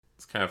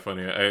It's kind of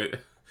funny. I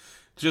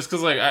just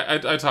because like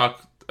I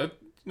talk.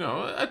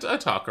 I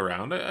talk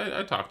around.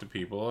 I talk to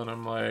people, and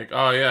I'm like,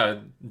 oh yeah,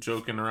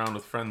 joking around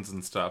with friends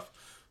and stuff.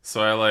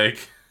 So I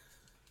like,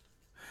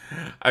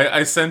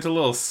 I sent a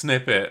little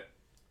snippet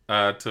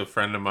to a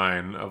friend of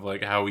mine of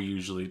like how we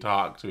usually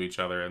talk to each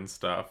other and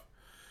stuff.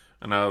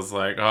 And I was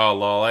like, oh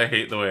lol, I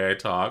hate the way I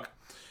talk.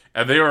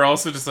 And they were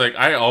also just like,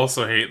 I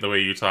also hate the way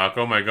you talk.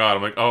 Oh my god.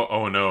 I'm like,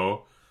 oh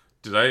no.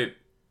 Did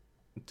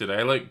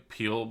I like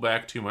peel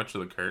back too much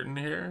of the curtain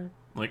here?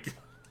 Like,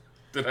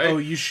 did I? Oh,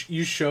 you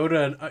showed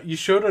a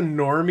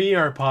normie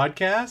our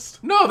podcast?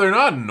 No, they're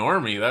not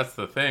normie. That's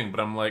the thing. But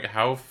I'm like,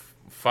 how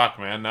fuck,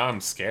 man. Now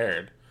I'm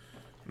scared.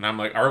 And I'm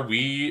like, are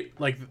we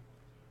Like,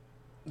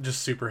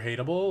 just super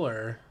hateable,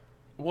 or?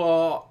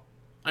 Well,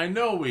 I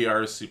know we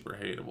are super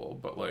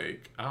hateable, but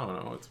like, I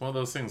don't know. It's one of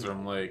those things where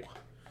I'm like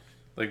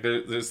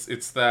there's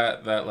it's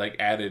that like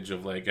adage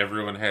of like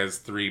everyone has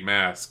 3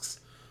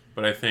 masks,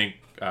 but I think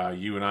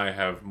you and I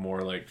have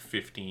more like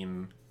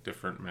 15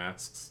 different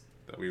masks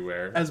that we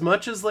wear. As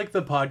much as like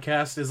the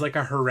podcast is like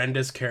a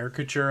horrendous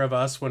caricature of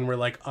us when we're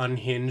like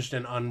unhinged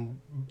and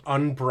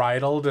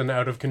unbridled and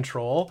out of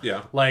control.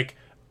 Yeah. Like,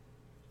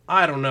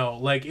 I don't know.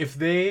 Like if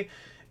they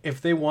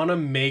want to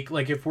make,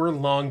 like, if we're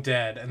long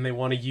dead and they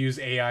want to use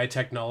AI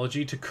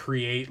technology to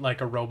create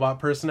like a robot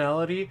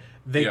personality,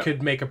 they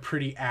could make a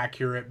pretty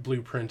accurate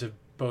blueprint of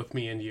both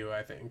me and you,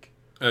 I think.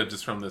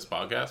 Just from this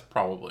podcast,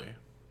 probably.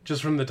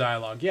 Just from the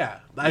dialogue, yeah.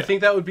 I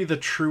think that would be the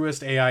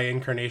truest AI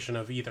incarnation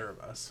of either of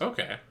us.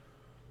 Okay.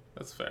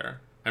 That's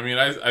fair. I mean,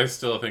 I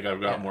still think I've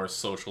got more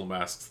social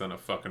masks than a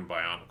fucking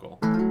Bionicle.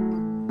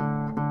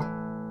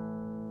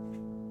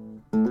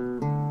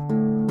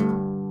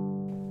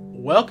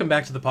 Welcome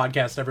back to the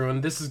podcast,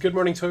 everyone. This is Good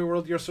Morning Toy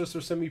World, your source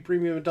for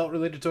semi-premium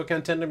adult-related toy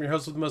content. I'm your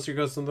host with the most, your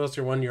ghost and the most,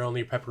 your one, your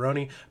only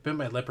pepperoni. Bit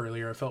my lip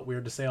earlier. It felt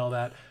weird to say all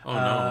that. Oh,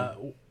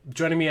 no.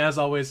 Joining me, as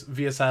always,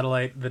 via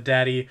satellite, the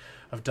daddy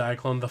of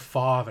Diaclone, the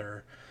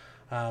father.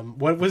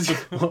 What was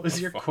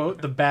your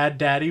quote? The bad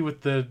daddy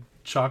with the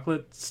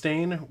chocolate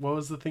stain? What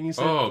was the thing you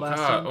said last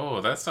time?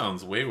 Oh, that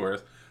sounds way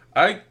worse.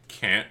 I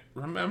can't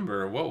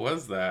remember. What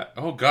was that?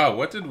 Oh, God,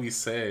 what did we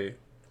say?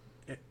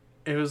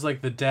 It was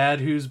like the dad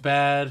who's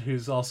bad,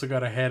 who's also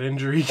got a head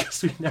injury,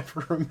 because we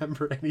never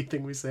remember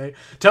anything we say.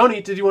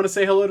 Tony, did you want to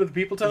say hello to the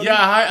people, Tony? Yeah,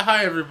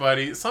 hi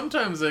everybody.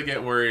 Sometimes I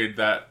get worried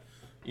that,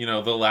 the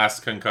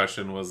last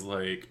concussion was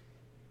like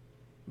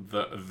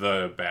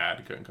the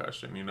bad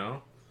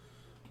concussion,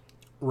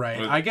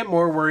 Right. I get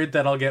more worried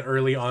that I'll get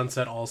early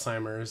onset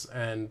Alzheimer's,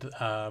 and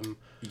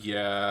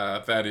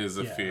yeah, that is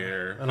a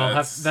fear. And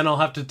I'll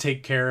have to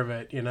take care of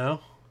it,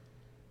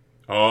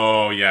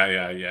 Oh,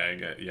 yeah,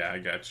 I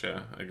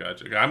gotcha.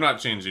 I'm not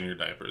changing your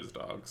diapers,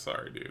 dog.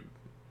 Sorry, dude.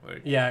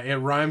 Like, yeah, it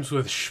rhymes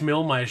with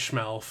schmill my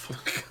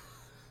schmelf.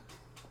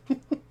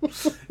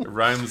 It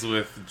rhymes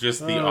with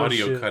just the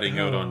audio cutting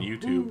out on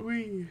YouTube.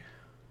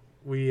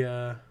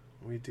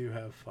 We do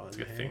have fun. It's a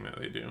good thing that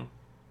they do.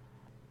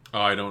 Oh,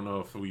 I don't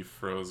know if we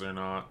froze or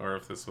not, or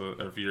if this was,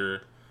 if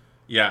you're...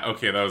 Yeah,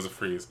 okay, that was a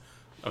freeze.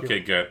 Okay,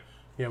 good.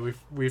 Yeah, we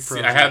froze.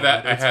 See, I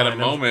had a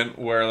moment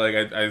where,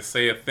 like, I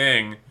say a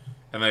thing...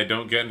 and I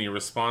don't get any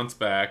response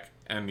back,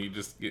 and you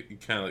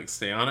kind of like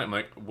stay on it. I'm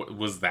like,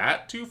 was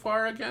that too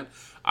far again?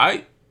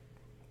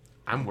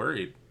 I'm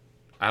worried.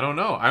 I don't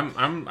know.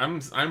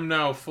 I'm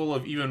now full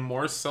of even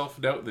more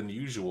self-doubt than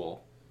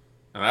usual,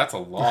 and that's a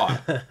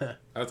lot.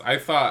 I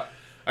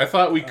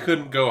thought we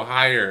couldn't go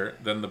higher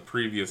than the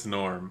previous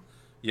norm.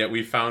 Yet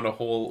we found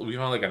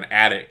like an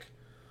attic.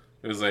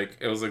 It was like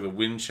the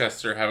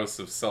Winchester house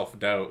of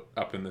self-doubt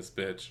up in this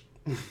bitch.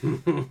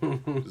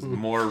 Just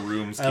more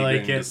rooms keep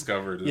getting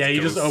discovered. Yeah,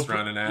 you just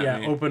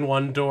me. Open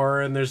one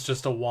door and there's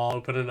just a wall.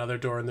 Open another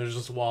door and there's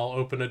just a wall.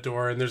 Open a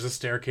door and there's a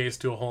staircase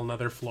to a whole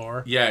nother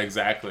floor. Yeah,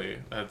 exactly.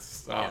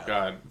 That's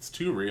God, it's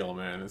too real,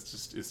 man.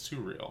 It's too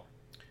real.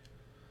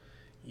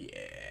 Yeah.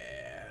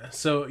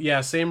 So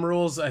yeah, same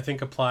rules I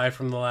think apply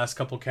from the last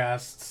couple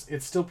casts.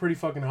 It's still pretty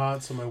fucking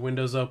hot, so my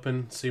window's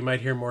open, so you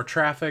might hear more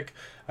traffic.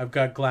 I've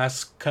got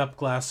glass cup,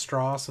 glass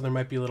straw, so there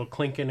might be a little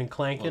clinking and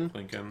clanking.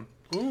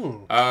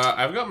 Ooh.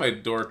 I've got my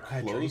door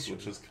closed,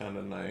 which is kind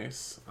of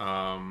nice.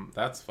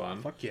 That's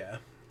fun. Fuck yeah.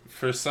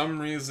 For some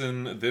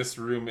reason, this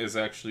room is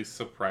actually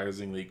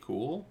surprisingly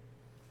cool.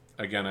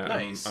 Again,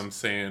 nice. I'm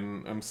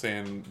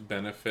saying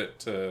benefit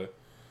to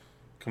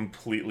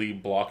completely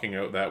blocking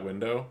out that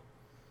window.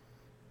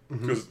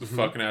 Because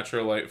fuck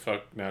natural light,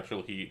 fuck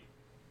natural heat.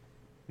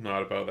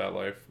 Not about that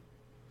life.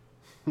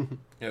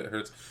 Yeah, it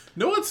hurts.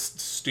 No, what's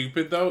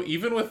stupid though?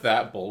 Even with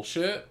that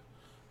bullshit,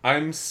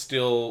 I'm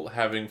still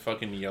having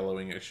fucking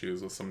yellowing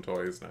issues with some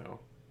toys now.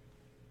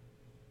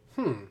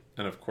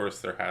 And of course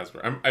they're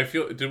Hasbro. I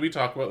feel... Did we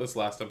talk about this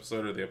last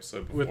episode or the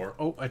episode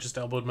before? I just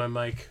elbowed my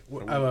mic.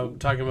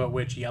 Talking about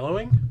which?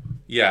 Yellowing?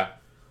 Yeah.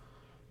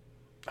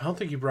 I don't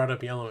think you brought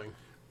up yellowing.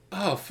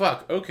 Oh,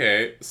 fuck.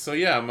 Okay. So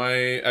yeah,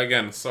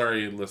 again,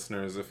 sorry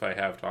listeners if I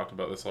have talked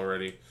about this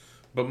already.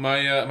 But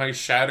my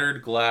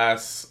shattered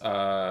glass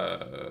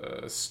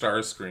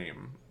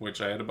Starscream,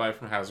 which I had to buy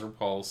from Hasbro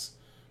Pulse,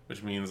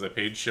 which means I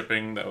paid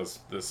shipping that was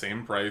the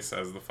same price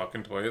as the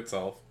fucking toy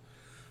itself,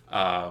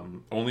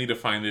 only to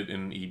find it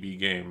in EB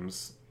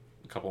Games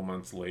a couple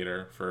months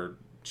later for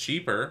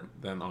cheaper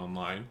than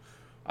online.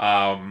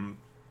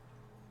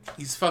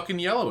 He's fucking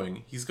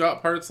yellowing. He's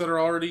got parts that are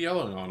already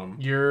yellowing on him.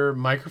 Your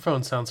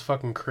microphone sounds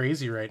fucking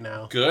crazy right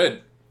now.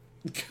 Good.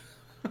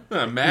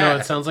 I'm mad. No,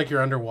 it sounds like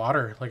you're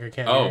underwater. Like I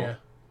can't hear you.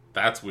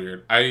 That's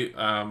weird.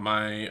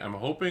 I'm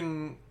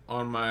hoping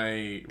on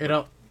my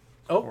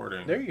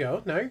recording. There you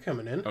go. Now you're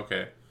coming in.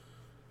 Okay.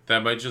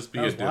 That might just be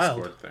a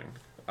Discord thing.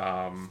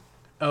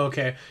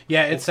 Okay.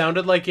 Yeah, it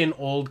sounded like in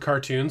old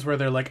cartoons where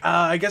they're like,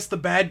 I guess the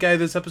bad guy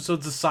this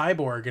episode's a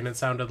cyborg, and it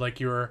sounded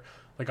like you were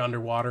like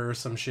underwater or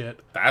some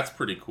shit. That's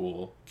pretty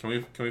cool.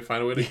 Can we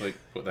find a way to like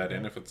put that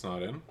in if it's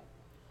not in?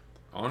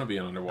 I want to be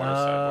an underwater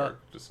cyborg,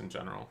 just in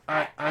general.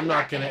 I'm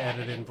not gonna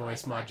edit in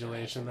voice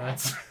modulation.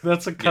 That's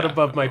a cut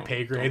above my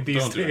pay grade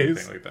these days. Don't do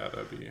anything like that.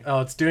 That'd be... Oh,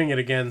 it's doing it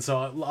again. So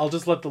I'll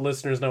just let the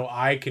listeners know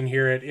I can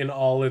hear it in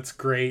all its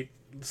great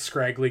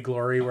scraggly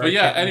glory. But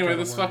yeah, anyway,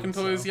 this fucking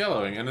toy is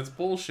yellowing, and it's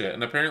bullshit.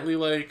 And apparently,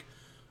 like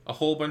a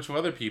whole bunch of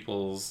other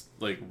people's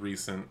like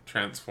recent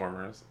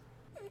Transformers.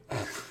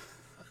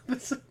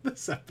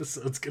 This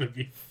episode's gonna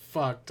be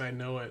fucked. I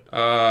know it.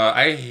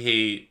 I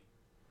hate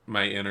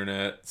my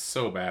internet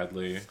so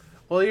badly.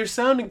 Well, you're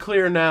sounding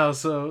clear now,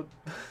 so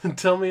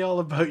tell me all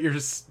about your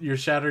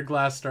Shattered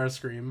Glass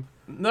Starscream.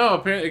 No,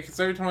 apparently, because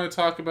every time I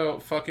talk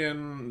about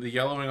fucking the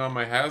yellowing on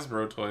my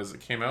Hasbro toys that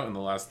came out in the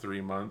last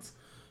 3 months,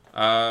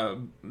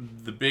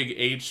 the big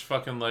H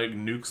fucking like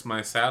nukes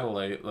my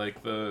satellite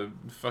like the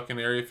fucking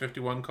Area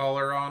 51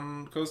 caller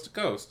on Coast to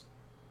Coast.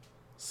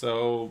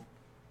 So,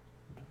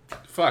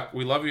 fuck,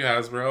 we love you,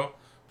 Hasbro.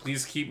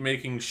 Please keep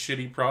making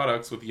shitty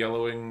products with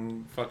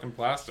yellowing fucking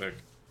plastic.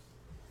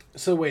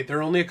 So wait,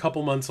 they're only a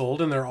couple months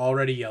old and they're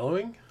already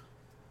yellowing?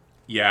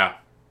 Yeah.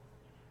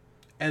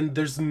 And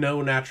there's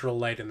no natural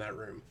light in that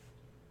room?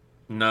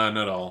 None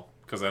at all,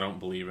 because I don't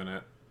believe in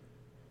it.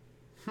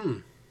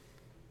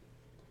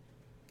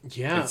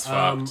 Yeah, it's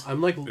fucked.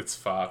 It's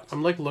fucked.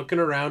 I'm like looking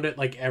around at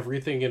like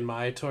everything in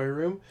my toy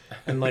room,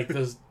 and like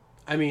there's,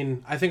 I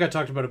mean, I think I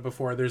talked about it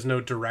before. There's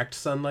no direct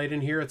sunlight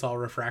in here; it's all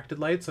refracted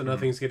light, so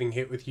nothing's getting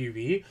hit with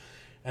UV,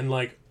 and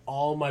like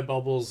all my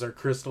bubbles are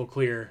crystal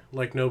clear.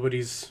 Like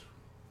nobody's.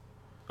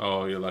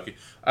 Oh, you're lucky.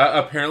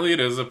 Apparently, it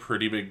is a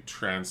pretty big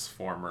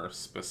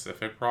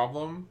Transformer-specific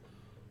problem,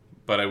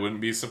 but I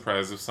wouldn't be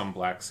surprised if some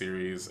Black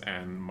Series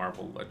and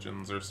Marvel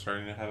Legends are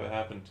starting to have it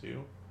happen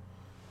too.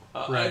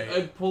 Right.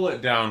 I'd pull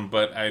it down,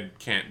 but I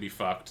can't be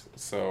fucked.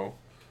 So,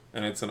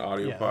 and it's an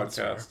audio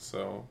podcast,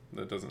 so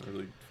that doesn't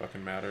really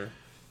fucking matter.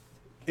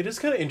 It is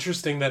kind of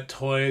interesting that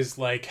toys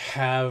like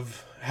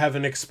have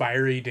an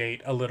expiry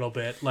date a little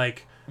bit.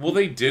 Like, well,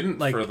 they didn't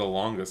for the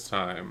longest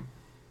time.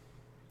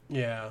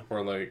 Yeah.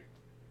 Or like,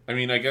 I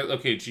mean, I guess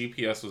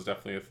GPS was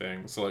definitely a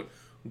thing. So like,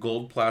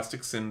 gold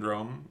plastic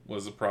syndrome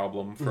was a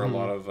problem for a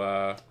lot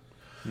of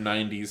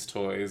 90s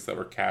toys that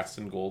were cast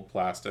in gold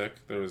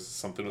plastic. There was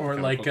something with the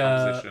chemical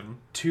composition.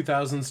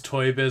 2000s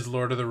Toy Biz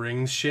Lord of the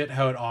Rings shit,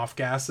 how it off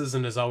gases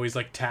and is always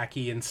like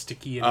tacky and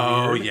sticky and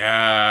weird. weird.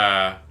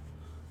 Yeah.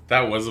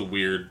 That was a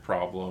weird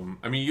problem.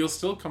 I mean, you'll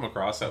still come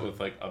across that with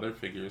like other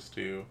figures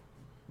too.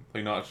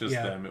 Like not just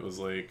them, it was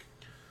like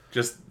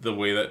just the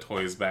way that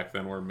toys back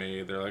then were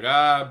made. They're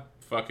like,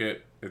 fuck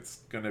it. It's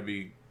gonna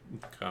be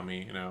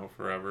cummy,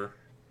 forever.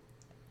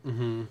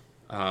 But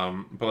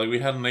like we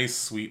had a nice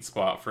sweet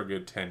spot for a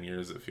good 10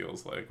 years, it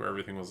feels like, where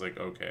everything was like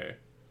okay.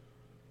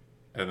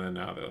 And then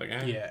now they're like,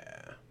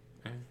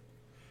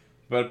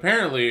 But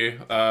apparently,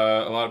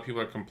 a lot of people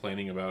are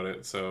complaining about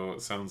it, so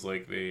it sounds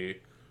like they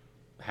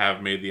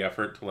have made the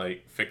effort to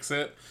like fix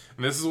it.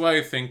 And this is why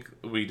I think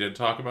we did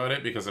talk about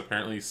it, because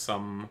apparently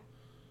some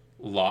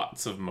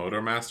lots of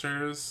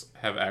Motormasters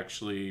have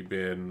actually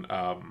been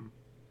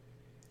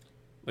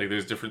like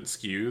there's different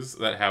SKUs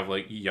that have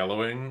like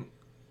yellowing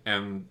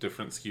and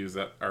different SKUs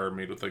that are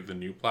made with like the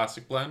new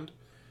plastic blend,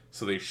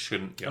 so they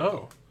shouldn't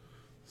yellow.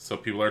 So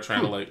people are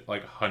trying to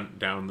like hunt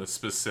down the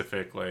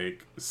specific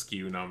like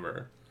SKU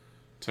number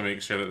to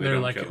make sure that they're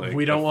don't get like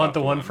we don't want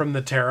the one from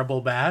the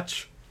terrible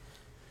batch.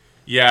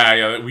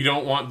 Yeah, we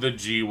don't want the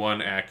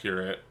G1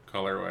 accurate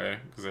colorway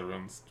because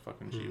everyone's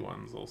fucking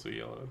G1's also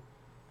yellowed.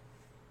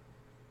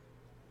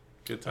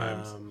 Good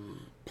times.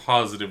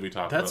 Positive we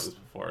talked about this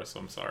before, so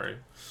I'm sorry.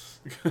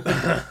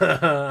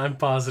 I'm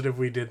positive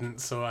we didn't.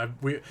 So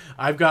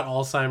I've got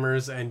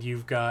Alzheimer's and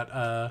you've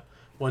got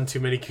one too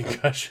many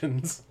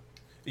concussions.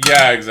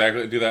 Yeah,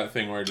 exactly. Do that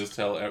thing where I just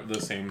tell the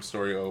same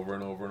story over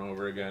and over and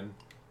over again,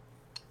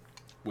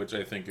 which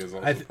I think is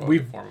also probably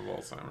a form of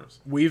Alzheimer's.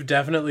 We've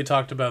definitely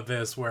talked about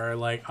this, where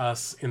like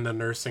us in the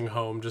nursing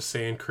home just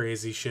saying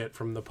crazy shit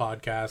from the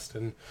podcast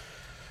and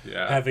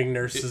having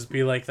nurses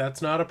be like,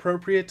 "That's not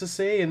appropriate to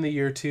say in the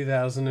year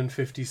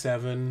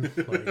 2057."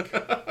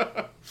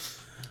 Like.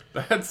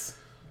 That's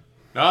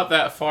not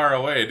that far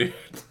away, dude.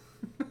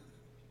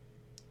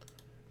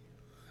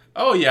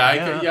 Oh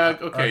yeah,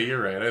 okay,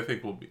 you're right. I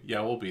think we'll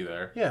be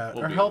there. Yeah,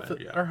 we'll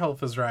our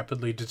health is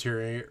rapidly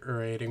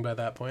deteriorating by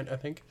that point, I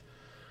think.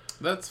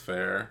 That's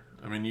fair.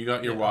 I mean, you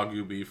got your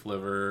Wagyu beef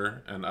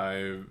liver, and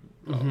I've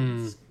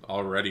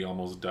already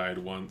almost died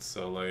once,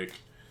 so, like,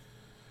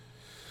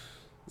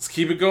 let's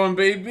keep it going,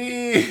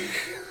 baby!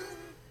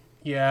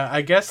 Yeah,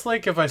 I guess,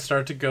 like, if I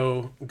start to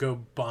go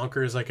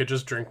bonkers, I could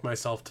just drink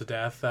myself to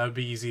death. That would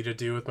be easy to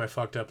do with my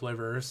fucked up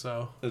liver,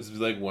 so... It's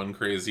like one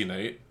crazy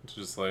night,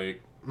 just,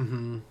 like,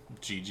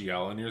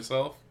 GGL on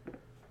yourself.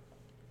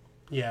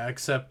 Yeah,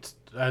 except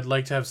I'd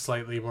like to have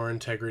slightly more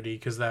integrity,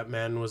 because that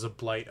man was a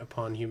blight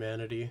upon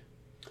humanity.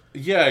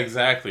 Yeah,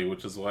 exactly,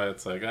 which is why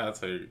it's like, that's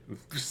how you...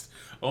 Just,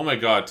 oh my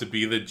god, to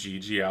be the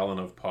G.G. Allen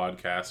of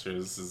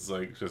podcasters is,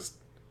 like, just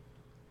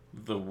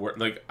the word...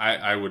 Like,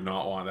 I would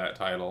not want that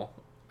title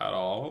at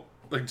all.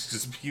 Like, to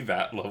just be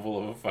that level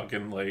of a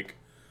fucking, like,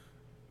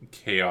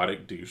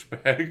 chaotic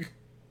douchebag.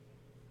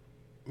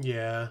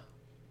 Yeah.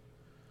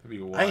 That'd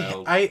be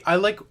wild.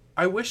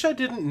 I wish I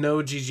didn't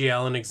know G.G.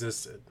 Allen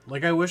existed.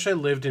 Like, I wish I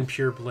lived in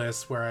pure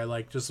bliss where I,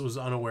 like, just was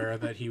unaware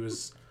that he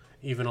was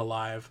even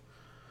alive.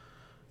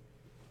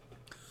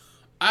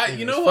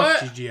 You know what?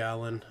 Fuck G.G.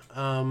 Allen.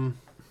 Oh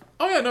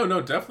yeah, no,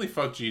 definitely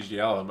fuck G.G.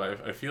 Allen.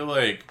 But I feel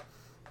like,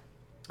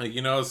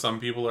 you know, some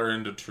people are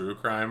into true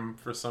crime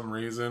for some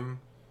reason.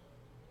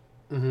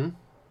 Mm-hmm.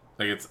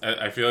 Like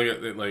I feel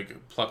like it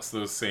like plucks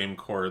those same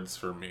chords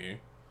for me,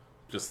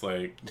 just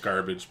like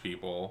garbage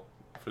people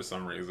for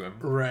some reason.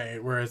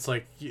 Right, where it's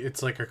like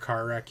a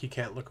car wreck, you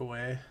can't look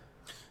away.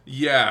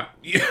 Yeah.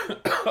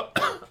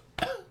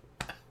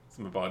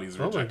 My body's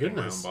rejecting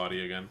my own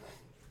body again.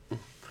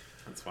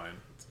 That's fine.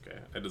 Okay,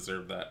 I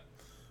deserve that.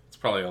 It's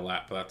probably a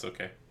lap, but that's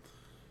okay.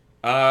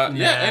 Hey,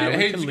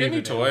 did you get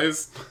any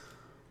toys?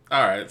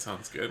 All right,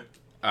 sounds good.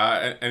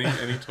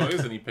 Any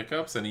toys? Any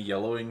pickups? Any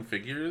yellowing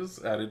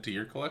figures added to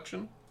your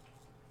collection?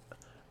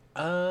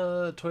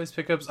 Toys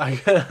pickups.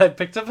 I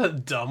picked up a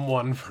dumb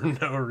one for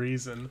no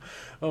reason.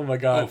 Oh my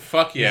god! Oh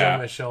fuck yeah! It's on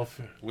my shelf.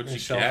 What'd you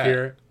shelf get?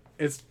 Here.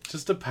 It's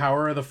just a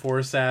Power of the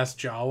Force ass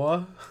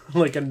Jawa,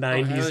 like a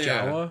 '90s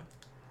Jawa.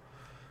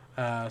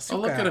 Oh,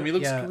 look at him! He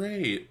looks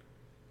great.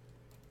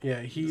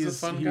 Yeah,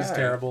 he's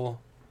terrible.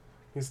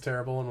 He's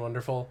terrible and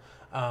wonderful.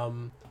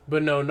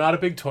 But no, not a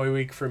big toy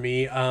week for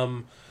me.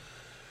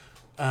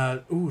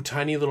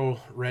 Tiny little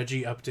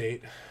Reggie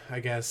update,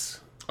 I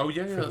guess. Oh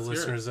yeah, for the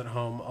listeners at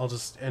home. I'll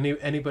just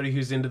anybody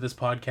who's into this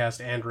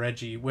podcast and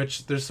Reggie,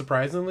 which there's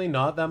surprisingly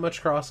not that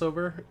much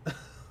crossover.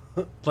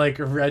 Like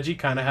Reggie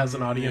kind of has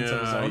an audience of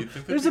his own.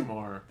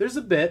 There's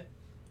a bit.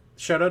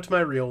 Shout out to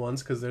my real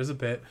ones because there's a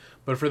bit,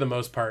 but for the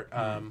most part,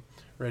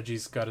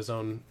 Reggie's got his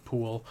own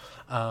pool.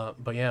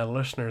 But yeah,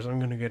 listeners, I'm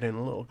gonna get in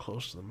a little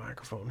close to the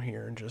microphone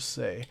here and just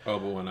say,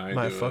 but when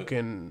my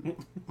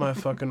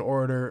fucking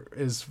order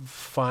is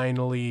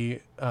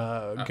finally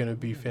gonna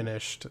be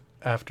finished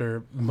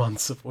after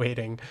months of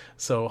waiting.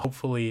 So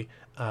hopefully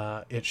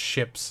it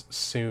ships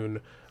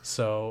soon.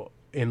 So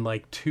in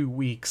like 2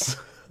 weeks,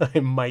 I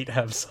might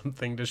have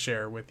something to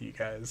share with you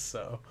guys.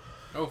 So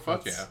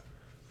fuck yeah.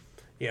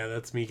 Yeah,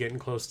 that's me getting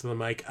close to the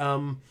mic.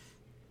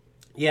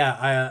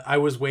 Yeah, I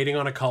was waiting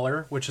on a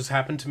color, which has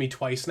happened to me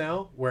twice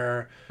now,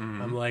 where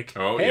I'm like,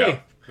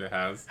 hey, it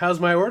has. How's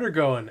my order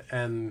going?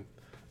 And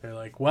they're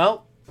like,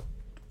 well,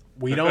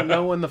 we don't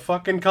know when the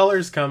fucking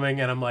color's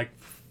coming. And I'm like,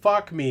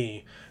 fuck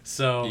me.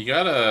 So you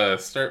gotta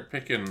start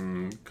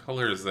picking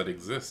colors that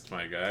exist,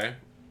 my guy.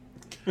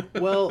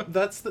 Well,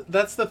 that's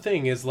the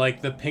thing, is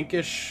like the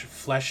pinkish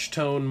flesh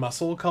tone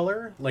muscle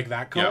color, like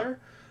that color.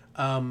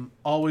 Yeah.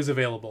 Always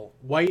available.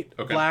 White,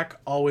 black,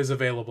 always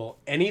available.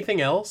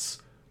 Anything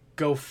else,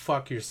 go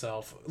fuck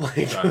yourself.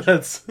 Like, gotcha.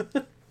 That's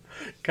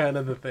kind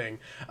of the thing.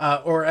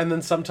 And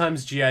then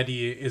sometimes GID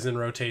is in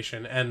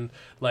rotation, and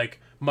like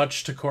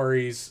much to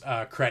Corey's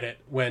credit,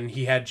 when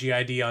he had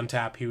GID on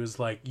tap, he was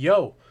like,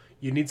 "Yo,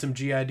 you need some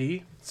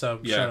GID?"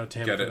 So shout out to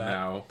him for that. Get it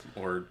now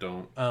or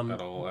don't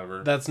at all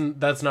ever. That's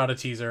not a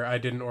teaser. I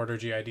didn't order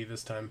GID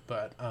this time,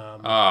 but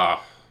yeah.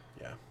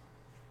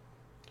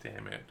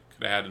 Damn it.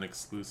 Could have had an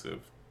exclusive.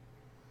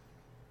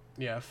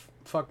 Yeah,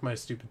 fuck my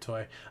stupid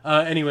toy.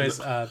 Anyways,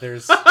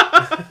 there's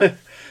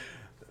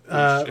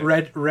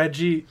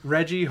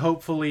Reggie.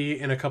 Hopefully,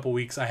 in a couple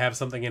weeks, I have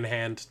something in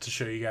hand to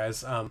show you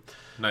guys.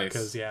 Nice.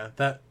 Because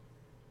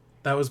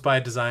that was by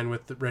design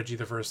with Reggie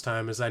the first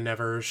time, is I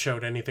never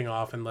showed anything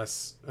off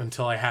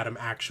until I had him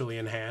actually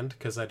in hand,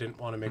 because I didn't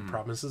want to make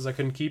promises I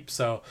couldn't keep.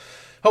 So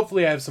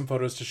hopefully I have some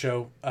photos to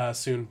show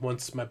soon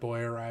once my boy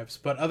arrives.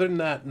 But other than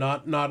that,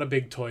 not a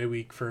big toy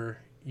week for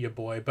your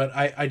boy. But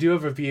I do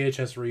have a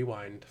VHS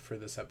rewind for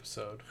this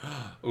episode.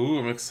 Ooh,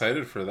 I'm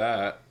excited for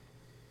that.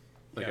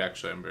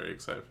 Actually, I'm very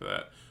excited for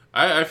that.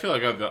 I feel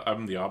like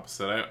I'm the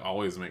opposite. I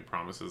always make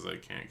promises I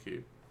can't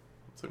keep.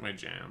 It's like my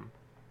jam.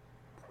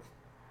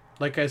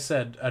 Like I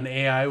said, an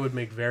AI would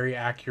make very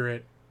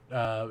accurate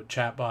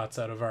chatbots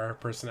out of our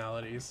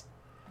personalities.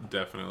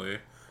 Definitely.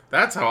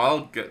 That's how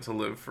I'll get to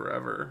live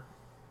forever.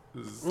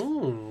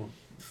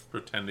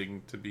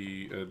 Pretending to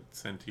be a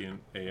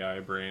sentient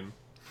AI brain.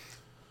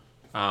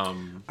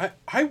 I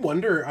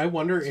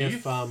wonder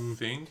if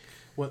think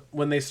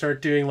when they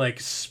start doing like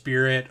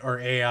spirit or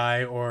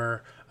AI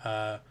or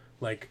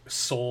like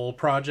soul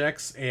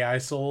projects, AI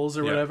souls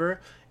or Yeah.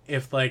 whatever,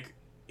 if like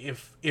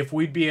if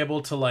we'd be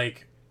able to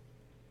like,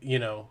 you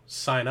know,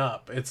 sign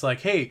up. It's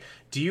like, hey,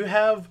 do you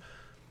have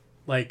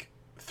like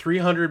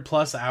 300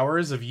 plus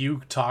hours of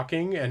you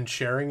talking and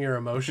sharing your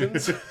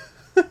emotions?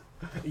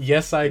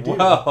 Yes, I do.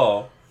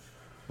 Well,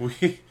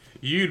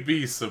 you'd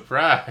be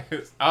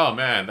surprised. Oh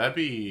man, that'd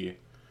be.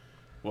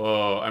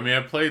 Whoa, I mean,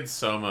 I played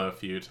Soma a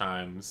few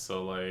times,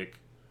 so like,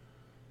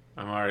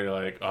 I'm already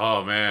like,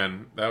 oh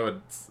man, that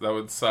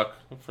would suck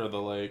for the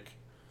like.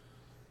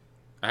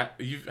 Have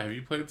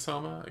you played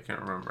Soma? I can't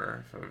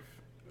remember if I've.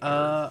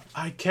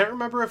 I can't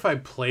remember if I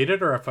played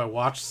it or if I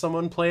watched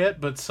someone play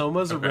it, but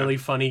Soma's a Okay. really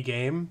funny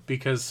game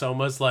because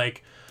Soma's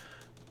like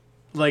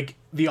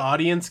the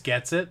audience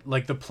gets it,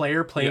 like the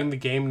player playing Yeah. the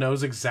game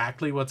knows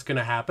exactly what's going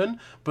to happen,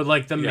 but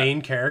like the Yeah.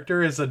 main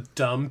character is a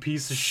dumb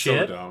piece of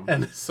shit. dumb.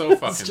 And So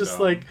fucking it's just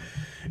dumb. like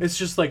it's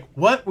just like,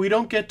 what, we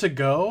don't get to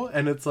go?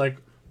 And it's like,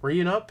 were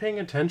you not paying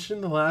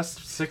attention the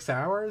last 6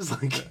 hours?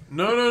 Like,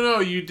 No,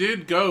 you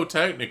did go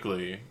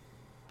technically,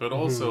 but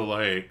also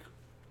like,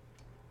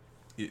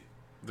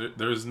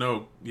 there's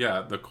no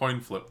the coin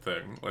flip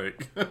thing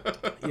like.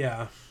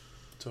 yeah,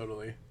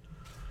 totally.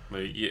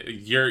 Like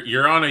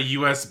you're on a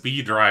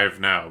USB drive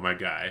now, my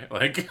guy.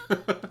 Like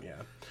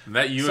Yeah.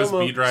 that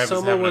USB drive is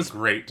Soma having was- a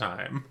great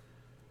time.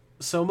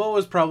 Soma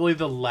was probably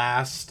the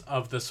last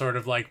of the sort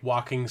of like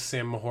walking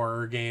sim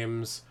horror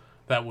games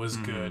that was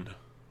good.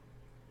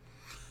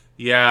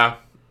 Yeah,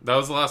 that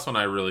was the last one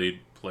I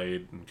really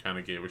played and kind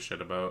of gave a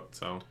shit about.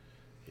 So,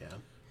 Yeah.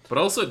 but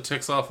also it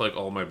ticks off like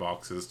all my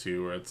boxes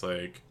too, where it's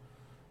like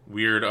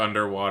weird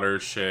underwater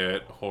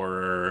shit,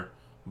 horror,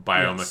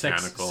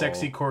 biomechanical,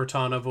 Sexy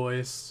Cortana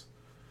voice.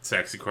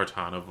 sexy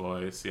Cortana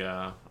voice.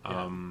 Yeah.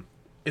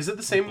 Is it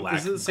the same? Black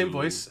Is it the same goo.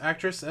 voice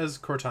actress as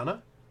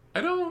Cortana? I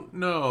don't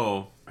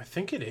know. I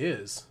think it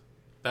is.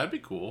 That'd be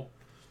cool,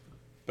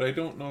 but I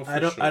don't know. For I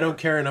don't. Sure. I don't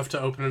care enough to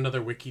open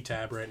another wiki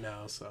tab right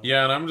now. So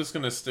Yeah, and I'm just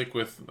gonna stick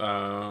with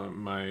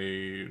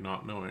my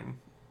not knowing.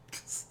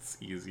 It's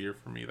easier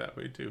for me that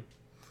way too.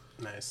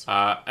 nice.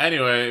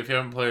 Anyway, if you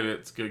haven't played it,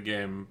 it's a good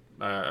game.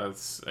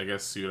 It's, I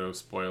guess, pseudo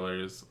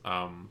spoilers.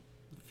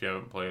 If you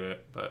haven't played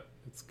it, but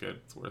it's good.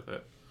 It's worth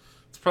it.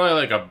 It's probably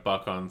like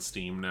 $1 on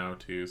Steam now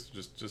too. So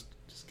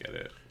just get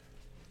it.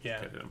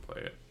 Yeah. Get it and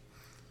play it.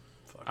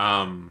 Fuck.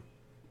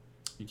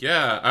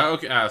 Yeah.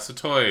 Okay. So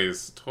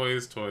toys.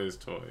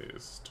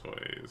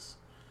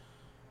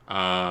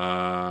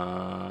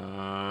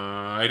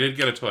 I did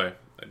get a toy.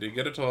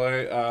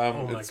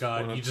 Oh my it's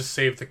god! one of- You just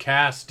saved the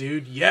cast,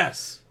 dude.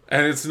 Yes.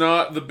 And it's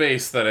not the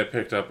base that I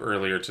picked up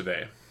earlier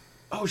today.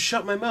 Oh,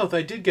 shut my mouth!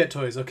 I did get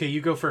toys. Okay,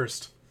 you go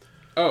first.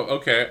 Oh,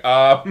 okay.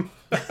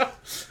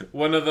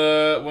 One of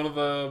the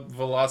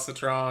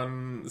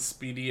Velocitron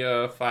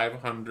Speedia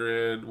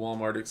 500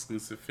 Walmart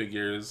exclusive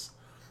figures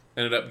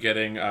ended up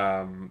getting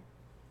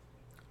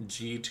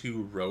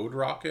G2 Road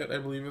Rocket, I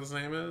believe his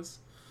name is,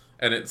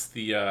 and it's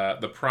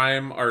the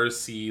Prime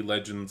RC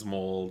Legends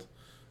mold,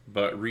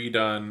 but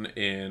redone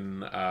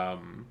in a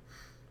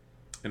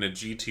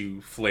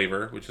G2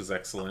 flavor, which is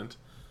excellent.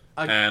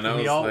 And I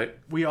was like,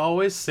 we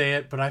always say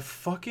it, but I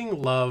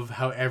fucking love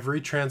how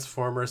every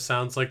Transformer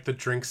sounds like the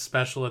drink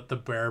special at the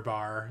Bear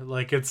Bar.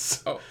 Like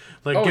it's get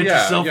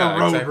yourself a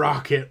Road exactly.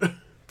 Rocket.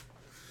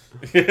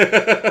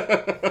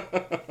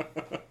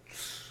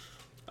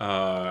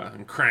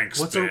 And crank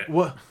spit.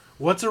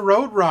 What's a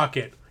Road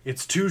Rocket?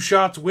 It's 2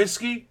 shots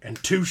whiskey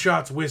and 2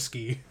 shots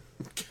whiskey.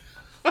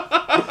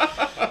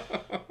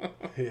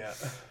 Yeah.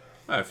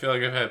 I feel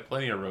like I've had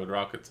plenty of Road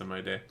Rockets in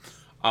my day.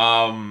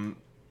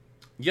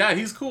 Yeah,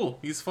 he's cool.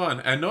 He's fun.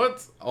 And know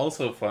what's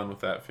also fun with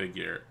that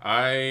figure?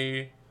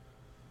 I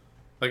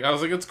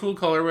was like, it's cool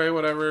colorway,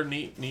 whatever,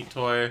 neat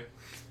toy.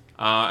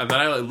 And then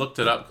I looked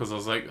it up because I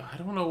was like, I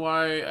don't know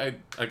why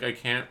I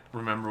can't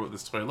remember what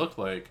this toy looked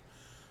like.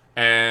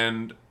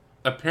 And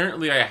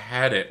apparently I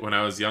had it when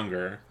I was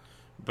younger,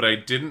 but I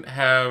didn't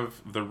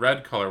have the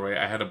red colorway.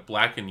 I had a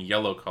black and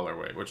yellow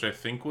colorway, which I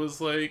think was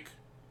like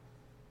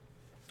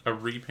a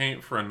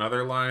repaint for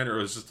another line, or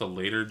it was just a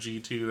later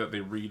G2 that they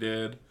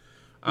redid.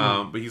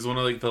 But he's one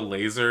of like the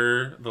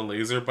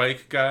laser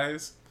bike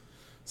guys.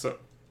 So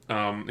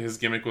his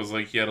gimmick was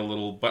like he had a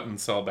little button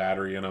cell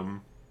battery in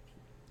him.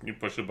 You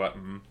push a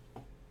button,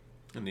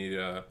 and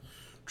the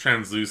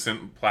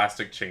translucent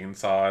plastic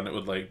chainsaw, and it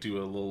would like do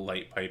a little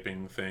light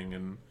piping thing,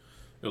 and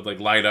it would like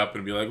light up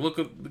and be like, look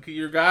at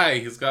your guy,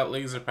 he's got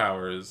laser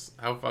powers.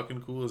 How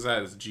fucking cool is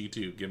that? It's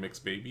G2 gimmicks,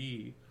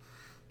 baby.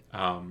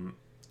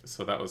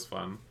 So that was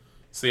fun.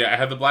 So yeah, I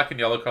had the black and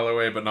yellow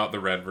colorway, but not the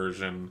red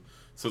version.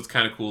 So it's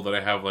kind of cool that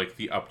I have like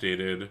the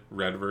updated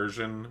red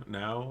version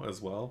now as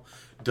well.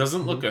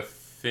 Doesn't look a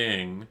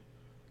thing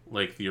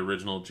like the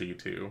original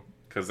G2,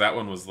 because that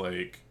one was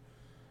like,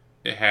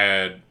 it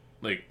had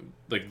like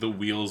the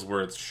wheels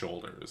were its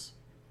shoulders,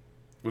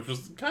 which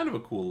was kind of a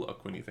cool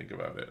look when you think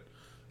about it.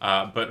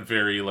 But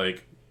very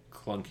like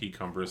clunky,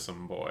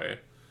 cumbersome boy,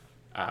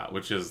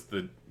 which is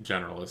the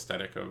general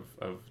aesthetic of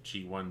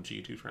G1,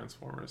 G2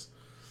 Transformers.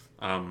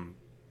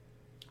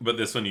 but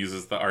this one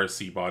uses the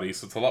RC body,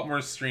 so it's a lot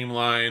more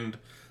streamlined.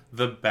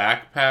 The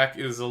backpack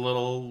is a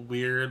little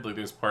weird. Like,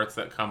 there's parts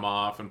that come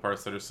off and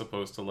parts that are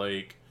supposed to,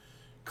 like,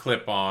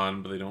 clip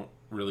on, but they don't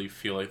really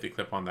feel like they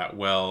clip on that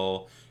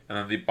well. And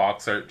then the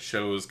box art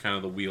shows kind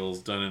of the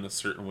wheels done in a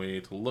certain way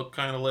to look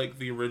kind of like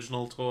the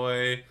original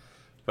toy,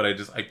 but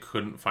I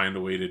couldn't find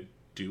a way to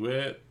do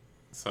it.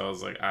 So I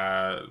was like,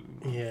 yeah,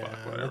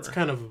 fuck, that's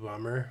kind of a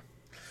bummer.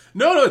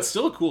 No, it's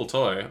still a cool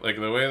toy. Like,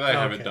 the way that I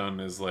have it done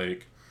is,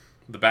 like,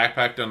 the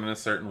backpack done in a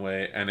certain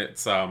way, and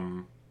it's,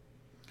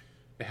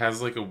 it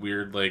has, like, a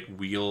weird, like,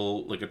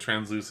 wheel, like, a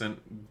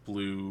translucent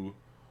blue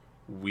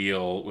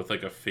wheel with,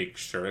 like, a fake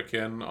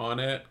shuriken on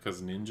it,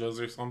 because ninjas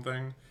or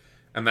something,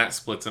 and that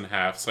splits in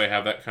half, so I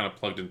have that kind of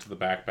plugged into the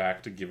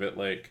backpack to give it,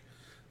 like,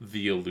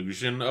 the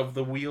illusion of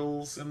the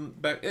wheels, and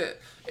that,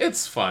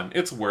 it's fun.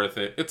 It's worth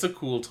it. It's a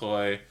cool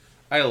toy.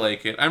 I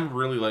like it. I'm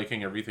really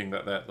liking everything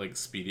that like,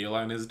 Speedy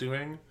line is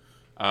doing.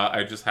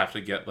 I just have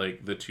to get,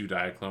 like, the 2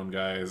 Diaclone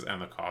guys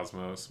and the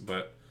Cosmos,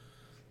 but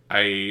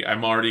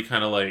I'm already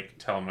kind of, like,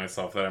 telling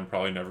myself that I'm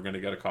probably never going to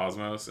get a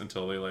Cosmos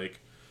until they, like,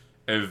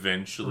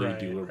 eventually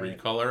do a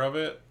recolor of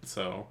it,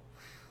 so...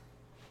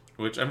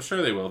 Which I'm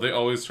sure they will. They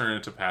always turn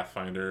into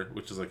Pathfinder,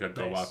 which is, like, a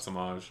GoBots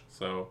homage,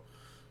 so...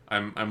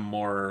 I'm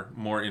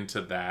more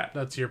into that.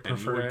 That's your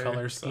preferred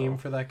color scheme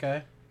for that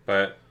guy?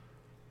 But...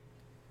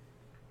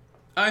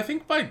 I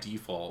think by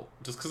default,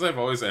 just because I've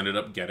always ended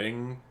up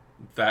getting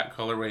that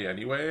colorway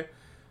anyway,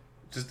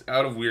 just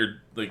out of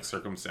weird, like,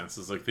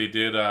 circumstances. Like, they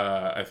did,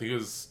 I think it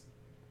was...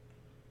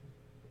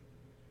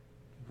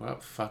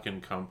 What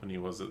fucking company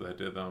was it that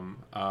did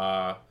them?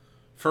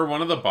 For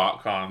one of the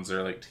bot cons,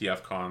 or, like,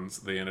 TF cons,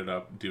 they ended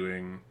up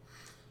doing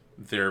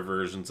their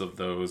versions of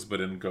those, but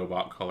in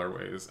GoBot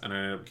colorways. And I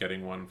ended up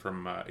getting one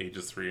from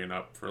ages 3 and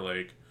up for,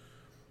 like,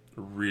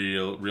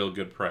 real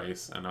good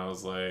price. And I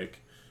was like,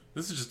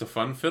 this is just a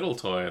fun fiddle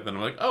toy. And then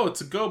I'm like, oh,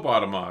 it's a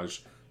GoBot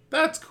homage.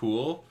 That's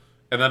cool.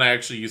 And then I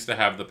actually used to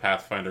have the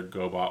Pathfinder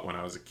GoBot when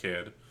I was a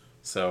kid.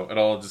 So it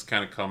all just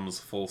kind of comes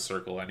full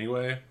circle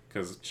anyway,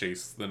 because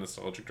Chase the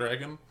Nostalgic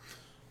Dragon.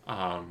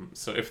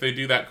 So if they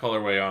do that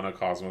colorway on a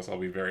Cosmos, I'll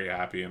be very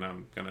happy, and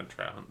I'm going to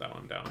try to hunt that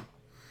one down.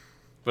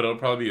 But it'll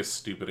probably be a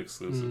stupid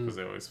exclusive, because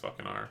they always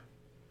fucking are.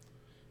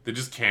 They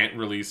just can't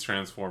release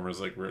Transformers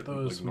like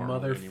those like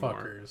motherfuckers.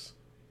 Anymore.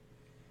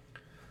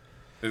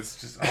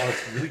 It's just,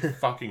 it's really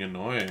fucking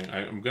annoying.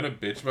 I'm going to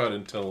bitch about it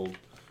until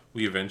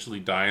we eventually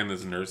die in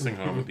this nursing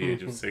home at the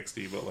age of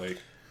 60, but, like,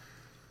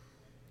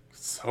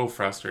 it's so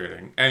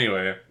frustrating.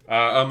 Anyway,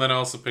 and then I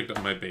also picked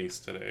up my bass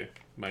today.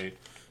 My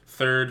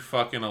 3rd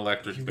fucking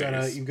electric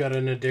bass. You got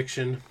an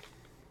addiction.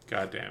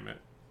 God damn it.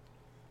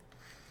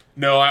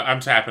 No, I'm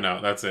tapping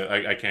out. That's it.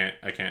 I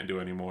can't do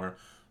anymore.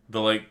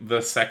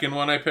 The second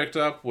one I picked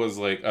up was,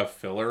 like, a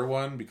filler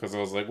one, because I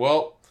was like,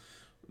 well,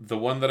 the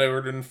one that I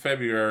ordered in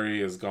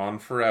February is gone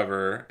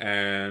forever,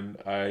 and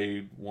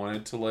I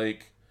wanted to,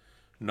 like,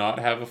 not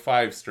have a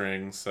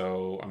 5-string,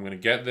 so I'm going to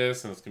get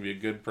this, and it's going to be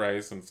a good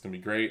price, and it's going to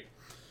be great.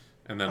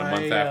 And then a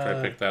month after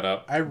I picked that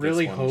up, I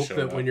really hope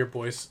that when your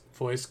voice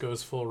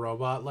goes full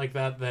robot like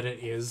that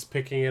it is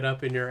picking it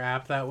up in your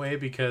app that way,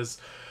 because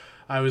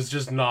I was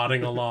just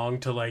nodding along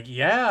to, like,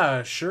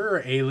 yeah,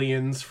 sure,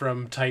 aliens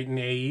from Titan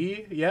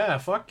AE, yeah,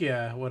 fuck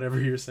yeah, whatever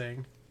you're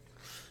saying.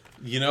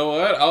 You know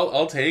what?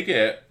 I'll take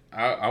it.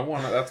 I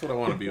want to. That's what I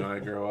want to be when I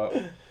grow up.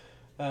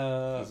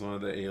 As one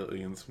of the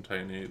aliens from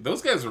Titan AE.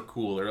 Those guys were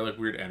cool. They were, like,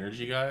 weird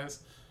energy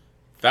guys.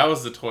 That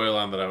was the toy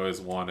line that I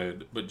always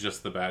wanted, but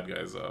just the bad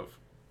guys of.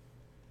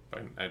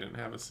 I didn't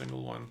have a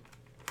single one.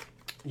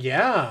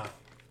 Yeah.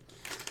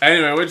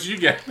 Anyway, what'd you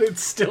get?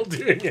 It's still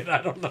doing it.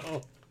 I don't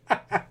know.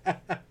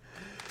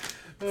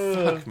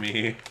 Fuck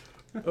me.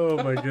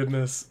 Oh my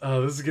goodness.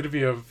 Oh, this is going to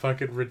be a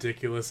fucking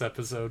ridiculous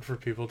episode for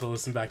people to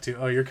listen back to.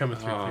 Oh, you're coming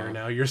through clear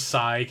now. Your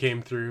sigh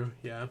came through.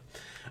 Yeah.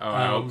 Oh,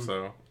 I hope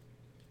so.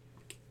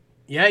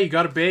 Yeah, you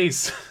got a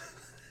bass.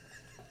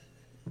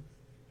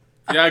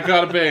 Yeah, I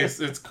got a bass.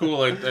 It's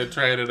cool. I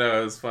tried it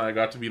out. It was fun. I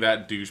got to be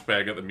that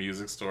douchebag at the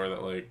music store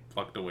that, like,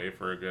 plucked away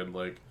for a good,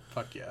 like,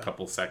 fuck yeah,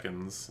 couple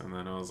seconds. And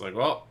then I was like,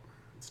 well,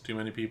 it's too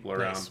many people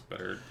around. Nice.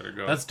 Better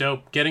go. That's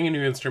dope. Getting a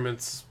new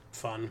instrument's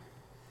fun.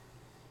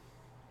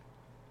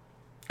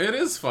 It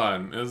is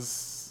fun. It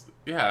was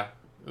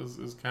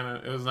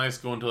nice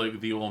going to, like,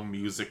 the old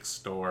music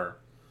store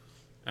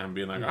and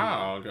being like,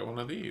 I'll get one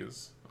of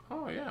these.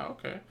 Oh, yeah,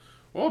 okay.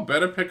 Well,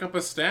 better pick up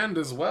a stand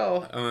as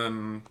well.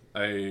 And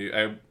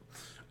then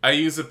I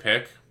use a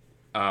pick.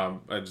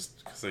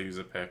 Because I use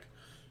a pick.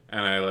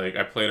 And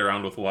I played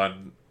around with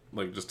one,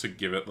 like, just to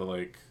give it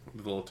the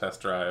little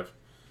test drive.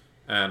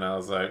 And I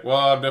was like,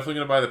 well, I'm definitely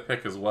going to buy the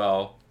pick as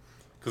well.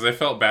 Because I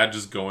felt bad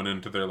just going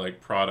into their, like,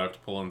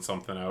 product, pulling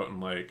something out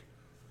and, like,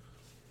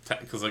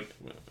 because, like,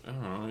 I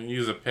don't know, you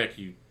use a pick,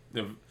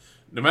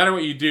 no matter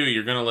what you do,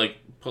 you're going to, like,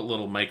 put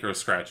little micro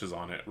scratches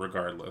on it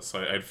regardless. So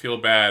I'd feel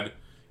bad,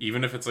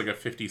 even if it's, like, a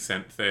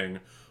 50-cent thing,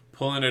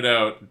 pulling it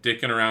out,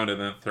 dicking around, and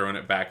then throwing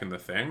it back in the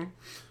thing.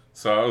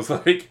 So I was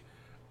like,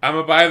 I'm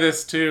going to buy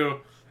this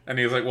too. And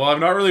he was like, well, I'm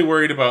not really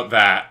worried about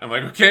that. I'm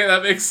like, okay,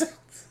 that makes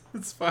sense.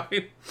 It's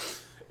fine.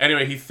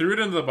 Anyway, he threw it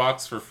into the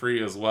box for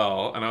free as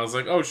well, and I was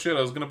like, oh shit,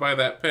 I was gonna buy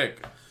that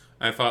pick.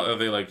 I thought that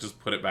they like just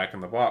put it back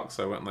in the box,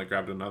 so I went and like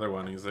grabbed another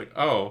one. He's like,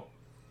 oh,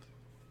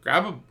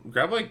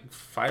 grab like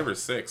 5 or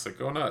 6. Like,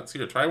 go nuts.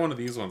 Here, try one of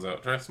these ones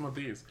out. Try some of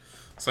these.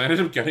 So I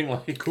ended up getting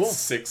like Cool.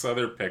 6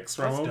 other picks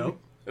from him dope.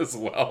 as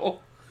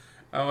well.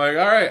 I'm like,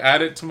 all right,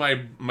 add it to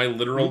my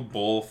literal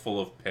bowl full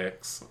of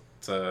picks.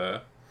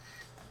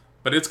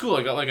 But it's cool.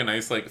 I got like a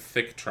nice like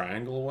thick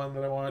triangle one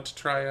that I wanted to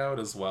try out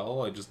as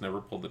well. I just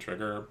never pulled the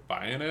trigger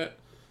buying it.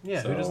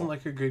 Yeah, who doesn't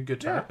like a good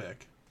guitar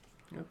pick?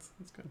 That's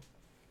good.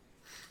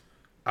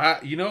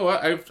 You know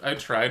what? I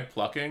tried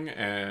plucking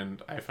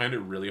and I find it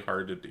really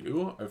hard to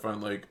do. I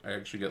find like I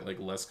actually get like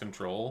less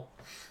control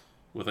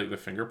with like the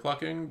finger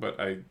plucking, but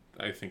I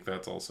think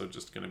that's also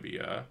just going to be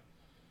a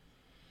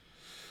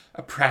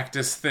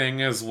practice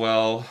thing as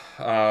well.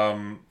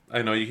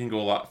 I know you can go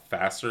a lot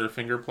faster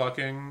finger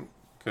plucking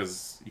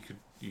because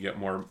you get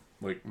more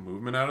like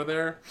movement out of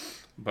there,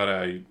 but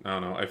I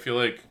don't know. I feel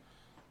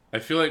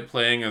like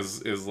playing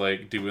is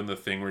like doing the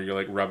thing where you're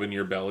like rubbing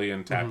your belly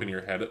and tapping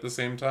your head at the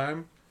same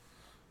time.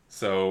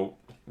 So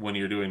when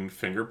you're doing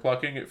finger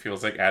plucking, it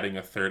feels like adding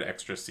a third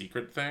extra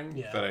secret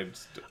thing that I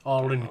just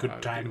all in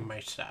good time, my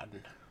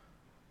son.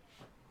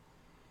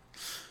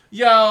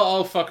 Yeah,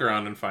 I'll fuck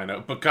around and find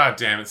out. But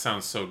goddamn, it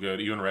sounds so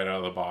good, even right out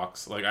of the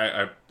box. Like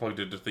I plugged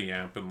it to the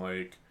amp and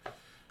like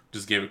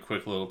just gave a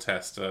quick little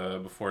test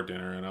before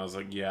dinner, and I was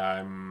like,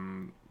 yeah,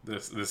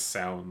 this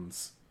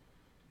sounds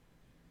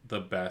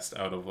the best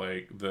out of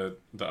like the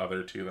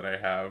other 2 that I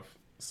have.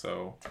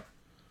 So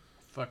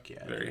fuck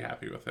yeah, very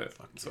happy with it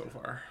so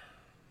far.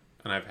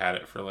 And I've had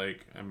it for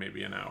like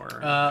maybe an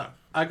hour.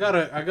 I got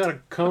a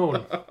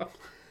cone.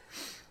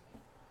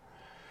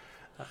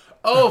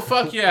 Oh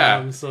fuck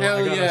yeah! So Hell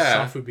I got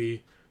yeah! a Sofubi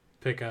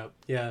pickup.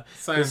 Yeah,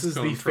 Science this is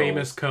cone the trolls.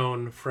 famous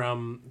cone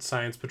from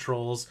Science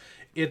Patrols.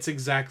 It's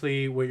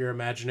exactly what you're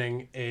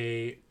imagining.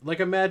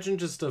 Imagine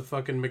just a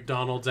fucking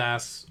McDonald's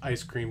ass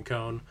ice cream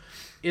cone.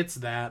 It's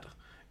that.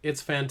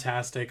 It's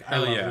fantastic. I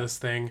love this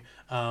thing.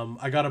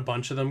 I got a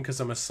bunch of them because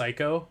I'm a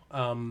psycho.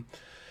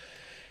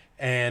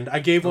 And I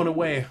gave one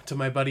away to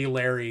my buddy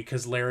Larry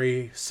because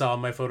Larry saw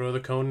my photo of the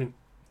cone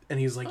and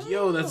he's like,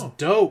 yo, that's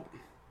dope.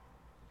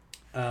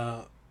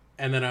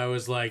 And then I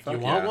was like, you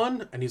want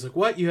one? And he's like,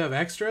 what? You have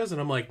extras? And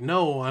I'm like,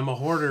 no, I'm a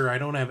hoarder. I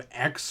don't have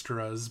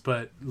extras.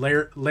 But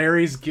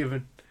Larry's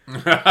given...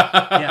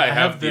 I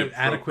have the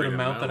adequate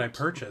amount that I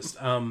purchased.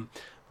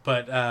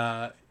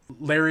 But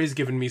Larry's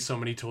given me so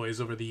many toys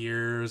over the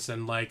years.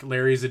 And, like,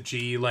 Larry's a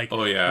G. Like,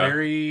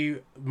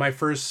 Larry... My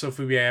first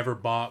Sofubi I ever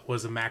bought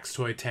was a Max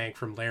Toy tank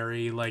from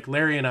Larry. Like,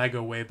 Larry and I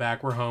go way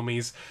back. We're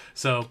homies.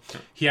 So,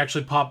 he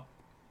actually popped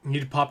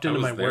into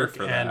my work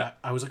and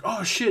I was like,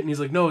 oh shit. And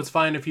he's like, no, it's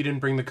fine if you didn't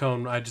bring the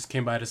cone. I just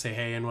came by to say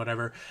hey and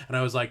whatever. And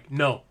I was like,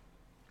 no,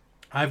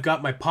 I've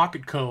got my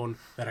pocket cone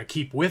that I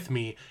keep with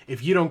me.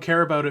 If you don't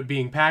care about it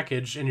being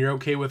packaged and you're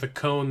okay with a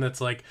cone that's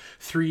like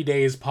 3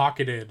 days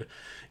pocketed,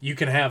 you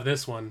can have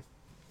this one.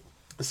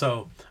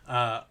 So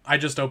I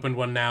just opened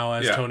one now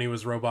as Tony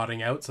was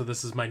roboting out. So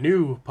this is my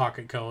new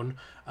pocket cone.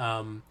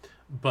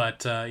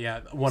 But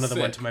one of them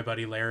went to my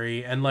buddy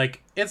Larry, and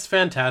like it's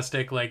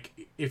fantastic. Like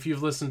if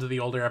you've listened to the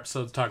older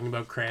episodes talking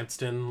about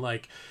Cranston,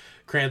 like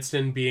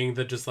Cranston being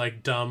the just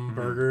like dumb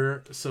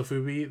burger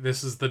Sofubi,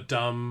 this is the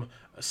dumb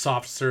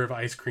soft serve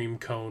ice cream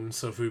cone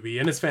Sofubi,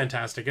 and it's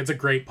fantastic. It's a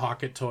great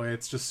pocket toy.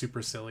 It's just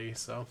super silly.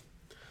 So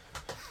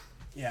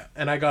yeah,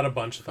 and I got a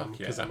bunch of them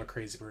because I'm a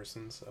crazy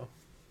person. So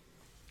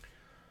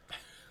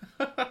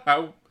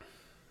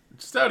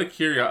just out of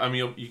curiosity, I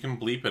mean, you can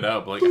bleep it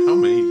out, but like, how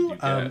many did you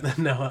get?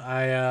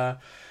 No,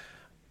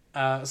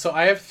 so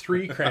I have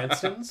 3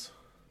 Cranstons.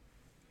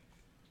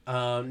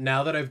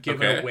 Now that I've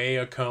given away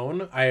a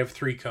cone, I have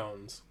 3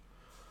 cones.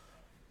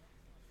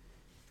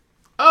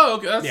 Oh,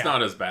 okay. That's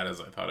not as bad as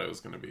I thought it was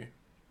going to be.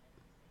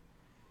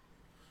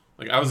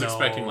 Like, I was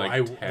expecting like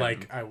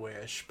 10. I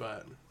wish,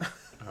 but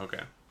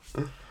okay.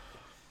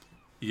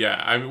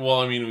 Yeah, I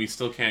mean, we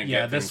still can't get.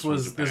 Yeah, this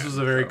was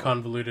a very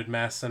convoluted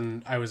mess,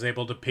 and I was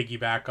able to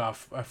piggyback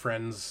off a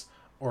friend's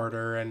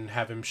order and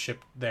have him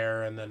shipped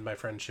there, and then my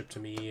friend shipped to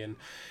me, and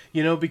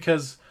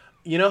because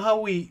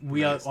how we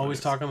always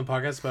talk on the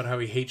podcast about how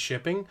we hate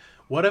shipping.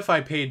 What if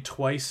I paid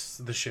twice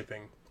the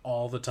shipping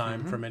all the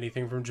time from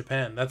anything from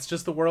Japan? That's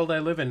just the world I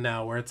live in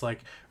now, where it's like,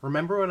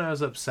 remember when I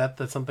was upset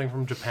that something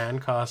from Japan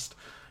cost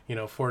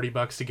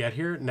 $40 to get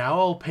here? Now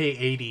I'll pay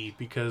 80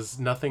 because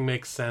nothing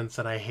makes sense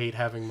and I hate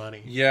having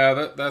money.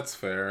 Yeah, that's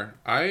fair.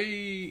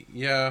 I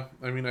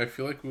mean, I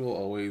feel like we will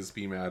always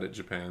be mad at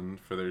Japan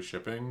for their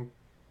shipping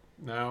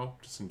now,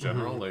 just in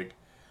general. Like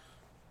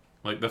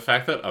the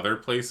fact that other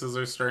places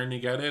are starting to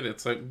get it,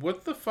 it's like,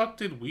 what the fuck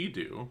did we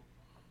do?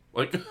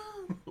 Like,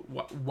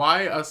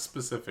 why us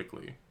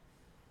specifically?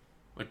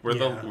 Like, we're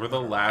the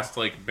last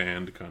like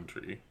banned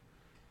country.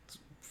 It's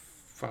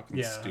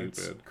fucking stupid.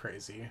 It's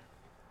crazy.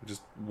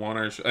 Just want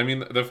our I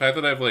mean, the fact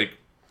that I've like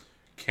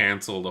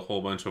canceled a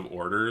whole bunch of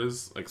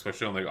orders, like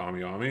especially on like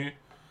AmiAmi,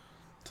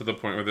 To the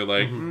point where they're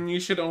like, you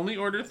should only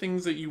order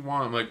things that you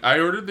want. I'm like, I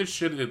ordered this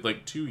shit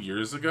like 2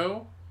 years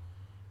ago,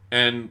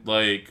 and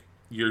like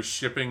your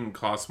shipping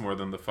costs more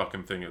than the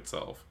fucking thing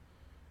itself.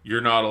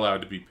 You're not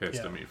allowed to be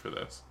pissed at me for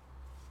this.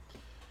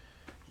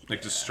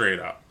 Like, just straight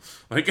up.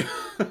 Like,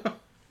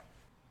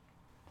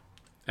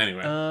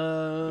 anyway,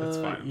 that's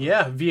fine.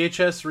 Yeah,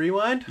 VHS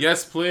Rewind?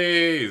 Yes,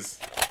 please.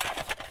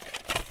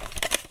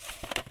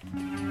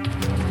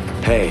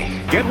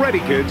 Hey, get ready,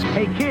 kids.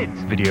 Hey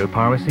kids, video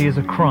piracy is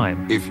a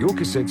crime. If your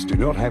cassettes do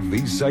not have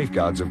these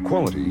safeguards of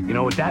quality, You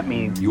know what that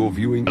means? you're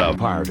viewing a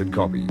pirated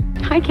copy.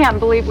 I can't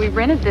believe we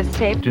rented this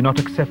tape. Do not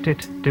accept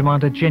it.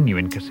 Demand a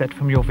genuine cassette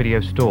from your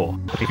video store.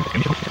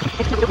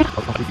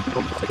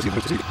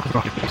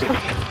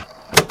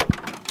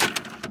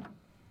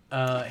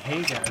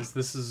 Hey guys,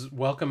 this is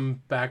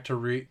welcome back to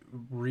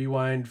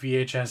Rewind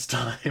VHS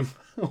time.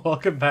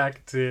 Welcome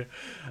back to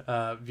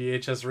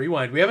VHS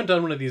Rewind. We haven't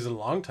done one of these in a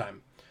long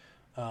time.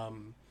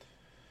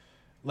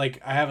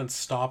 Like, I haven't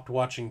stopped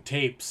watching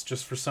tapes,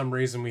 just for some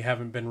reason we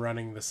haven't been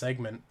running the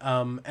segment.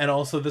 And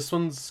also this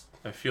one's...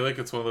 I feel like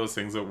it's one of those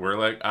things that we're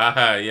like,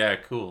 aha, yeah,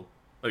 cool.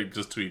 Like,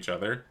 just to each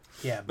other.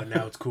 Yeah, but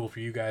now it's cool for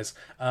you guys.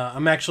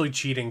 I'm actually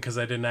cheating because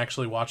I didn't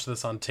actually watch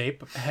this on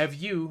tape. Have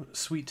you,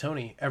 Sweet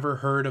Tony, ever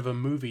heard of a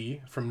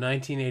movie from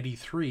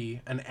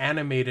 1983, an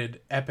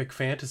animated epic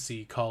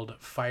fantasy called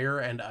Fire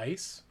and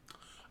Ice?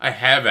 I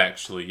have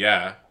actually,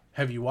 yeah.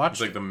 Have you watched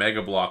It's like the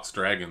Mega Bloks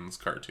Dragons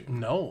cartoon.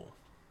 No.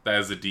 That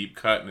is a deep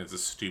cut, and it's a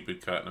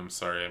stupid cut, and I'm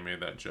sorry I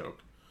made that joke.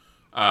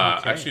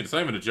 Actually, it's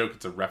not even a joke;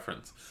 it's a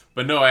reference.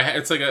 But no,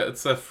 it's a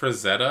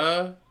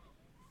Frazetta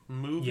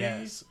movie.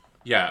 Yes.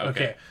 Yeah.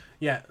 Okay.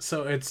 Yeah.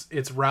 So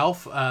it's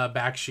Ralph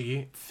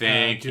Bakshi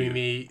Thank doing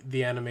you.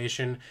 the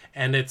animation,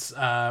 and it's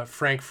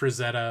Frank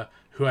Frazetta,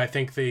 who I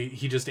think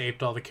he just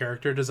aped all the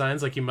character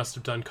designs. Like, he must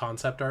have done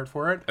concept art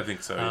for it. I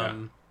think so. Yeah.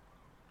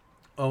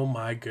 Oh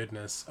my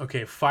goodness.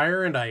 Okay,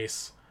 Fire and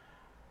Ice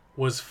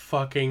was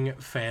fucking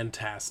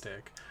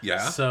fantastic.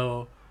 Yeah.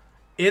 So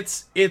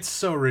it's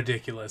so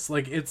ridiculous.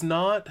 Like, it's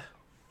not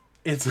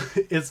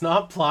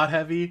plot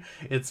heavy.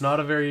 It's not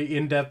a very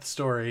in-depth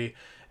story.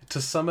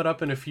 To sum it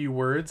up in a few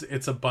words,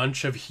 it's a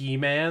bunch of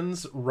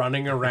He-Mans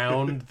running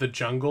around the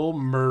jungle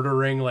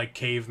murdering like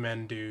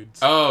cavemen dudes.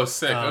 Oh,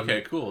 sick.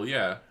 Okay, cool.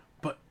 Yeah.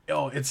 But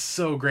it's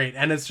so great.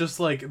 And it's just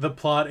like the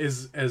plot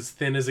is as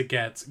thin as it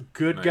gets.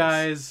 Good Nice.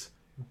 guys,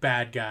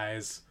 bad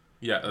guys.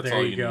 Yeah, that's There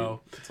all you you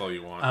go. need. That's all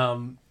you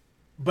want.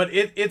 But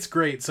it's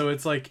great. So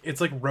it's like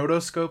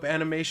rotoscope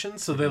animation.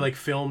 So they like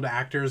filmed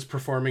actors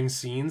performing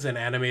scenes and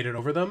animated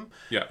over them.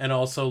 Yeah. And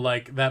also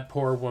like that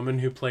poor woman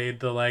who played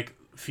the like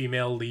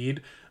female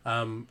lead,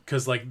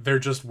 because like they're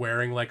just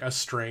wearing like a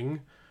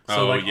string.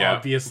 So like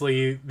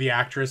obviously the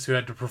actress who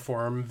had to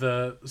perform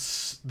the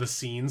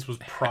scenes was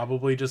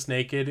probably just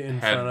naked in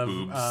Had front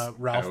boobs of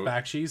Ralph out.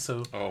 Bakshi.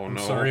 So Oh, I'm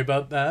no. sorry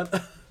about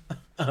that.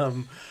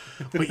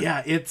 But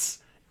yeah, it's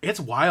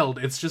wild.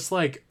 It's just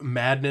like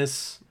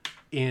madness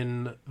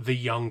in the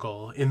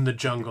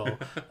jungle.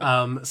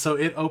 So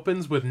it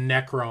opens with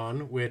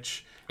Necron,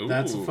 which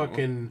that's a Ooh.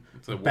 fucking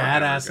It's a Warhammer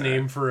badass guy.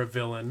 name for a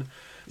villain.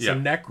 So Yeah.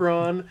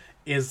 Necron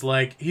is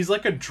like, he's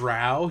like a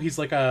drow. He's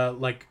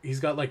he's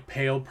got like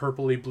pale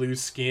purpley blue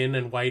skin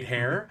and white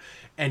hair,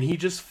 and he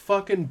just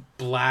fucking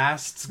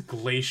blasts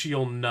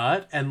glacial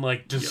nut and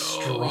like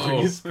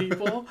destroys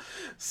people.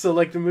 So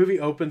like the movie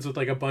opens with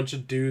like a bunch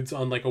of dudes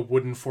on like a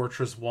wooden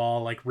fortress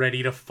wall, like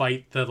ready to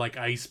fight the like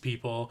ice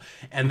people,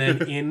 and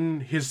then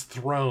in his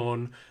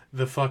throne,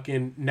 the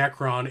fucking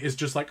Necron is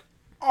just like,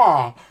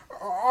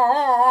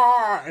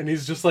 and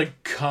he's just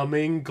like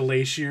coming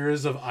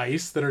glaciers of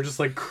ice that are just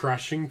like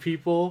crushing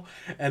people,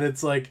 and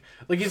it's like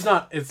it's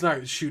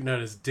not shooting out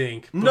his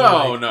dink. But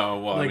No.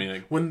 Well, like, I mean,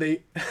 like, when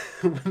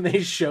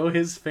they show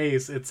his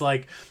face, it's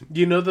like,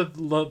 you know, the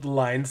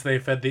lines they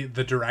fed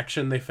the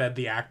direction they fed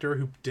the actor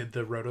who did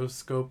the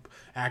rotoscope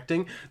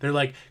acting. They're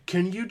like,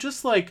 can you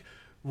just like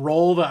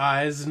roll the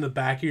eyes in the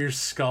back of your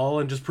skull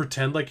and just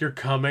pretend like you're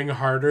coming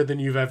harder than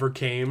you've ever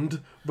camed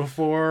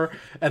before?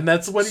 And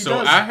that's what he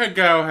so does.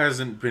 Ahegao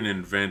hasn't been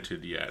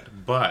invented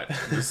yet, but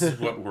this is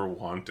what we're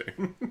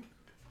wanting.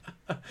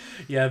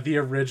 Yeah, the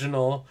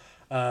original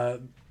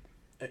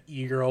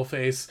e-girl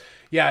face.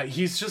 Yeah,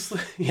 he's just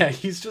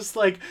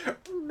like,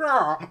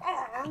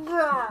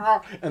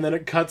 and then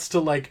it cuts to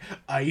like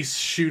ice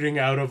shooting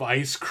out of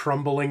ice,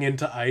 crumbling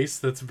into ice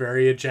that's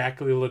very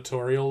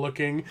ejaculatorial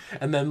looking,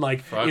 and then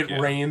like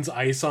rains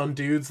ice on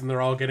dudes and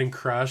they're all getting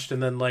crushed,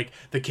 and then like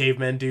the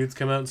cavemen dudes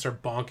come out and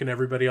start bonking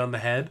everybody on the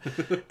head.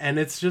 And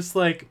it's just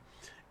like,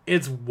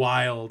 it's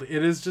wild.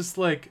 It is just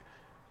like,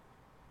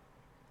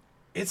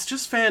 it's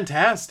just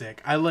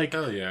fantastic.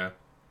 Hell yeah.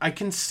 I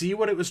can see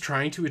what it was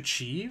trying to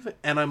achieve,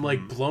 and I'm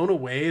like blown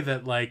away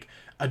that like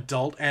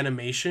adult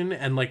animation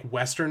and like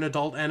Western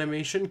adult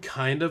animation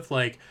kind of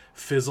like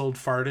fizzled,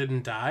 farted,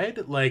 and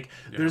died. Like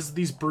there's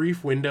these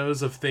brief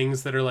windows of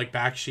things that are like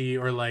Bakshi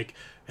or like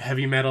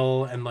heavy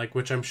metal, and like,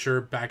 which I'm sure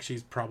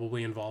Bakshi's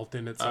probably involved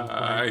in at some point.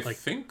 I Like,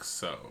 think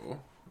so.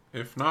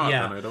 If not,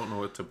 Yeah. then I don't know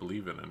what to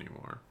believe in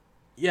anymore.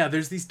 yeah,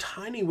 there's these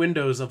tiny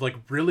windows of like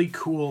really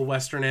cool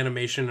Western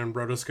animation and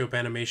rotoscope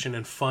animation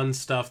and fun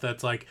stuff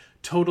that's like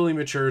totally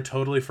mature,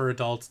 totally for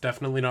adults,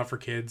 definitely not for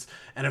kids,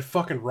 and it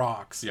fucking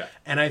rocks. Yeah.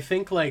 And I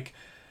think like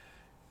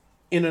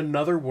in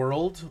another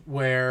world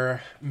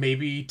where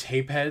maybe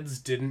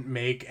tapeheads didn't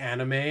make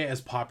anime as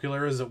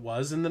popular as it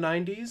was in the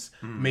 90s,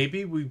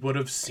 maybe we would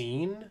have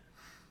seen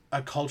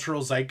a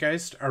cultural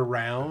zeitgeist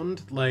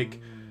around like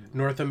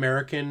North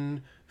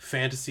American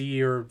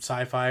fantasy or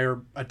sci-fi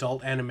or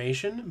adult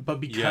animation, but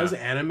because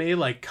anime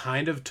like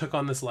kind of took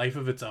on this life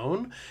of its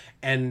own,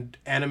 and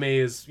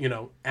anime's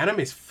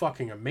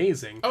fucking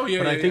amazing. Oh yeah,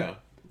 but yeah, I think yeah.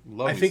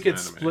 Love I me think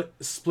some it anime.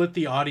 split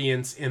the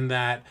audience in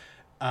that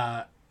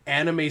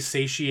anime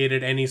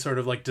satiated any sort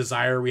of like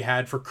desire we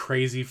had for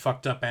crazy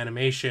fucked up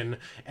animation,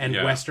 and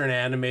Yeah. Western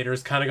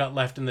animators kind of got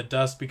left in the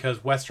dust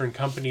because Western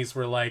companies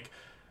were like,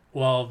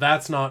 well,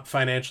 that's not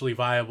financially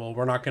viable.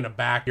 We're not going to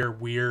back your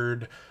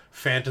weird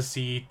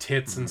fantasy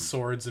tits and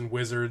swords and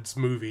wizards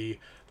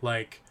movie.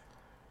 Like,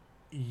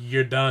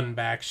 you're done,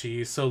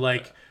 Bakshi. So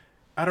like,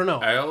 I don't know.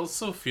 I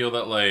also feel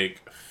that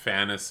like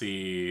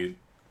fantasy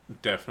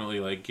definitely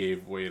like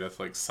gave way to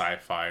like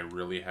sci-fi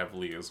really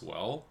heavily as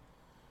well.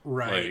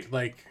 Right.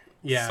 Like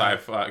yeah.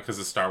 Sci-fi, because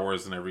of Star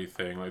Wars and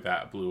everything like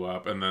that blew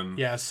up, and then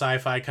Yeah,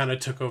 sci-fi kind of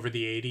took over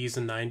the 80s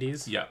and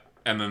 90s. yeah,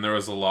 and then there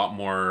was a lot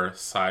more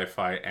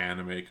sci-fi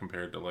anime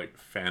compared to like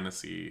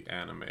fantasy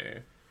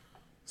anime.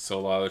 So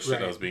a lot of the shit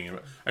that Right. was being,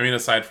 I mean,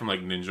 aside from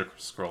like Ninja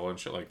Scroll and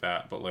shit like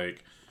that, but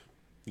like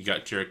you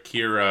got your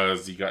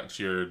Akiras, you got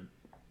your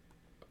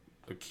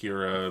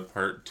Akira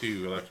Part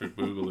 2, Electric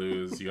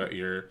Boogaloos, you got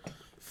your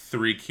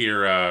Three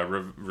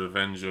Kira,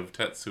 Revenge of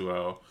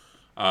Tetsuo,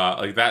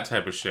 like that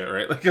type of shit,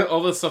 right? Like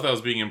all the stuff that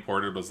was being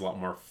imported was a lot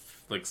more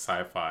like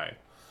sci-fi.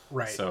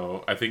 Right.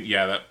 So I think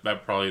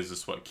that probably is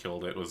just what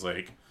killed it. Was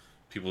like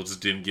people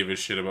just didn't give a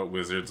shit about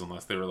wizards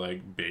unless they were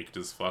like baked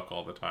as fuck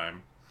all the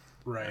time.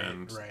 Right.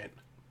 and Right.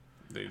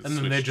 They And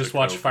then they switched just to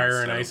watch Coke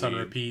Fire and instead of Ice on weed.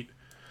 repeat.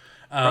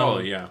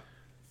 Probably, yeah.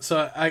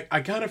 So I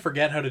kind of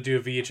forget how to do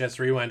a VHS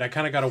rewind. I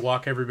kind of got to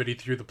walk everybody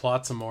through the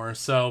plot some more.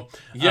 So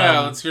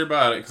Yeah, let's hear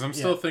about it, because I'm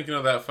still yeah. thinking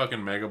of that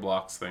fucking Mega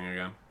Bloks thing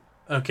again.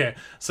 okay.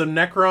 So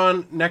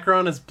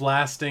Necron is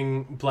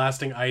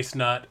blasting Ice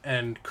Nut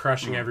and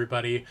crushing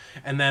everybody,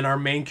 and then our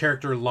main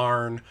character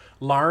Larn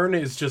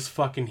is just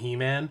fucking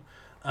He-Man.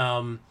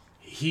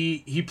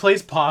 He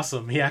plays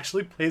Possum. He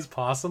actually plays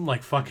Possum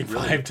like fucking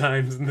 5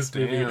 times in this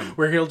movie, Damn.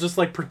 where he'll just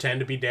like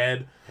pretend to be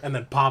dead and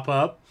then pop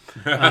up.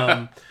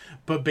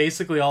 But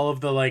basically all of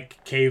the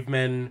like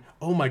cavemen,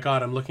 oh my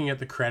god, I'm looking at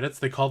the credits,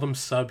 they call them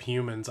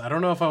subhumans. I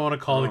don't know if I want to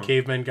call the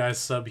cavemen guys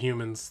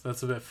subhumans.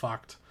 That's a bit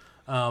fucked.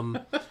 I'm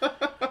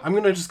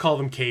gonna just call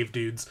them cave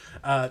dudes.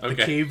 The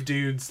Okay. cave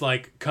dudes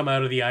like come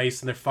out of the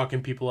ice and they're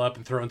fucking people up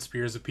and throwing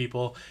spears at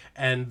people,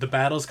 and the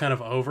battle's kind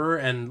of over,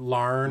 and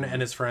Larn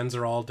and his friends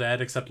are all dead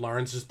except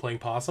Larn's just playing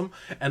possum,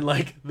 and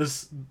like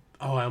this.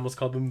 Oh, I almost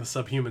called them the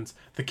subhumans.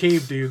 The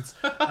cave dudes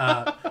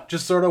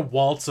just sort of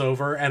waltz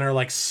over and are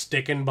like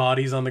sticking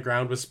bodies on the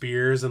ground with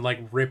spears and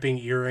like ripping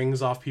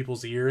earrings off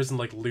people's ears and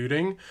like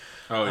looting.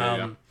 Oh, yeah,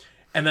 yeah.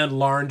 And then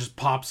Larn just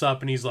pops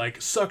up and he's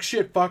like, "Suck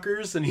shit,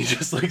 fuckers!" And he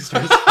just like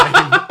starts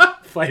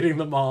fighting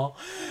them all.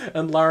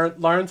 And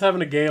Larn's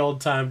having a gay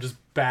old time just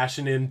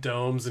bashing in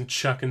domes and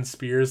chucking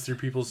spears through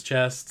people's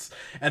chests.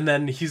 And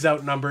then he's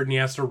outnumbered and he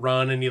has to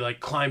run, and he like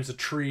climbs a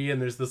tree, and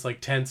there's this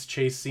like tense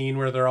chase scene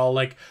where they're all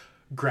like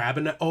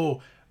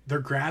they're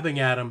grabbing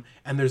at him,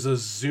 and there's a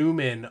zoom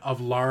in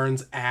of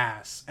Larn's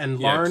ass, and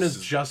Larn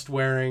is just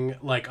wearing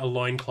like a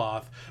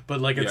loincloth,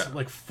 but like it's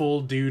like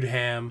full dude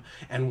ham,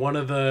 and one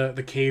of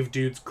the cave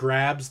dudes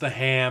grabs the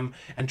ham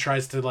and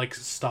tries to like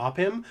stop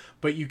him,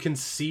 but you can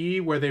see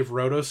where they've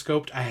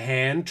rotoscoped a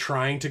hand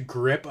trying to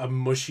grip a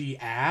mushy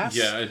ass.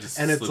 Yeah, it just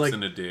and slips it's like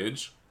in a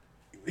ditch.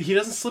 he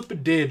doesn't slip a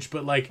didge,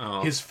 but like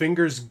his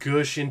fingers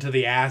gush into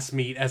the ass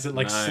meat as it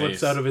like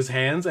slips out of his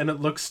hands, and it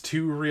looks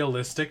too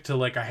realistic to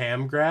like a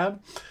ham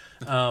grab.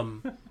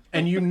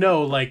 And you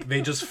know, like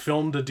they just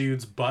filmed a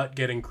dude's butt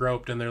getting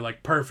groped, and they're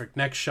like, perfect,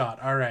 next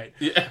shot, all right.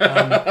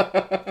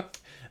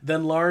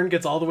 Then Larn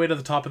gets all the way to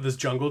the top of this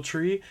jungle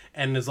tree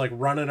and is like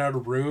running out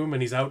of room,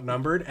 and he's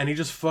outnumbered, and he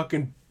just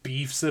fucking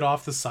beefs it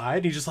off the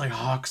side. He just like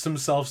hawks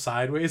himself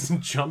sideways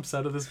and jumps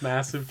out of this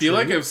massive tree. I feel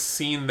like I've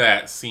seen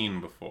that scene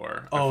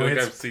before. I feel like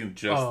I've seen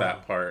just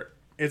that part.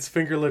 It's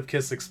Finger Lip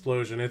Kiss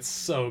Explosion. It's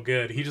so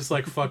good. He just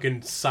like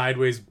fucking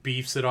sideways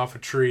beefs it off a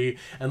tree,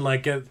 and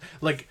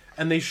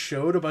and they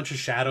showed a bunch of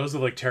shadows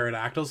of like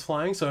pterodactyls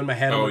flying. So in my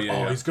head, I'm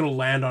like, he's gonna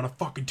land on a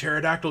fucking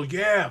pterodactyl.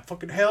 Yeah,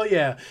 fucking hell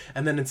yeah.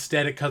 And then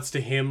instead it cuts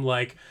to him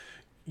like,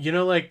 you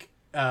know, like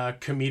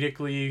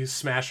comedically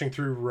smashing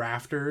through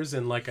rafters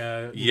in like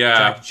a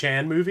Jackie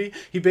Chan movie.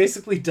 He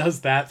basically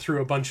does that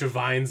through a bunch of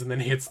vines and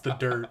then hits the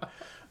dirt.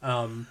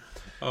 And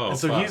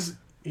so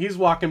he's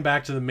walking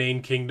back to the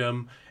main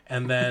kingdom,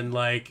 and then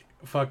like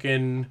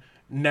fucking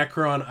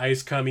Necron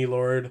Ice Cummy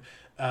Lord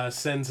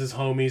sends his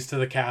homies to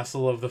the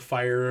castle of the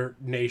Fire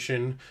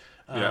Nation.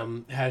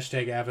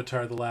 Hashtag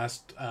Avatar the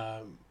last.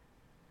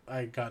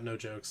 I got no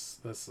jokes.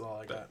 That's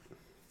all I got.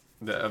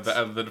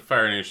 The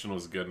Fire Nation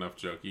was a good enough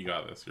joke. You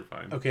got this. You're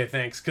fine. Okay,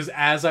 thanks. Because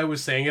as I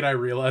was saying it, I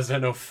realized I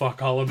know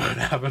fuck all about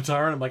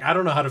Avatar, and I'm like, I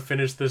don't know how to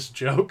finish this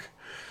joke.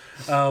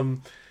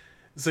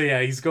 So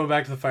yeah, he's going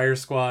back to the fire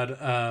squad.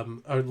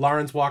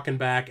 Lauren's walking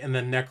back, and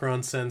then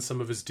Necron sends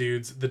some of his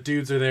dudes. The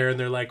dudes are there, and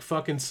they're like,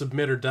 fucking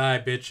submit or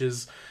die,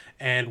 bitches.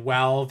 And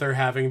while they're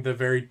having the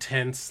very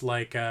tense,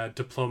 like,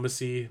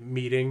 diplomacy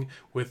meeting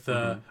with...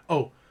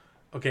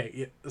 Okay,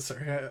 yeah,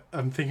 sorry,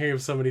 I'm thinking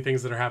of so many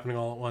things that are happening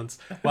all at once.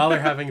 While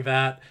they're having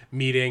that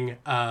meeting,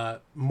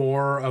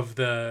 more of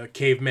the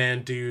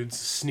caveman dudes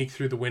sneak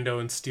through the window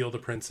and steal the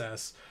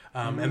princess.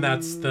 And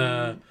that's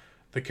the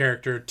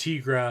character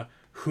Tigra,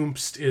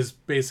 whomst is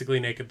basically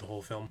naked the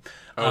whole film.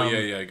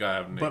 I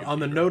gotta have naked. But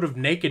on the note of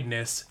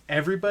nakedness,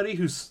 everybody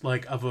who's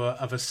like of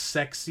a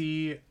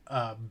sexy,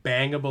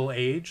 bangable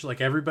age,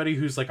 like everybody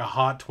who's like a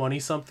hot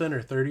 20-something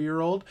or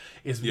 30-year-old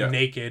is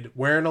naked,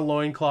 wearing a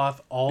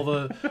loincloth. All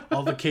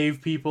the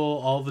cave people,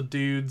 all the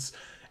dudes,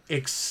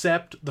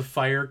 except the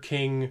Fire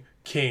King.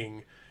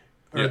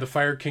 Or the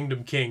Fire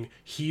Kingdom King.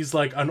 He's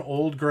like an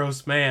old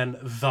gross man,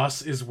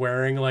 thus is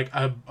wearing like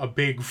a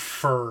big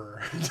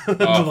fur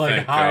to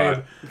like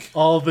hide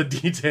all the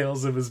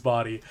details of his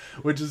body,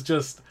 which is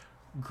just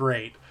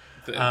great.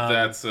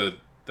 That's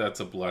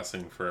a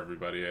blessing for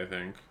everybody, I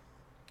think.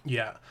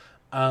 Yeah.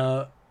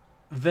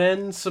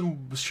 Then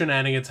some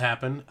shenanigans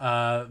happen.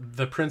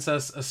 The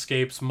princess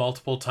escapes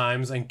multiple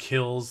times and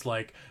kills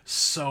like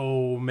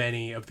so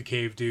many of the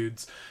cave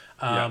dudes.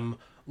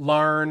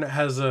 Larn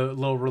has a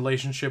little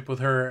relationship with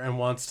her and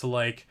wants to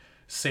like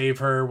save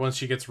her once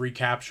she gets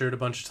recaptured a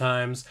bunch of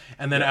times.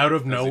 And then out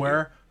of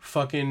nowhere,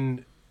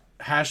 fucking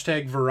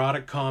hashtag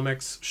Verotic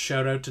Comics,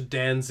 shout out to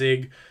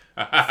Danzig,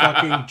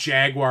 fucking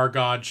Jaguar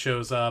God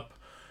shows up.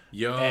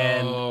 Yo.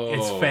 And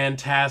it's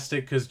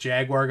fantastic because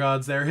Jaguar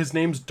God's there. His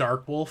name's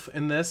Darkwolf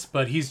in this,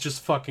 but he's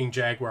just fucking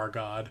Jaguar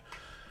God.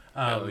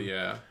 Hell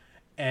yeah.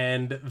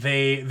 And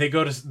they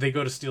go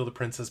to steal the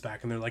princess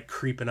back, and they're like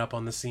creeping up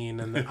on the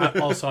scene. And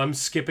also, I'm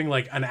skipping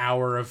like an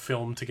hour of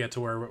film to get to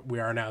where we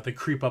are now. They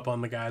creep up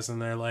on the guys,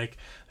 and they're like,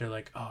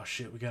 oh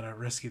shit, we gotta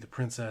rescue the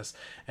princess.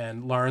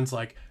 And Lauren's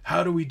like,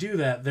 how do we do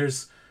that?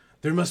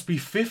 There must be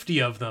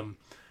 50 of them.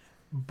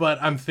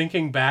 But I'm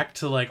thinking back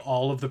to like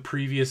all of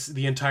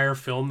the entire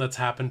film that's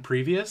happened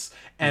previous,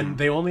 and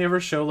they only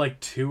ever show like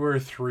 2 or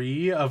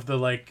 3 of the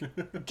like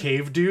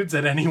cave dudes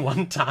at any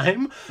one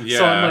time. Yeah.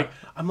 So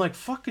I'm like,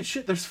 fucking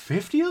shit, there's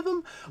 50 of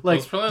them? Like,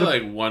 it's probably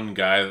like one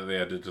guy that they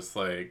had to just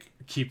like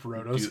keep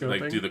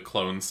rotoscoping. do the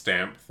clone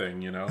stamp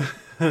thing, you know?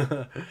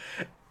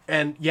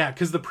 And yeah,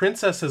 because the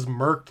princess has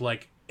murked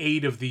like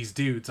 8 of these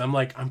dudes. I'm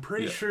like, I'm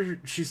pretty sure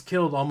she's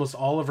killed almost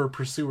all of her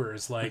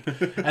pursuers. Like,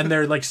 and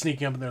they're like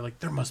sneaking up, and they're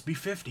like, there must be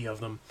 50 of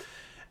them.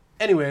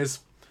 Anyways,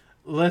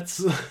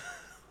 let's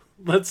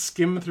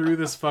skim through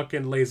this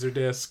fucking laser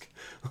disc.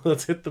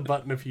 Let's hit the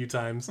button a few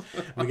times.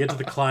 We get to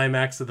the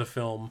climax of the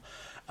film.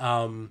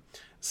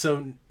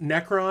 So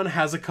Necron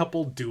has a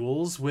couple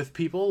duels with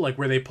people, like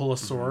where they pull a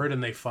sword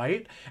and they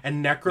fight,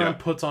 and Necron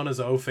puts on his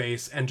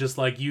O-face and just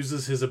like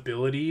uses his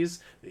abilities.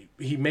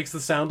 He makes the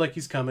sound like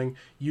he's coming,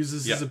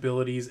 uses his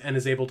abilities, and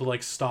is able to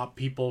like stop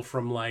people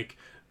from like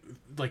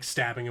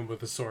stabbing him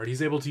with a sword.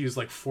 He's able to use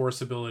like force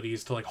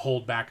abilities to like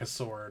hold back a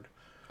sword.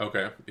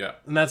 Okay, yeah.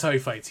 And that's how he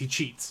fights. He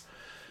cheats.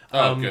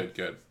 Oh,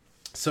 good.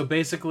 So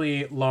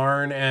basically,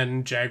 Larn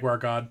and Jaguar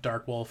God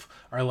Darkwolf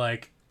are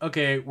like,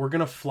 okay, we're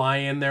gonna fly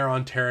in there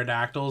on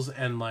pterodactyls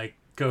and like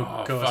go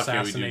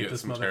assassinate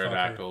this motherfucker.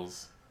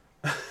 Pterodactyls.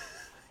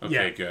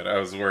 Okay, good. I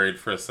was worried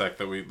for a sec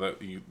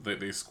that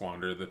they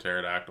squandered the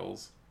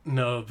pterodactyls.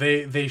 No,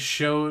 they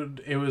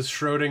showed it was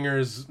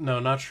Schrodinger's.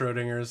 No, not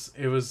Schrodinger's.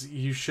 It was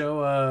you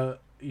show a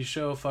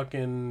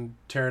fucking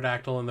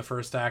pterodactyl in the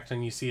first act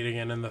and you see it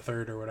again in the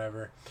third or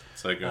whatever.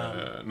 It's like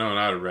no,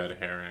 not a red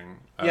herring.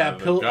 A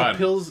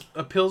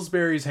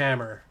Pillsbury's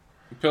hammer.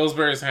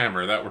 Pillsbury's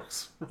hammer. That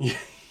works.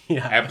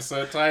 Yeah.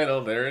 Episode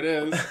title. There it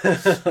is.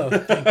 Oh,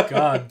 thank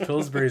God.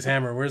 Pillsbury's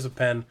hammer. Where's a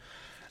pen?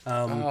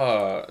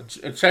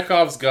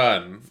 Chekhov's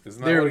gun. Isn't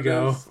that there what we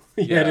go.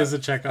 Is? Yeah, it is a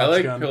Chekhov's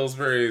gun. I like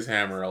Pillsbury's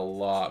hammer a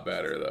lot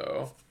better,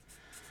 though.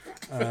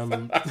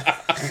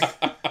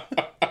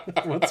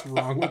 What's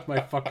wrong with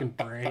my fucking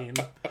brain?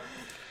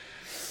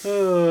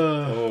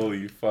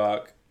 Holy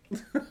fuck.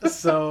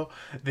 So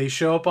they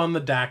show up on the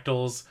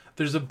dactyls.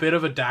 There's a bit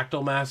of a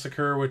dactyl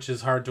massacre, which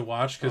is hard to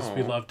watch because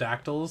we love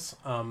dactyls.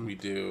 We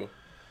do.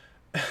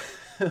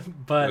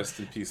 But rest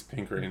in peace,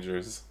 Pink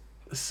Rangers.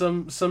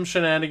 Some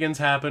shenanigans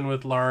happen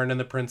with Larn and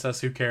the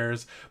princess. Who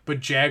cares? But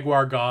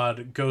Jaguar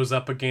God goes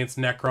up against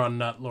Necron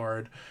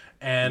Nutlord,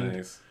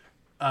 and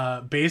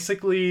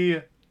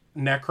basically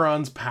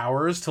Necron's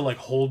powers to like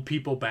hold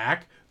people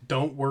back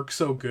don't work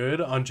so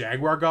good on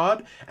Jaguar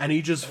God, and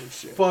he just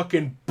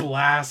fucking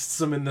blasts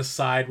him in the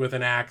side with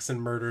an axe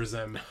and murders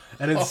him.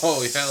 And it's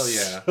hell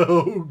yeah,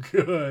 so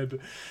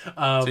good.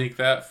 Take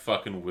that,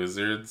 fucking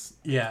wizards.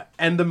 Yeah,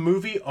 and the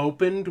movie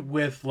opened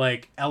with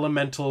like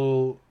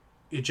elemental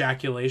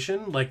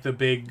ejaculation, like the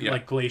big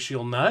like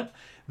glacial nut.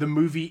 the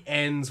movie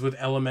ends with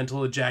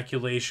elemental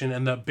ejaculation,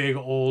 and the big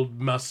old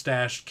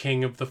mustached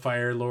king of the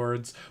Fire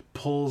Lords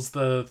pulls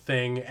the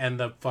thing, and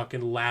the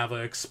fucking lava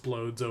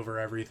explodes over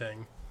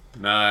everything.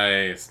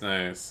 Nice.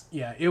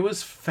 Yeah, it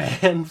was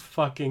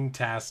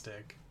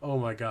fan-fucking-tastic. Oh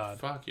my god.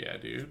 Fuck yeah,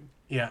 dude.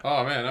 Yeah.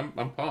 Oh man,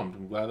 I'm pumped.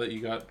 I'm glad that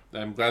you got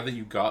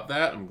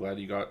that. I'm glad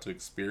you got to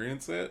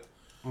experience it.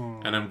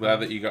 And I'm glad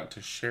that you got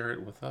to share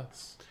it with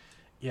us.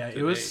 Yeah, today.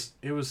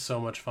 it was so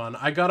much fun.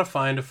 I gotta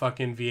find a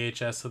fucking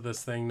VHS of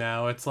this thing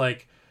now. It's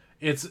like,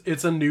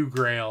 it's a new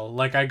grail.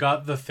 Like, I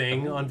got The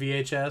Thing on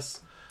VHS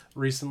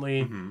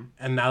recently,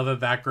 and now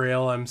that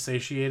grail I'm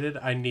satiated,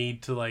 I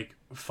need to like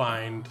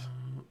find.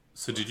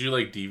 So did you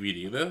like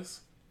DVD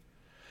this?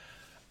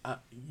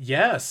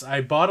 Yes,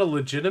 I bought a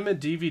legitimate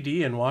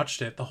DVD and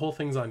watched it. The whole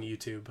thing's on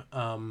YouTube.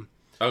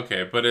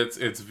 Okay, but it's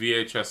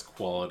VHS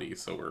quality,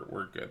 so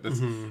we're good.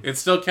 It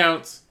still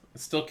counts.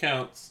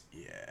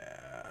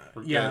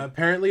 Yeah,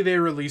 apparently they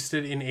released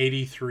it in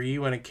 83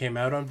 when it came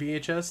out on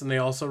VHS, and they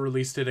also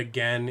released it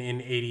again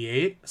in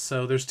 88.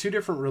 So there's two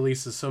different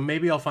releases, so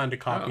maybe I'll find a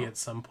copy at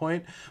some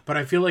point. But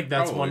I feel like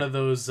that's one of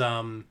those...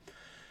 I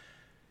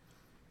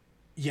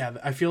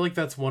feel like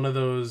that's one of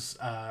those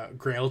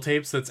Grail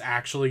tapes that's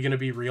actually going to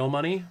be real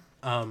money.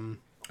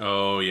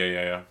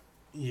 Yeah.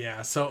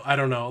 Yeah, so I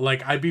don't know.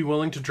 Like, I'd be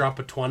willing to drop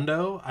a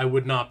 $20. I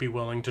would not be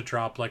willing to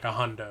drop, like, a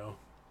 $100.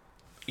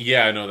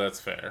 Yeah, I know, that's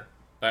fair.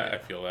 I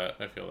feel that.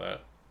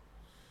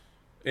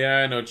 Yeah,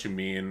 I know what you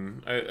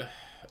mean.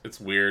 It's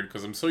weird,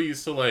 because I'm so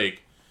used to,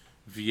 like,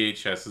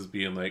 VHSs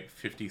being, like,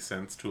 50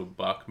 cents to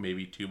 $1,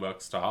 maybe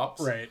 $2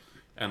 tops. Right.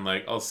 And,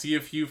 like, I'll see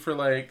a few for,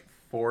 like,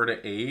 4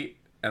 to 8,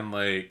 and,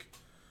 like,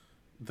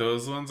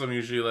 those ones I'm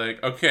usually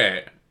like,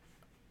 okay,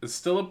 it's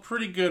still a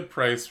pretty good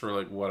price for,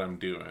 like, what I'm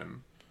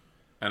doing.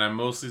 And I'm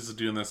mostly just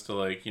doing this to,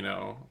 like, you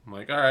know, I'm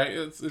like, all right,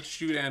 let's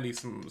shoot Andy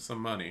some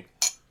money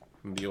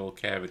in the old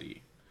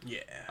cavity.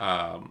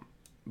 Yeah.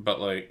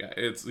 But, like,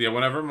 it's, yeah,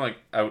 whenever I'm, like,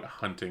 out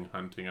hunting,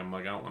 I'm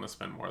like, I don't want to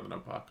spend more than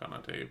 $1 on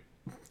a tape.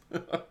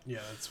 Yeah,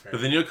 that's fair.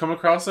 But then you'll come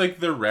across, like,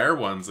 the rare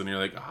ones, and you're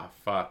like, ah,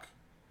 fuck.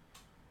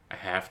 I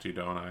have to,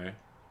 don't I?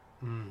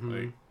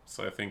 Like,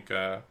 so I think,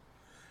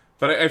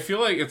 but I feel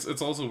like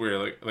it's also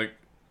weird, like,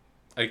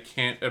 I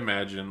can't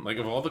imagine, like,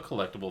 of all the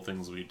collectible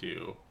things we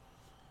do,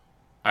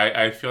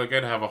 I feel like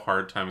I'd have a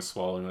hard time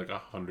swallowing, like,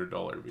 $100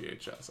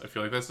 VHS. I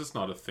feel like that's just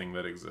not a thing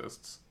that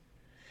exists.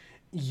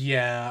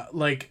 Yeah,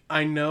 like,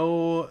 I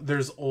know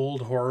there's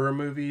old horror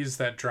movies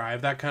that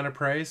drive that kind of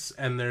price,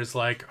 and there's,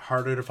 like,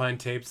 harder to find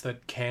tapes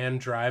that can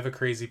drive a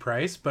crazy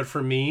price, but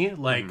for me,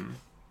 like,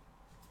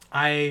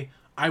 I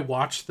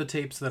watch the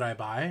tapes that I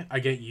buy. I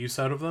get use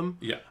out of them.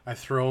 Yeah. I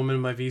throw them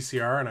in my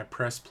VCR and I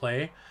press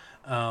play.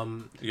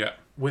 Yeah.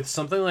 With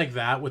something like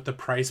that, with the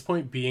price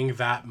point being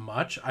that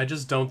much, I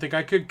just don't think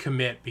I could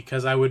commit,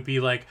 because I would be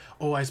like,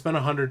 oh, I spent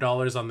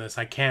 $100 on this.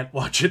 I can't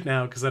watch it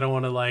now because I don't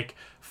want to, like,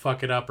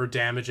 fuck it up or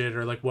damage it,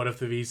 or, like, what if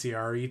the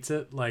VCR eats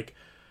it? Like,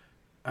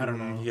 I don't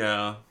know.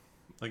 Yeah,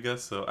 I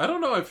guess so. I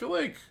don't know. I feel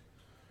like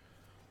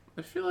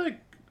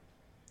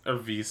our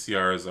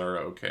VCRs are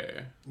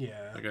okay.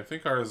 Yeah. Like, I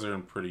think ours are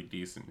in pretty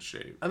decent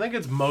shape. I think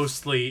it's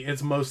mostly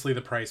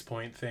the price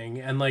point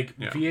thing, and, like,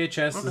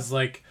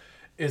 VHS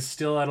is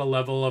still at a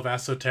level of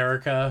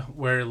esoterica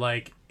where,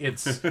 like,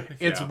 it's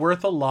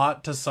worth a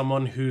lot to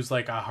someone who's,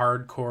 like, a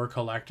hardcore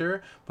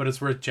collector, but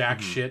it's worth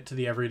jack shit to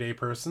the everyday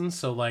person.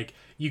 So, like,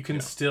 you can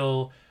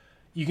still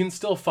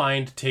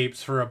find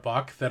tapes for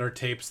 $1 that are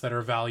tapes that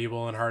are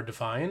valuable and hard to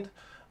find,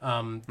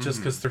 just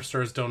because thrift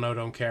stores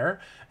don't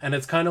care. And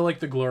it's kind of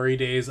like the glory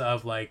days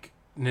of, like,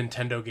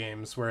 Nintendo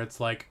games, where it's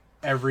like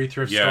every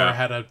thrift store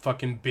had a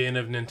fucking bin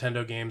of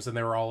Nintendo games and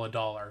they were all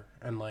 $1,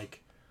 and,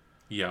 like,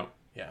 yeah.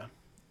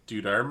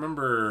 Dude, I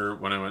remember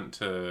when I went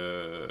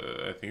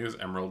to, I think it was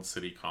Emerald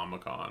City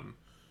Comic Con,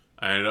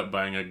 I ended up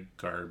buying a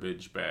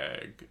garbage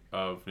bag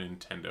of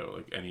Nintendo,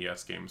 like,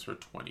 NES games for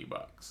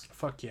 $20.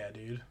 Fuck yeah,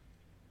 dude.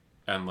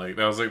 And, like,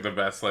 that was, like, the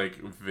best, like,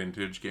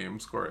 vintage game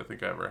score I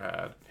think I ever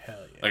had.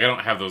 Hell yeah. Like, I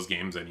don't have those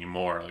games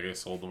anymore. Like, I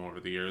sold them over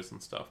the years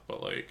and stuff.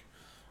 But, like,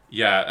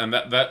 yeah, and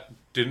that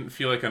didn't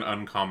feel like an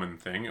uncommon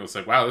thing. It was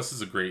like, wow, this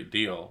is a great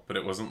deal. But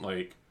it wasn't,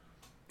 like,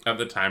 at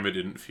the time, it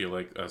didn't feel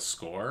like a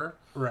score.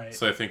 Right.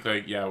 So I think,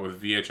 like, yeah,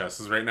 with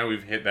VHSs right now,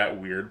 we've hit that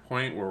weird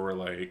point where we're,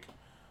 like,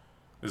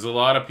 there's a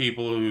lot of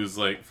people whose,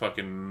 like,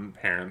 fucking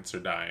parents are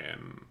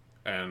dying.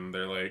 And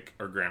they're, like,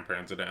 or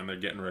grandparents are dying. And they're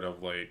getting rid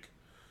of, like,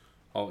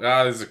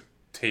 these are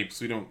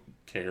tapes, we don't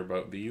care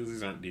about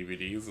these aren't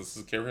DVDs, let's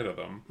just get rid of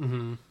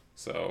them.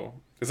 So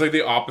it's like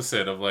the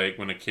opposite of, like,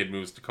 when a kid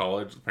moves to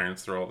college, the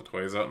parents throw all the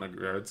toys out in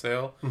a yard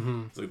sale.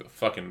 It's like the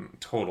fucking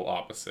total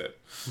opposite.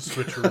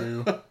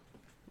 Switcheroo.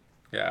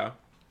 Yeah,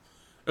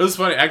 it was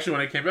funny actually.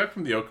 When I came back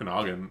from the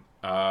Okanagan,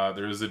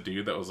 there was a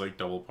dude that was, like,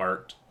 double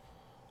parked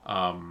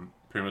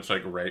pretty much,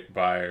 like, right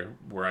by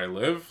where I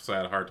live, so I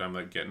had a hard time,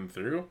 like, getting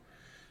through.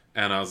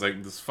 And I was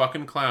like, this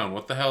fucking clown,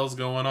 what the hell's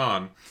going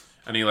on?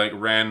 And he, like,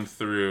 ran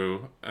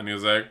through, and he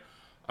was like,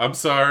 I'm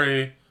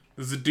sorry,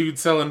 there's a dude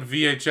selling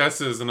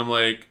VHSs. And I'm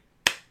like,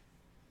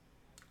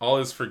 all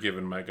is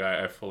forgiven, my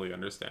guy. I fully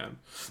understand.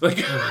 Like,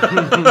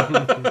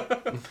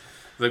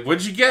 like,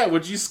 what'd you get?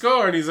 What'd you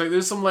score? And he's like,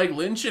 there's some like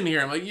lynch in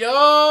here. I'm like,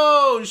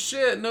 yo,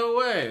 shit, no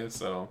way.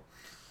 So,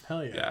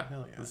 Hell yeah.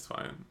 it's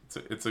fine.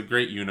 It's a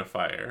great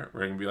unifier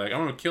where I can be like, I'm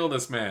gonna kill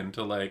this man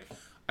to like,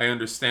 I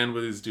understand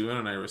what he's doing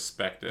and I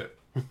respect it.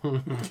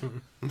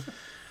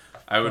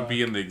 I would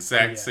be in the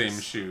exact same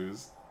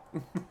shoes.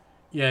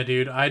 Yeah,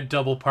 dude, I'd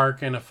double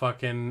park in a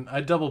fucking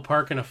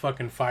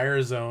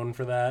fire zone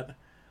for that.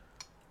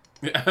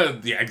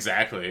 Yeah,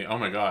 exactly. Oh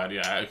my god,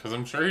 yeah, because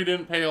I'm sure he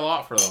didn't pay a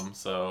lot for them.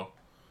 So,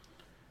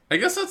 I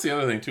guess that's the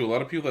other thing too. A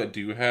lot of people that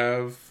do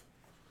have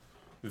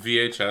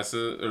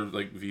VHSs or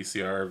like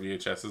VCR or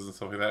VHSs and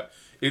stuff like that,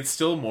 it's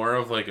still more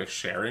of like a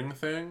sharing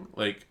thing.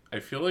 Like, I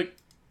feel like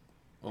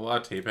a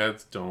lot of tape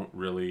heads don't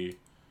really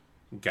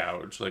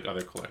gouge like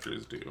other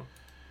collectors do.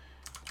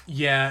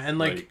 Yeah, and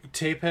like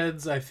tape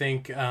heads, I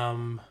think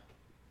I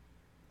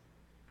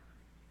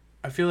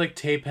feel like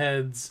tape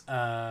heads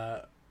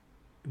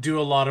do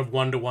a lot of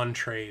 1-to-1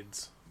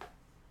 trades.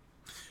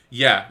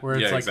 Yeah, where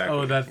it's like, exactly,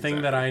 oh, that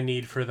thing that I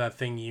need for that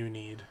thing you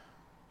need.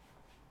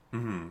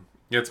 Mm-hmm.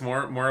 Yeah, it's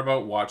more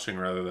about watching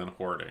rather than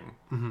hoarding.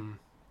 Mm-hmm.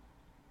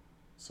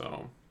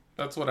 So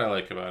that's what I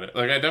like about it.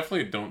 Like, I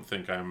definitely don't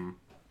think I'm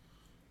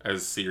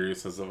as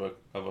serious as of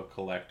a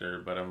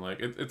collector, but I'm like,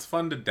 it's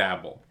fun to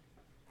dabble.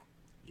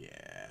 Yeah,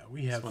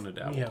 it's fun to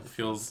dabble. It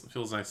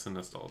feels nice and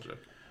nostalgic.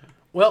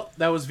 Well,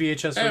 that was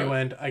VHS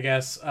Rewind, I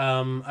guess.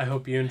 I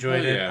hope you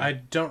enjoyed it. Yeah. I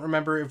don't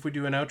remember if we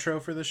do an outro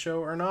for the show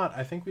or not.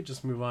 I think we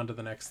just move on to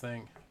the next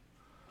thing.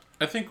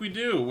 I think we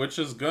do, which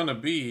is gonna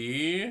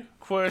be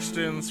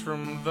questions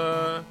from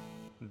the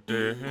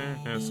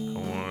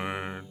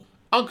Discord.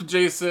 Uncle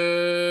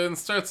Jason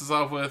starts us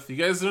off with, you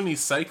guys do any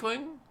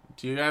cycling?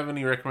 Do you have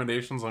any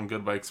recommendations on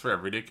good bikes for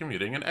everyday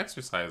commuting and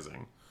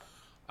exercising?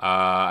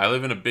 I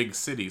live in a big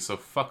city, so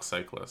fuck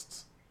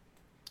cyclists.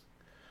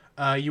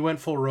 You went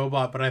full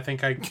robot, but I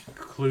think I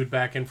clued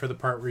back in for the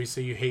part where you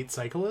say you hate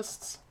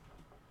cyclists.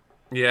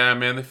 Yeah,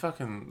 man, they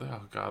fucking...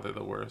 Oh, God, they're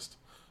the worst.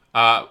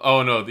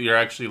 Oh, no, you're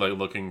actually, like,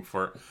 looking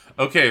for...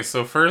 Okay,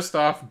 so first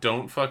off,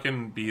 don't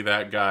fucking be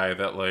that guy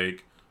that,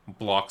 like,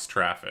 blocks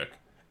traffic.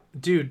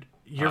 Dude,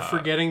 you're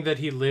forgetting that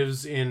he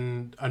lives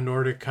in a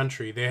Nordic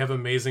country. They have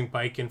amazing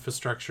bike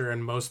infrastructure,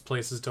 and most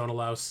places don't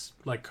allow,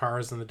 like,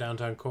 cars in the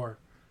downtown core.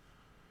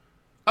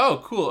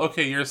 Oh, cool.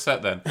 Okay, you're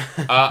set then.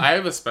 I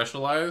have a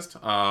Specialized.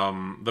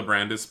 The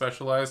brand is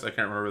Specialized. I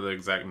can't remember the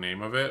exact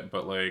name of it,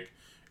 but like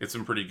it's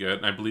been pretty good.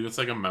 And I believe it's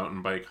like a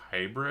mountain bike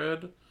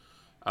hybrid.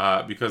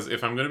 Because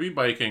if I'm going to be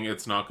biking,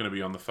 it's not going to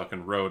be on the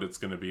fucking road. It's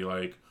going to be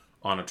like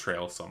on a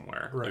trail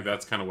somewhere. Right. Like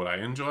that's kind of what I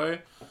enjoy.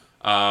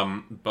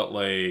 But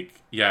like,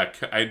 yeah,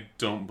 I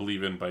don't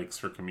believe in bikes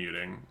for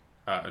commuting,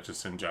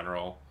 just in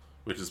general,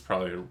 which is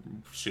probably a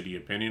shitty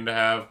opinion to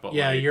have. But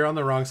yeah, like, you're on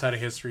the wrong side of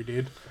history,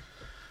 dude.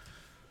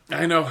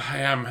 I know I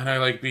am, and I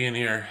like being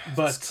here.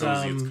 But it's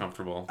cozy, it's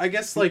comfortable. I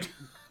guess like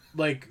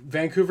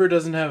Vancouver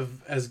doesn't have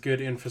as good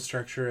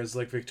infrastructure as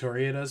like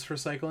Victoria does for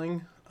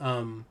cycling.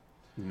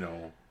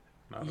 No.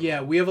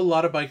 Yeah, we have a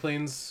lot of bike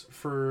lanes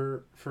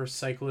for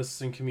cyclists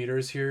and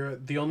commuters here.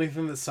 The only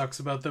thing that sucks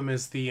about them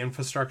is the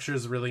infrastructure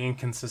is really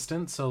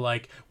inconsistent. So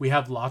like we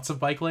have lots of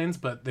bike lanes,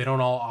 but they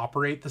don't all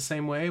operate the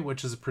same way,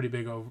 which is a pretty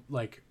big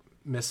like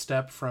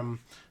misstep from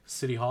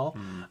City Hall.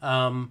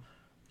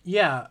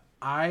 Yeah.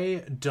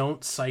 I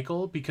don't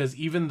cycle because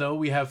even though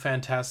we have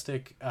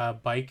fantastic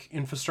bike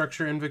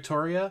infrastructure in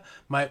Victoria,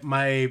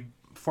 my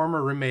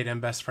former roommate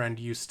and best friend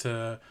used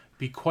to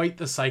be quite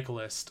the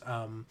cyclist.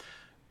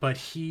 But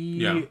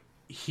he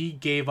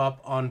gave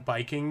up on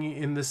biking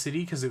in the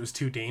city because it was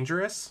too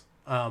dangerous.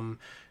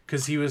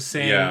 Because he was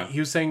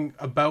saying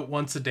about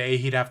once a day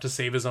he'd have to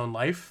save his own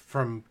life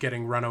from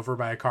getting run over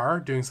by a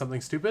car doing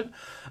something stupid.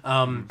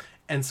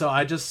 And so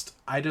I just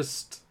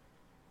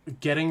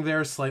getting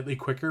there slightly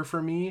quicker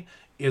for me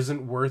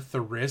isn't worth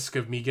the risk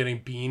of me getting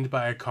beamed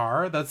by a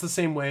car. That's the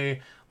same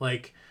way,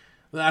 like,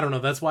 I don't know,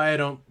 that's why I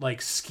don't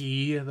like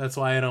ski, that's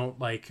why I don't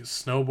like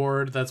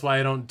snowboard, that's why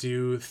I don't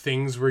do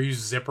things where you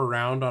zip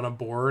around on a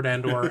board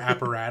and or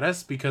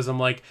apparatus, because I'm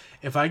like,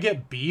 if I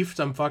get beefed,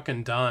 I'm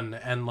fucking done,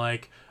 and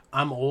like,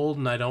 I'm old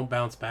and I don't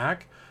bounce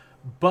back.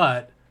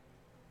 But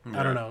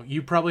I don't know,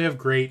 you probably have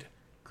great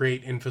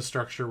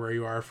infrastructure where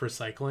you are for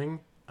cycling.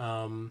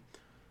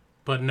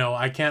 But no,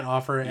 I can't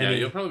offer any... Yeah,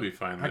 you'll probably be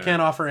fine there. I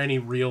can't offer any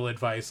real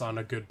advice on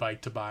a good bike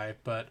to buy,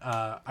 but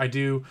I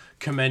do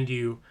commend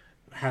you,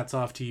 hats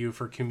off to you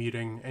for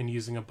commuting and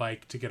using a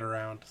bike to get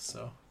around,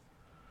 so...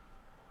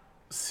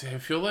 See, I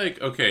feel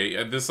like...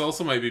 Okay, this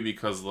also might be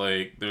because,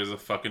 like, there's a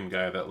fucking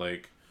guy that,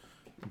 like,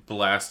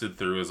 blasted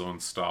through his own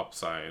stop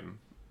sign,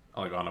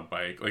 like, on a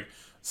bike. Like,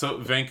 so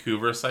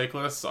Vancouver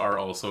cyclists are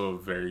also a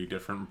very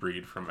different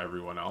breed from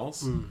everyone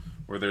else,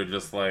 where they're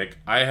just like,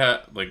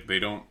 they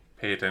don't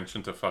pay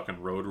attention to fucking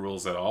road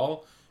rules at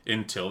all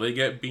until they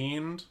get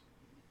beamed,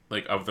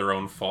 like, of their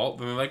own fault.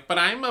 Then they're like, but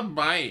I'm a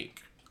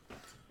bike.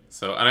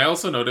 So, and I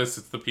also noticed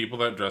it's the people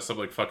that dress up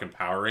like fucking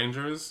Power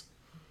Rangers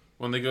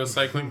when they go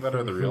cycling that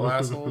are the real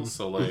assholes.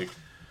 So, like,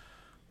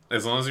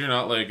 as long as you're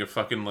not like a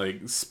fucking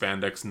like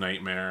spandex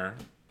nightmare,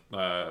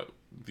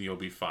 you'll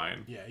be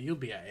fine. Yeah, you'll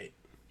be alright.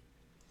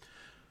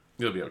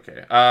 You'll be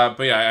okay. But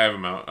yeah, I have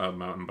a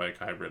mountain bike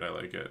hybrid. I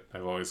like it.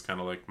 I've always kind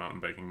of liked mountain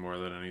biking more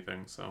than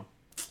anything. So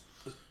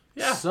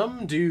yeah.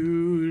 Some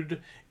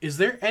dude. Is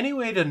there any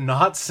way to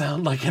not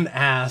sound like an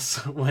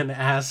ass when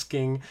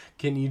asking,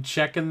 "Can you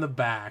check in the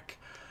back?"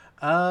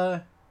 Yeah.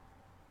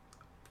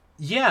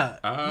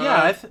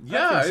 I think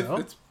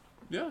so.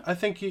 I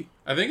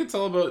think it's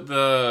all about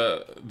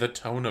the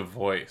tone of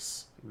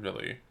voice,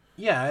 really.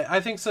 Yeah, I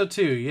think so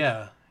too.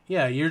 Yeah.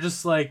 Yeah, you're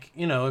just like,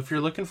 if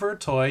you're looking for a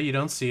toy, you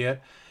don't see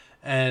it,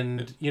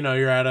 and,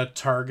 you're at a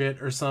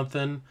Target or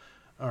something,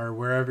 or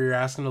wherever you're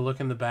asking to look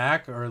in the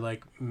back, or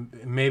like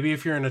maybe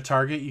if you're in a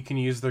Target, you can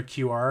use their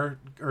QR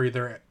or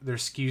their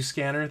SKU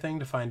scanner thing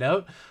to find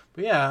out.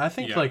 But yeah, I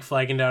think like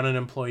flagging down an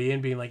employee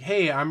and being like,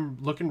 "Hey, I'm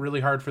looking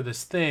really hard for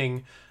this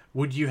thing.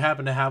 Would you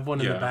happen to have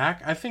one in the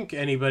back?" I think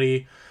any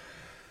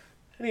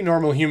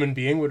normal human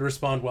being would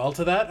respond well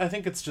to that. I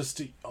think it's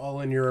just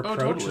all in your approach.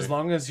 Totally. As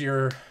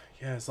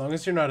long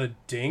as you're not a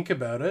dink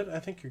about it, I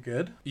think you're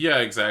good. Yeah,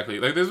 exactly.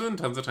 Like, there's been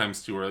tons of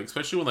times too where, like,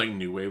 especially when like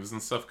new waves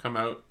and stuff come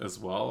out as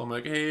well. I'm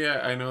like, hey,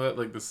 I know that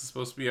like this is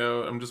supposed to be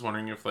out. I'm just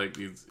wondering if like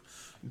these.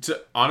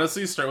 To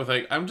honestly start with,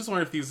 like, I'm just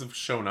wondering if these have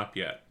shown up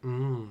yet.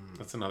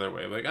 That's another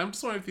way. Like, I'm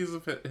just wondering if these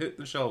have hit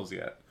the shelves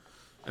yet.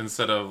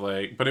 Instead of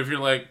like, but if you're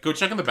like, go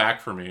check in the back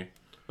for me.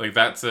 Like,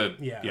 that's a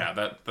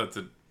that's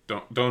a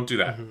don't do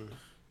that.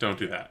 Don't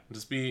do that.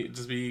 Just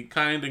be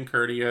kind and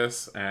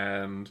courteous,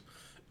 and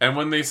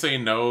when they say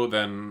no,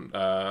 then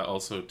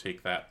also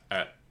take that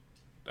at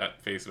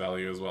face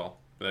value as well.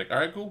 Be like, all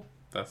right, cool,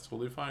 that's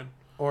totally fine.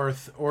 Or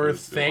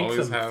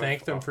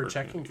thank them for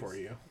checking for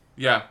you.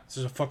 Yeah,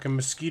 there's a fucking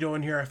mosquito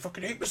in here. I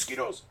fucking hate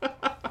mosquitoes.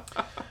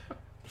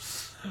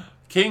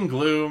 King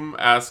Gloom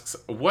asks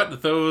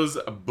what those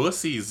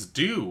bussies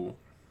do,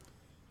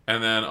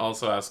 and then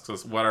also asks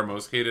us what our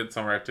most hated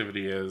summer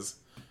activity is.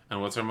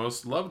 And what's our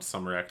most loved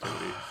summer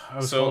activity?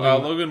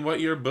 Logan,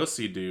 what your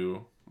bussy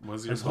do? I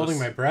was holding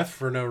my breath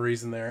for no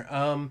reason there.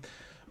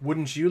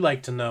 Wouldn't you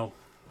like to know?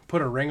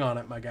 Put a ring on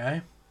it, my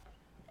guy.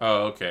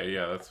 Oh, okay.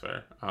 Yeah, that's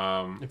fair.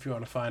 If you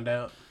want to find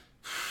out.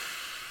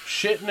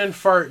 Shitting and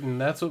farting.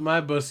 That's what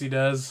my bussy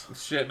does.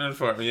 Shitting and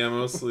farting. Yeah,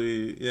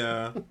 mostly,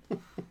 yeah.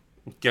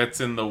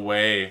 Gets in the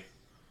way.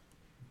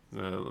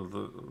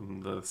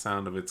 The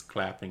sound of its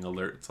clapping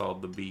alerts all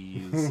the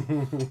bees.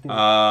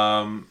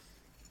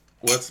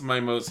 What's my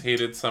most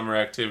hated summer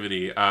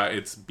activity?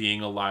 It's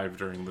being alive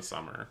during the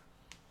summer.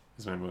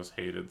 Is my most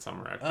hated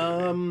summer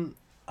activity.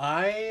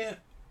 I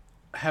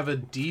have a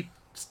deep...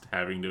 Just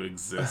having to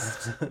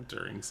exist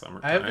during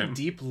summertime. I have a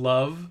deep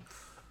love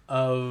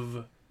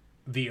of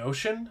the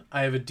ocean.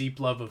 I have a deep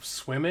love of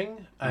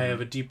swimming. I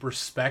have a deep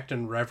respect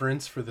and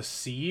reverence for the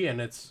sea and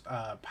its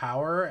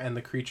power and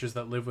the creatures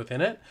that live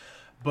within it.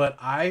 But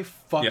I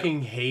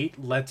fucking hate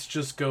let's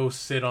just go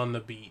sit on the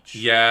beach.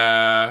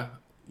 Yeah,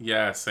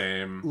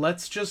 same.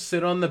 Let's just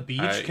sit on the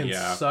beach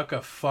suck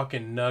a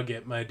fucking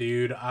nugget, my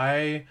dude.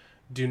 I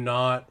do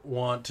not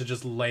want to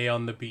just lay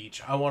on the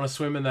beach. I want to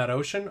swim in that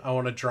ocean. I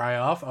want to dry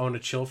off. I want to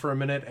chill for a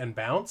minute and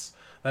bounce.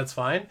 That's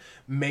fine.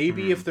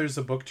 Maybe if there's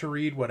a book to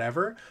read,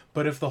 whatever.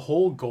 But if the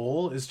whole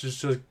goal is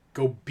just to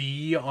go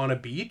be on a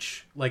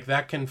beach, like,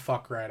 that can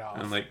fuck right off.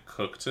 And, like,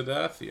 cook to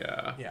death?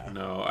 Yeah.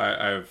 No,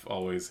 I've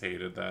always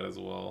hated that as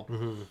well.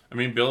 I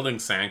mean, building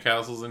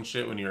sandcastles and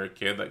shit when you're a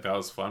kid, like, that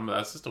was fun, but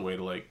that's just a way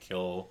to, like,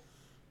 kill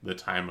the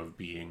time of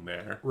being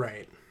there.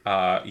 Right.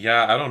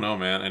 Yeah, I don't know,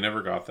 man. I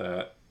never got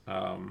that.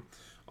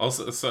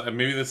 Also, so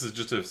maybe this is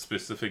just a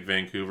specific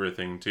Vancouver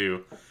thing,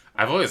 too.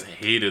 I've always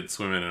hated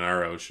swimming in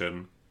our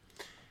ocean.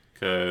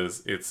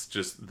 Because it's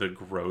just the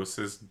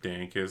grossest,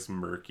 dankest,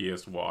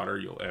 murkiest water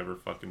you'll ever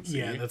fucking see.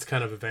 Yeah, that's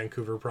kind of a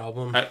Vancouver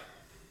problem.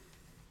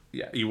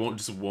 You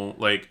won't,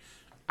 like,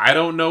 I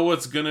don't know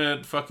what's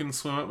gonna fucking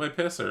swim up my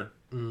pisser.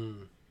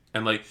 And,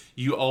 like,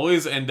 you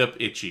always end up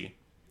itchy.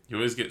 You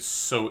always get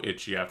so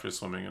itchy after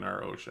swimming in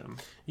our ocean.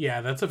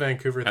 Yeah, that's a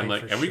Vancouver thing.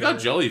 And we got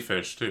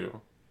jellyfish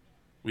too.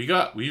 We've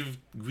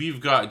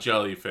got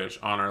jellyfish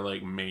on our,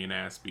 like, main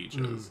ass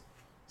beaches.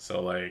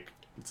 So, like,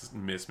 just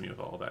miss me with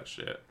all that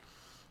shit.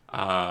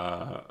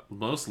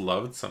 Most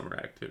loved summer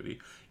activity.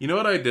 You know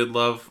what I did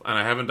love, and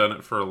I haven't done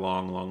it for a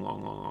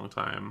long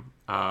time.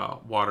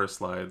 Water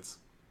slides.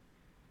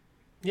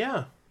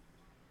 Yeah.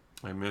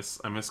 I miss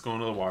going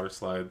to the water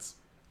slides.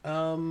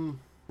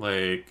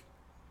 Like,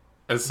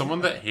 as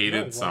someone that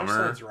hated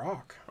summer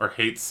rock. or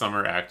hates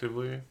summer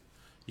actively,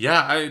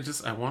 yeah, I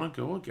want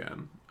to go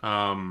again.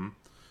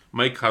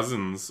 My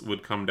cousins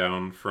would come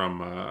down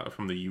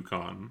from the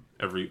Yukon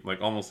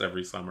almost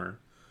every summer.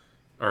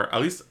 Or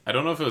at least, I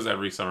don't know if it was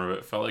every summer, but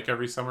it felt like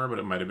every summer, but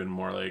it might have been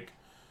more like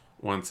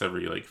once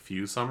every, like,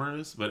 few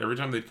summers. But every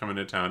time they'd come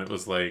into town, it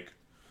was like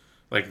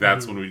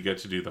that's when we'd get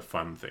to do the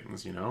fun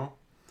things, you know?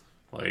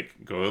 Like,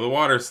 go to the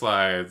water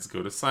slides,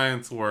 go to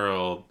Science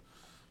World,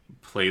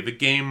 play the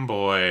Game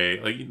Boy,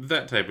 like,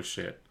 that type of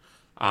shit.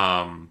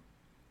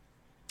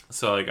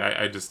 So, like,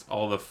 I just,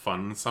 all the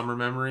fun summer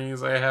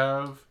memories I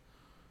have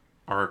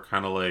are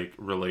kind of like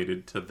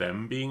related to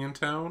them being in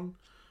town.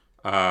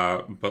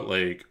 But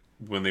like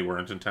when they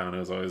weren't in town, it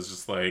was always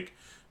just like,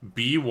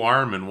 be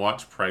warm and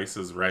watch Price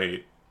is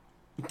Right.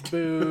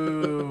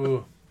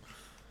 Boo.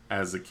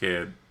 As a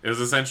kid, it was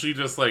essentially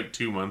just like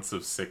 2 months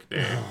of sick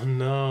day. Oh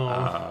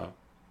no.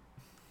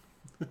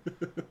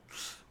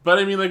 But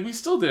I mean, like, we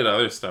still did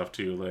other stuff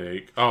too.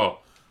 Like,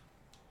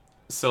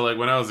 so like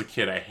when I was a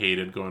kid, I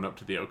hated going up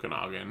to the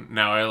Okanagan.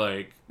 Now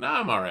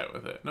I'm alright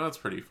with it. No, it's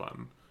pretty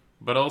fun.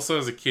 But also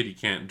as a kid, you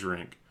can't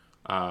drink.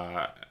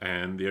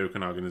 And the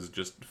Okanagan is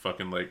just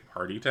fucking like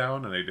party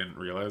town, and I didn't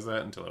realize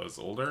that until I was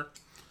older.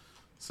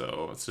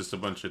 So it's just a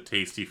bunch of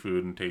tasty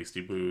food and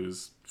tasty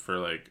booze for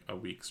like a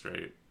week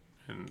straight.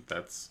 And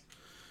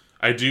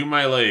I do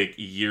my like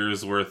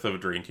year's worth of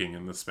drinking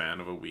in the span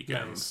of a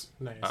weekend.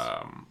 Nice.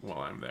 While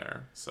I'm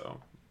there.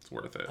 So it's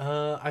worth it.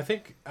 I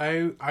think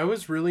I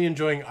was really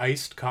enjoying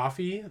iced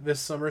coffee this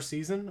summer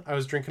season. I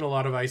was drinking a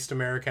lot of iced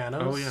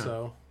Americanos. Oh, yeah.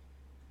 So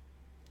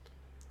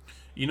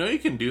You know you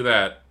can do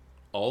that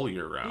all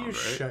year round, you right?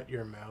 shut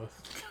your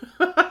mouth.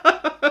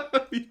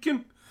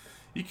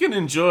 You can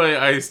enjoy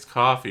iced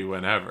coffee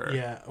whenever.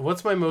 Yeah.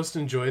 What's my most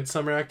enjoyed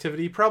summer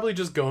activity? Probably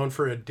just going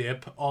for a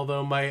dip.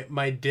 Although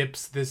my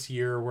dips this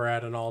year were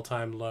at an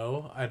all-time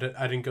low. I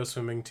didn't go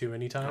swimming too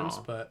many times,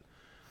 but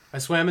I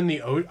swam in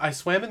the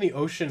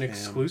ocean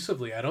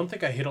exclusively. I don't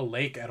think I hit a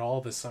lake at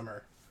all this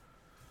summer.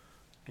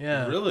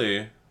 Yeah.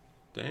 Really?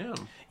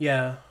 Damn.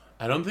 Yeah.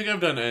 I don't think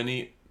I've done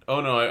any. Oh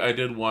no, I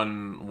did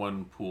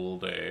one pool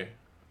day.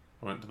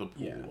 I went to the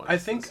pool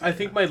once. I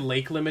think my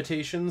lake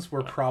limitations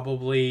were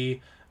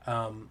probably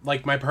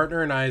like my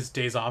partner and I's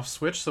days off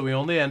switched, so we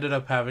only ended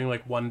up having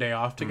like one day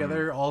off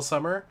together all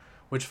summer,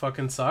 which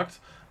fucking sucked.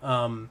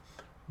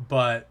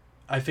 But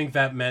I think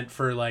that meant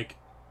for like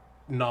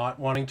not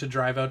wanting to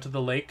drive out to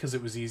the lake because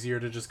it was easier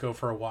to just go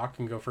for a walk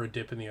and go for a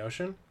dip in the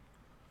ocean.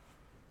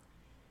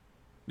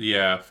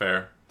 Yeah,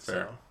 fair.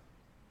 So,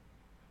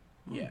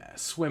 yeah,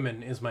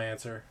 swimming is my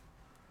answer.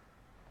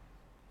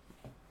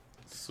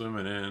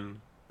 Swimming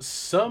in.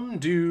 Some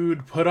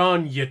dude put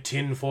on your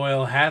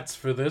tinfoil hats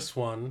for this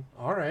one.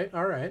 All right.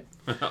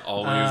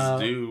 Always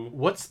do.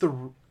 What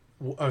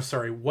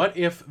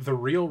if the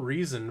real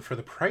reason for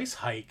the price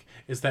hike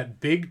is that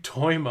Big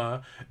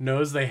Toyma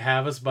knows they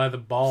have us by the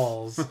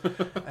balls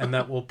and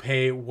that we'll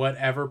pay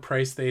whatever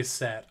price they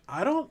set?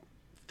 I don't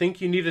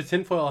think you need a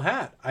tinfoil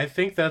hat. I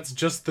think that's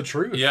just the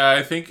truth. Yeah,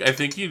 I think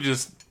you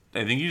just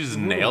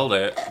nailed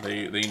it.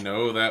 They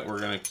know that we're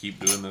gonna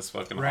keep doing this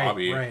fucking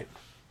hobby. Right.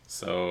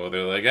 So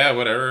they're like, yeah,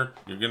 whatever.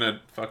 You're gonna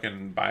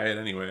fucking buy it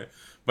anyway.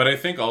 But I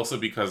think also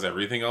because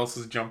everything else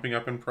is jumping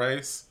up in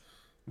price,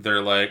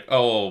 they're like,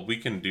 oh, we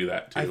can do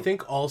that too. I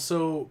think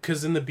also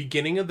because in the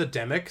beginning of the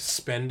demic,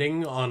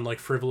 spending on like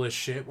frivolous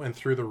shit went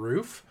through the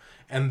roof.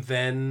 And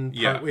then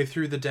partway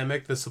through the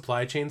demic, the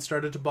supply chain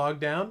started to bog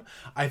down.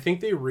 I think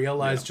they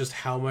realized just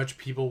how much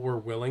people were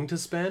willing to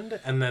spend.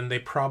 And then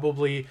it's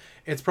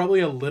probably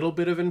a little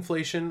bit of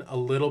inflation, a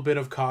little bit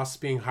of costs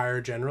being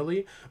higher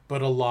generally,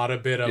 but a lot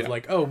of bit of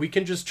like, oh, we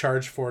can just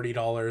charge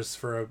 $40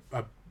 for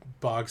a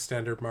bog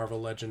standard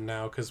Marvel Legend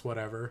now because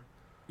whatever.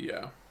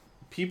 Yeah.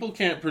 People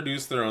can't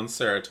produce their own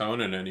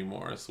serotonin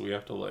anymore, so we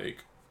have to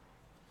like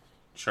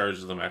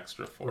charge them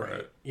extra for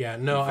it. Yeah,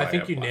 no, I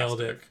think you plastic.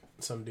 Nailed it,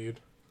 some dude.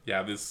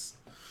 Yeah,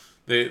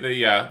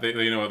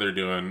 they know what they're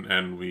doing,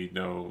 and we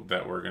know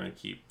that we're gonna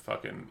keep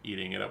fucking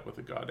eating it up with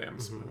a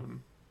goddamn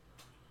spoon.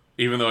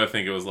 Even though I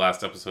think it was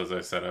last episodes I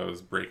said I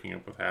was breaking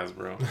up with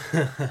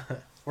Hasbro.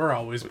 We're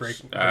always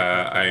breaking.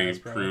 I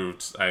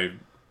proved I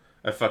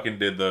fucking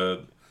did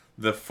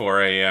the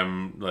 4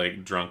 a.m.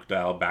 like drunk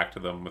dial back to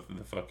them with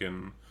the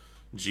fucking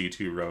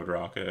G2 Road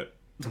Rocket.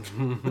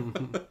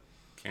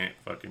 Can't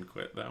fucking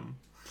quit them.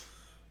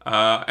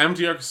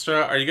 Empty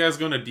Orchestra, are you guys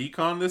going to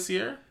Decon this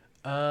year?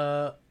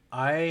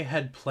 I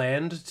had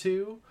planned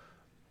to,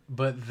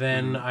 but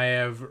then I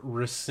have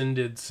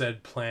rescinded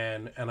said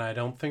plan, and I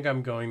don't think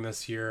I'm going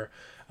this year.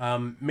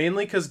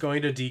 Mainly because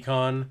going to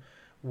Decon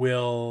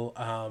will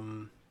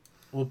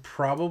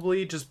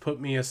probably just put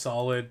me a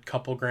solid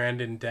couple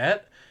grand in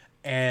debt,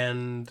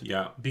 and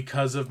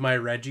because of my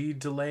Reggie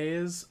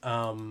delays,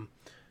 I'm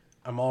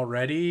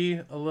already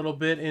a little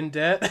bit in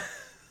debt.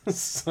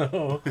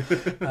 So,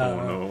 oh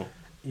no.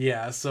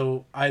 Yeah,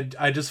 so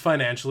I just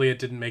financially it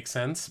didn't make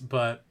sense,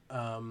 but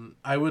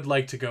I would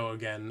like to go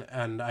again,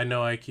 and I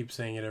know I keep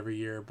saying it every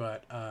year,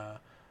 but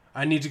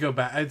I need to go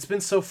back. It's been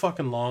so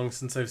fucking long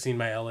since I've seen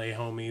my LA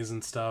homies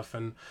and stuff,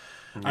 and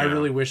I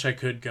really wish I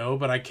could go,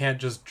 but I can't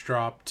just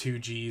drop 2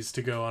 G's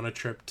to go on a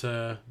trip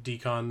to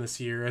Decon this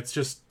year. It's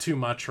just too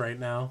much right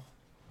now.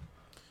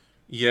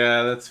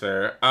 Yeah, that's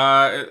fair.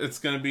 It's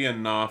going to be a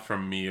nah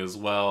from me as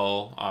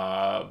well,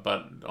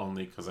 but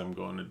only because I'm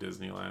going to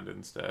Disneyland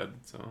instead,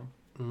 so...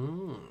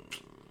 I'm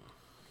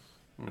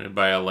going to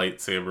buy a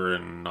lightsaber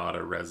and not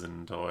a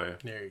resin toy.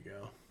 There you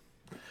go.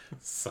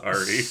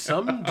 Sorry.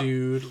 Some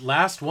dude,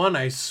 last one,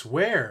 I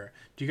swear.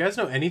 Do you guys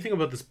know anything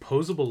about this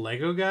posable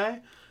Lego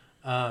guy?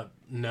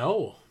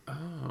 No.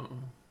 Oh,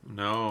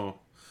 no.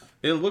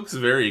 It looks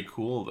very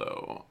cool,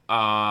 though.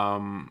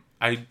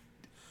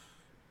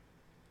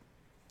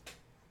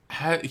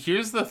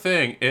 Here's the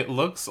thing. It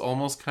looks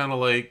almost kind of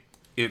like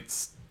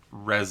it's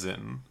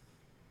resin.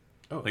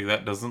 Oh. Like,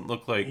 that doesn't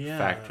look like Yeah,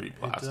 factory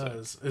plastic. it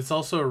does. It's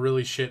also a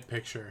really shit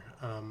picture.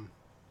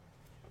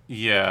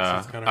 Yeah. So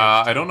it's kinda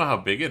hard to I don't know how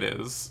big it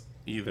is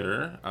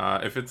either.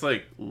 If it's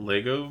like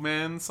Lego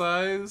Man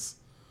size,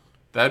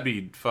 that'd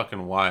be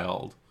fucking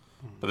wild.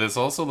 But this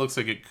also looks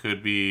like it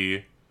could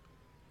be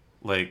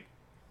like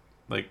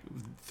 3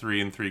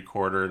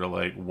 3/4 to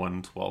like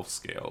 1/12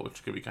 scale,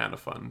 which could be kind of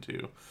fun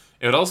too.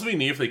 It would also be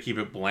neat if they keep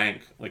it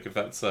blank, like if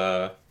that's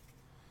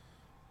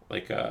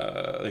like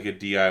a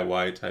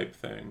DIY type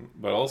thing.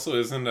 But also,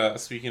 isn't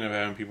speaking of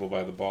having people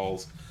buy the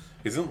balls,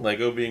 isn't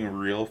Lego being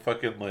real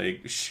fucking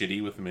like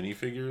shitty with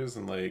minifigures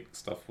and like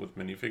stuff with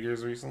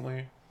minifigures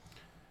recently?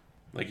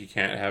 Like, you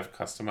can't have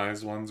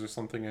customized ones or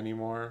something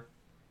anymore.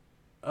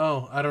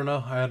 Oh, I don't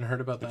know. I hadn't heard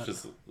about that.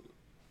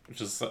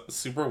 Which is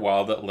super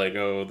wild that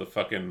Lego, the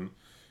fucking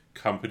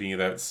company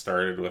that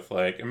started with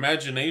like,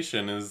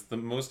 imagination is the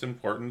most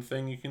important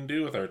thing you can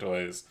do with our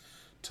toys,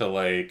 to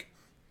like,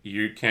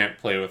 you can't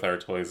play with our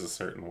toys a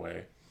certain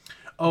way.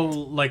 Oh,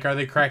 like, are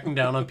they cracking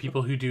down on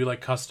people who do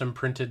like custom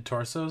printed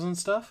torsos and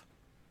stuff?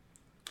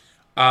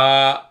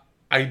 I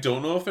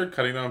don't know if they're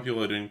cutting down on people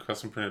who are doing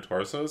custom printed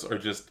torsos, or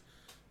just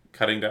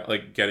cutting down,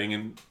 like,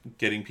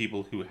 getting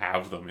people who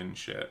have them and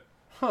shit.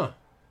 Huh.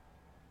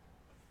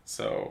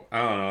 So, I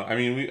don't know. I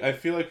mean, I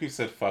feel like we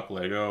said fuck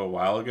Lego a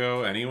while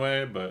ago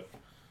anyway, but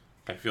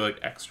I feel like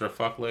extra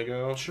fuck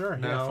Lego. Sure,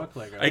 yeah, now. fuck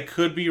Lego. I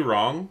could be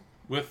wrong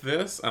with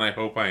this, and I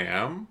hope I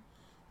am,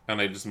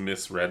 and I just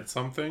misread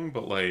something,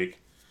 but like,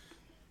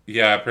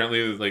 yeah,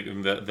 apparently like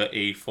in the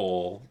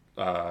A-full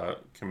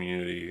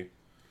community,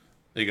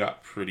 they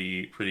got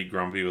pretty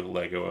grumpy with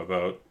Lego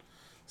about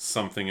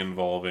something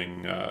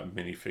involving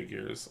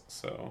minifigures.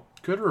 So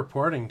good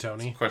reporting,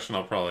 Tony. Question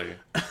I'll probably...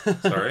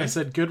 Sorry? I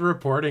said good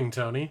reporting,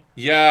 Tony.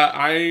 Yeah,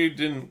 I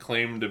didn't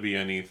claim to be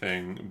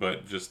anything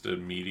but just a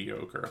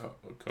mediocre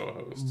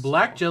co-host.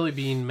 Black Jelly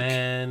Bean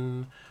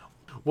Man.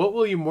 What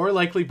will you more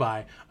likely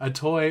buy? A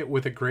toy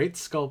with a great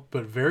sculpt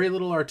but very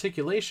little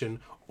articulation,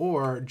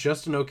 or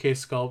just an okay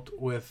sculpt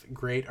with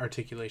great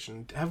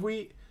articulation? I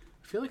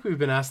feel like we've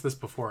been asked this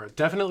before.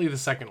 Definitely the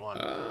second one.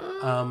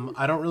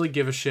 I don't really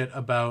give a shit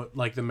about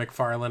like the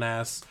McFarlane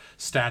ass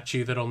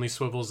statue that only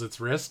swivels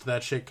its wrist.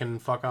 That shit can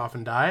fuck off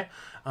and die.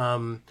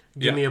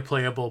 Give me a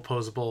playable,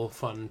 posable,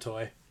 fun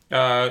toy.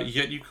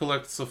 Yet you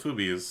collect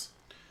Sofubi's.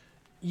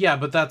 Yeah,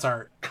 but that's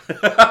art.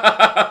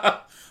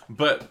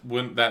 But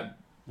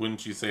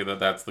wouldn't you say that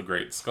that's the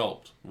great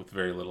sculpt with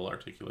very little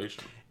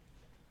articulation?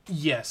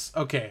 Yes.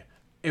 Okay.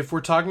 If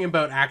we're talking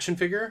about action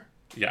figure,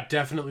 yeah,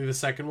 definitely the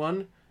second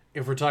one.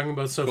 If we're talking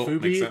about Cool, makes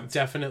Sofubi, sense.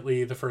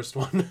 definitely the first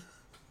one.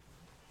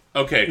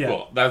 Okay, Yeah.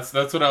 cool. That's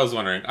what I was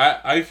wondering.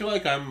 I feel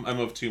like I'm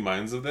of two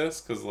minds of this,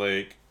 because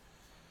like,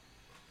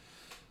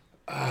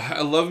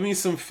 I love me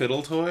some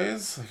fiddle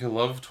toys. Like, I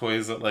love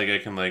toys that like I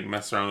can like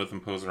mess around with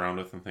and pose around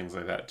with and things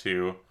like that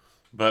too.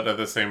 But at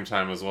the same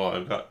time as well,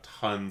 I've got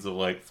tons of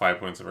like 5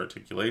 points of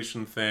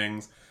articulation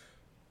things.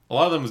 A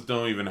lot of them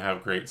don't even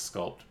have great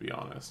sculpt, to be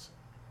honest.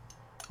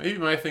 Maybe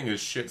my thing is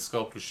shit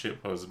sculpt with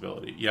shit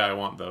posability. Yeah, I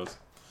want those.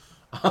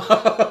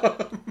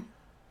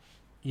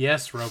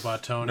 Yes,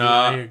 Robot Tony,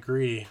 Nah. I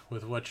agree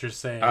with what you're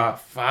saying.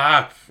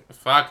 Fuck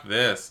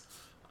this.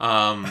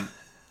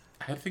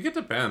 I think it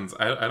depends.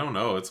 I don't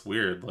know. It's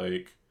weird.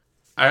 Like,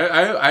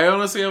 I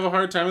honestly have a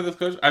hard time with this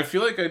question. I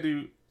feel like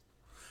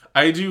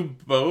I do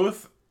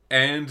both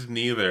and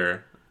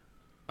neither.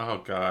 Oh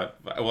God.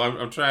 Well,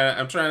 I'm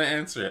trying to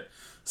answer it.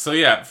 So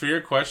yeah, for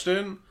your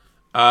question,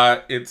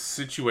 it's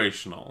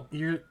situational,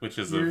 which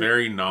is a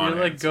very non.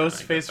 You're like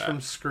Ghostface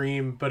from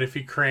Scream, but if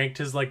he cranked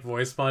his like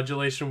voice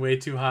modulation way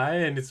too high,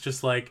 and it's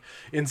just like,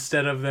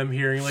 instead of them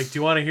hearing like, "Do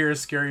you want to hear a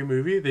scary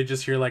movie?" they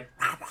just hear like.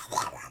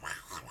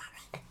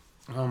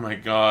 Oh my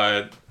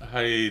God,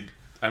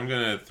 I'm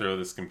gonna throw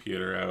this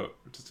computer out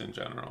just in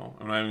general.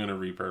 I'm not even gonna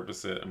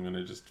repurpose it. I'm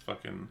gonna just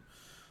fucking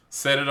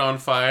set it on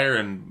fire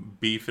and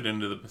beef it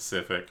into the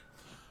Pacific.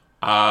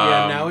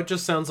 Yeah, now it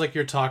just sounds like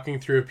you're talking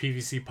through a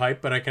PVC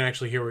pipe, but I can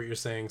actually hear what you're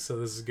saying, so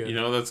this is good. You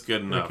know, that's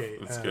good enough. Okay,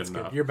 that's good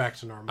enough. You're back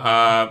to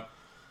normal.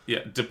 Yeah,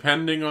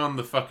 depending on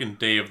the fucking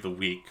day of the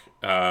week.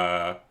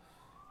 I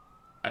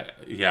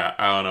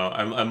don't know.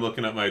 I'm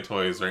looking at my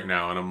toys right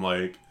now, and I'm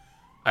like,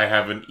 I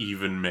have an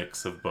even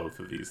mix of both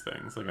of these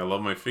things. Like, I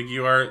love my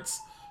Figuarts,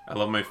 I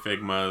love my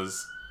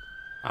Figmas.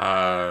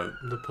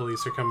 The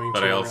police are coming. But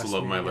to I also arrest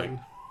love me my again. like,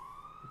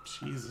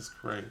 Jesus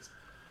Christ.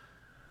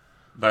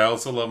 But I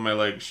also love my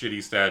like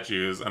shitty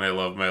statues, and I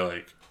love my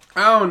like,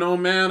 I don't know,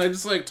 man. I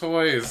just like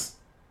toys.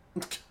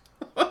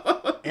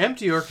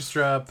 Empty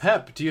Orchestra,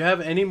 Pep, do you have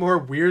any more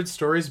weird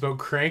stories about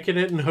cranking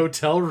it in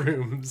hotel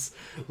rooms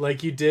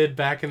like you did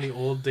back in the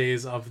old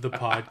days of the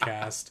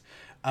podcast?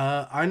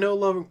 I no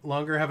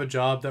longer have a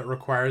job that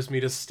requires me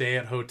to stay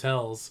at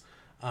hotels,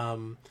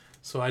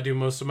 so I do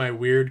most of my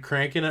weird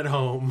cranking at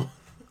home.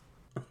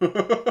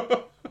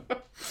 Wouldn't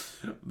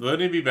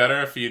it be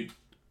better if you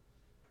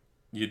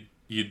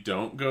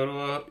don't go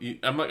to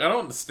I'm like, I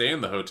don't stay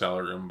in the hotel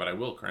room, but I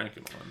will crank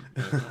in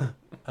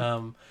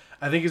one.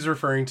 I think he's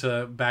referring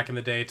to back in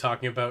the day,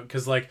 talking about,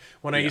 because like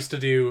when I used to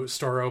do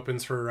store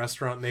opens for a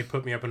restaurant and they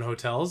put me up in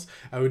hotels,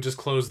 I would just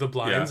close the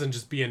blinds and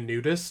just be a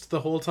nudist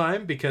the whole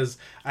time, because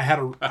I had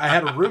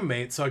a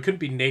roommate, so I couldn't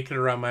be naked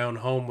around my own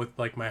home with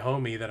like my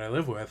homie that I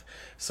live with.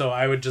 So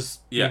I would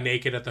just be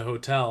naked at the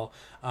hotel.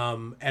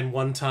 And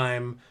one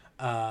time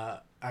I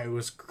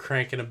was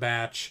cranking a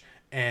batch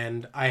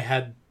and I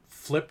had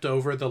flipped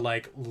over the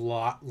like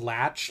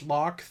latch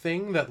lock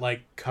thing that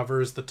like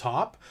covers the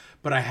top,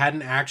 but I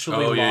hadn't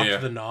actually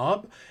locked the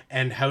knob,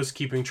 and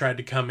housekeeping tried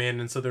to come in,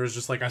 and so there was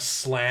just like a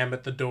slam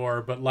at the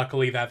door, but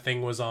luckily that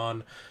thing was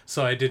on,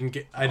 so I didn't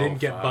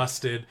get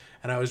busted,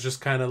 and I was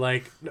just kind of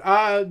like,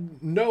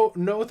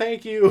 no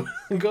thank you.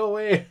 Go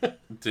away.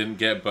 Didn't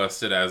get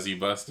busted as you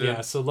busted.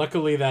 Yeah, so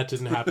luckily that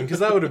didn't happen, because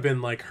that would have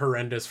been like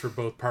horrendous for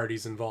both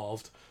parties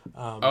involved.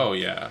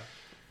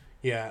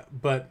 Yeah,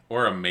 but...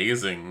 Or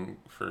amazing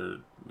for...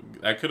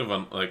 I could have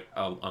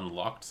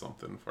unlocked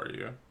something for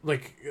you.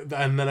 Like,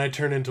 and then I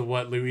turn into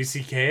what, Louis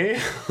C.K.?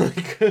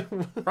 Like,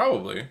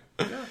 probably.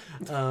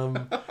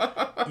 Yeah.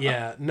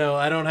 Yeah. No,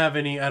 I don't have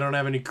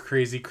any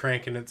crazy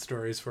cranking it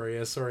stories for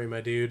you. Sorry, my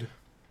dude.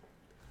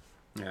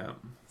 Yeah.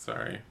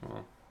 Sorry.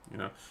 Well,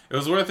 it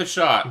was worth a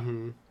shot.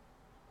 Mm-hmm.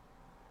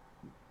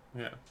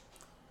 Yeah.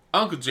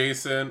 Uncle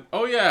Jason,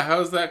 oh yeah,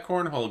 how's that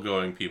cornhole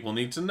going? People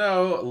need to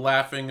know.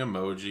 Laughing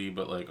emoji,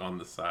 but like on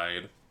the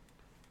side.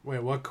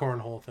 Wait, what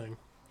cornhole thing?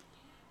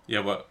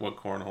 Yeah, what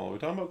cornhole? Are we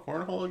talking about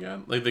cornhole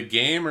again? Like the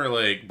game or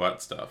like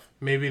butt stuff?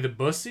 Maybe the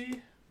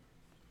bussy?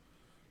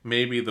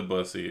 Maybe the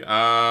bussy.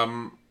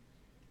 I'm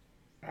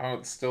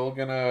still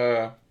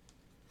gonna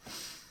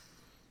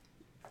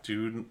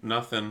do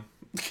nothing.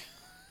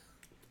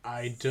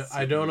 I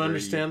don't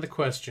understand the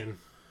question.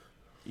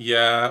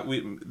 Yeah, are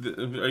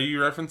you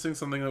referencing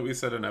something that we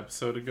said an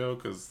episode ago?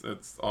 Because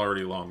it's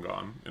already long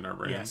gone in our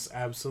brains. Yes,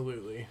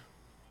 absolutely.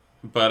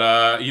 But,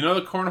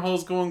 the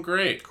cornhole's going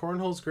great.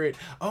 Cornhole's great.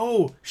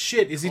 Oh,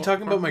 shit, is he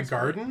talking about my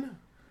garden?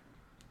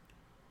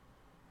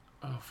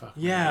 Oh, fuck.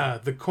 Yeah,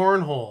 the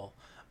cornhole.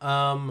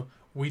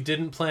 We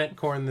didn't plant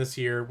corn this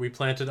year. We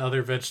planted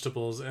other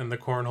vegetables, and the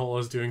cornhole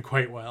is doing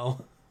quite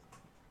well.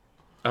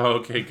 Oh,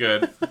 okay,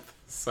 good.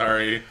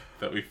 Sorry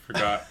that we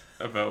forgot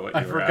about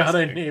what you were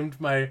asking. I named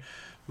my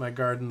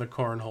garden the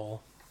cornhole.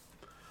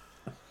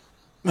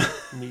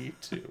 Me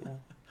too.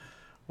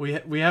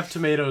 We have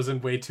tomatoes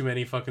and way too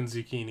many fucking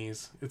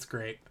zucchinis. It's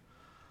great.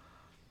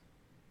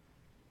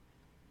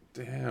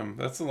 Damn,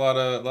 that's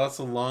lots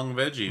of long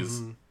veggies.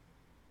 Mm-hmm.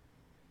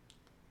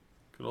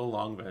 Good old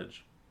long veg.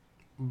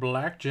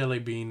 Black jelly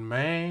bean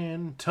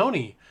man.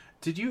 Tony,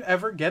 did you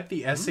ever get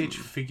the SH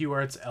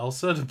Figuarts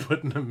Elsa to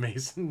put in a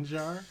mason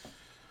jar?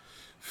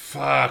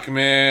 Fuck,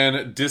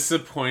 man.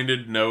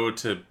 Disappointed no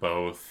to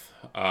both.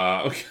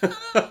 I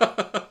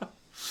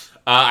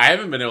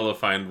haven't been able to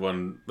find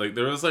one. Like,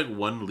 there was, like,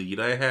 one lead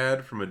I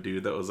had from a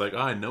dude that was like,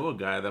 I know a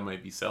guy that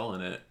might be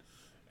selling it.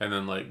 And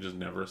then, like, just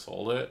never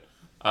sold it.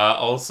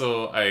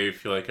 Also, I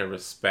feel like I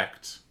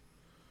respect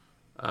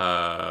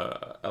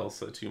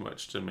Elsa too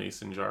much to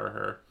mason jar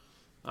her.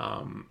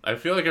 I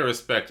feel like I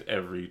respect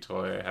every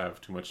toy I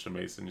have too much to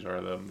mason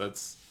jar them.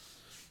 That's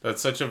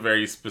such a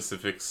very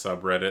specific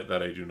subreddit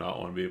that I do not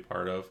want to be a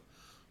part of.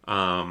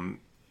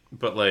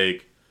 But,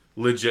 like,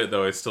 legit,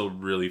 though, I still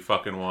really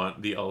fucking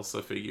want the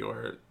Elsa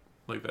figure.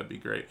 Like, that'd be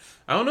great.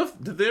 I don't know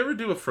if... Did they ever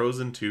do a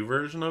Frozen 2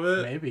 version of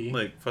it? Maybe.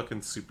 Like,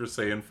 fucking Super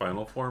Saiyan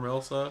Final Form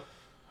Elsa?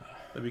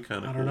 That'd be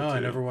kind of cool, I don't know. too. I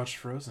never watched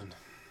Frozen.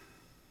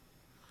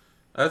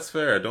 That's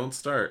fair. Don't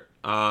start.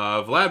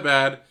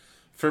 Vladbad,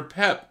 for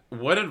Pep,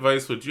 what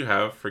advice would you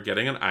have for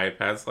getting an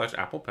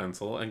iPad/Apple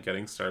Pencil and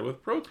getting started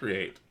with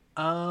Procreate?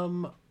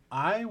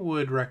 I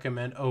would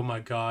recommend... Oh my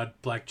god,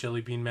 Black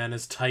Jelly Bean Man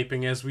is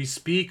typing as we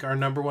speak. Our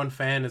number one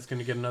fan is going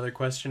to get another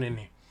question in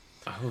here.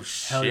 Oh,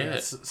 shit. Hell yeah,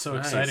 it's so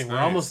exciting. Nice.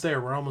 We're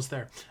almost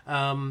there.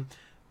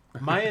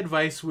 My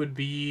advice would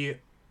be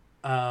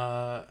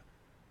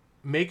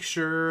make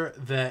sure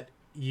that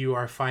you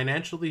are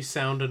financially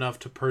sound enough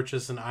to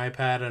purchase an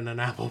iPad and an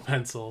Apple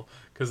Pencil,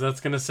 because that's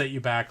going to set you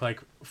back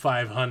like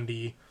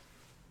 $500.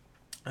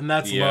 And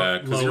that's low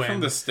because you're end.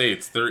 From the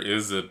States. There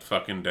is a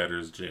fucking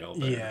debtor's jail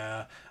there.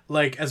 Yeah.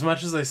 Like, as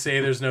much as I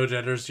say there's no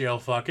debtor's jail,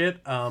 fuck it.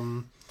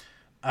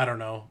 I don't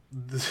know.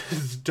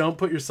 Don't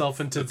put yourself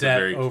into debt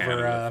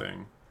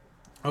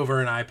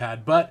over an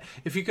iPad. But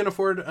if you can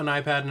afford an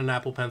iPad and an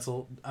Apple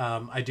Pencil,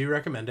 I do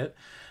recommend it.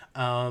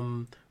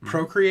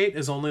 Procreate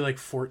is only like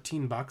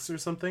 $14 or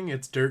something.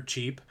 It's dirt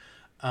cheap.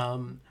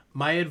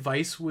 My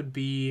advice would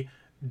be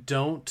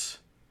don't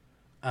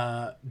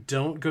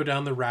go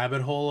down the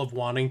rabbit hole of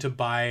wanting to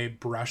buy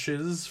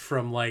brushes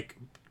from like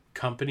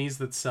companies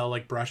that sell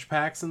like brush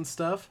packs and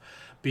stuff,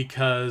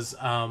 because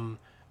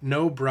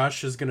no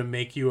brush is going to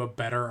make you a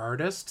better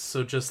artist.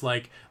 So just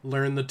like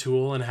learn the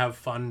tool and have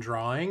fun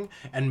drawing,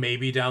 and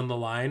maybe down the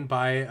line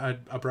buy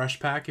a brush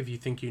pack if you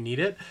think you need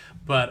it.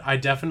 But I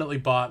definitely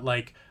bought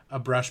like a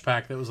brush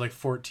pack that was like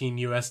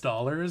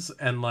 $14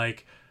 and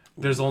like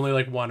there's only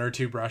like one or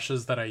two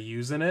brushes that I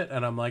use in it,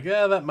 and I'm like,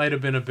 that might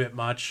have been a bit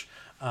much.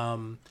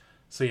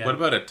 So yeah. What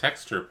about a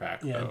texture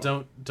pack? Yeah,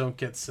 though? don't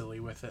get silly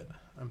with it.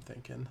 I'm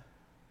thinking.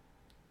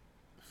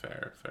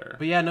 Fair.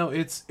 But yeah, no,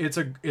 it's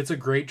a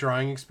great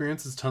drawing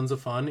experience. It's tons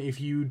of fun.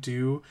 If you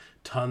do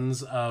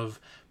tons of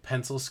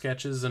pencil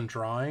sketches and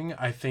drawing,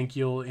 I think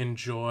you'll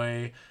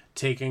enjoy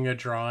taking a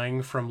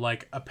drawing from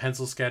like a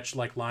pencil sketch,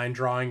 like line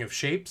drawing of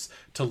shapes,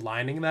 to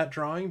lining that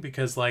drawing,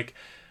 because like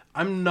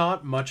I'm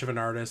not much of an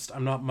artist.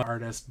 I'm not an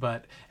artist,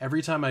 but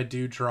every time I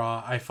do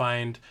draw, I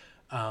find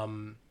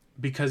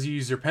because you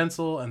use your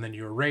pencil and then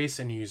you erase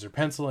and you use your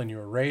pencil and you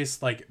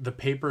erase, like the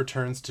paper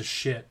turns to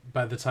shit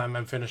by the time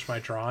I'm finished my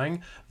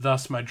drawing.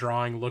 Thus my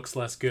drawing looks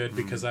less good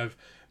because I've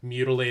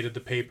mutilated the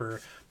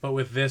paper. But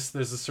with this,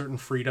 there's a certain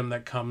freedom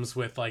that comes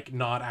with like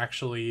not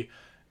actually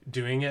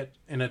doing it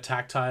in a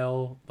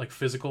tactile, like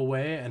physical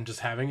way and just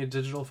having a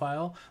digital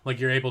file. Like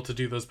you're able to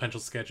do those pencil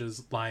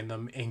sketches, line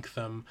them, ink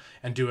them,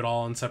 and do it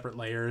all in separate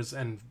layers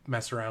and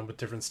mess around with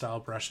different style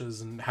brushes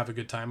and have a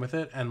good time with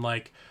it. And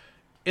like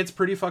it's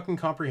pretty fucking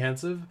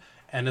comprehensive,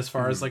 and as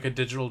far as like a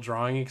digital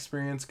drawing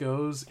experience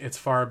goes, it's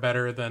far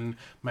better than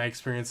my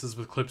experiences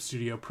with Clip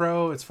Studio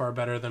Pro. It's far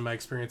better than my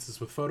experiences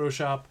with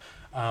Photoshop.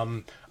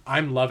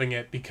 I'm loving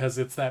it because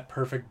it's that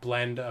perfect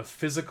blend of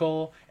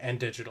physical and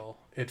digital.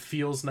 It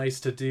feels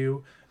nice to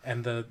do,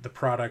 and the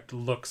product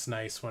looks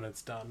nice when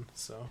it's done.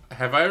 So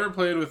Have I ever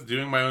played with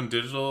doing my own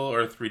digital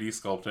or 3D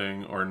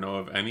sculpting, or know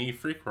of any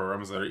free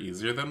programs that are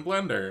easier than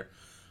Blender?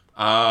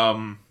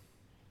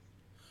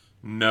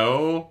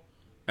 No.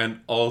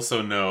 And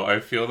also no, I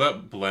feel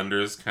that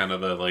Blender's kind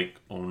of the like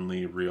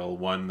only real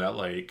one that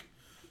like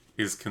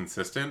is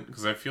consistent,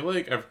 because I feel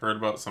like I've heard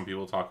about some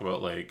people talk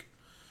about like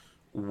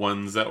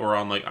ones that were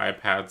on like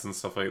iPads and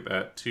stuff like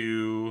that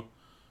too,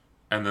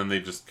 and then they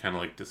just kind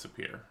of like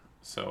disappear.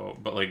 So,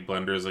 but like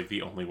Blender is like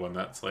the only one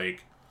that's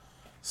like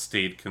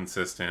stayed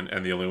consistent,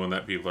 and the only one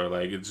that people are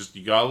like, it's just,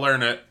 you gotta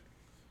learn it.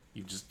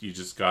 You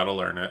just gotta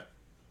learn it,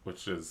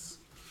 which is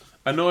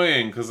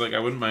annoying because like I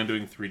wouldn't mind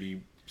doing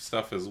 3D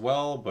stuff as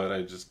well, but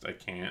I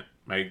can't.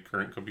 My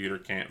current computer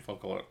can't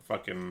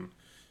fucking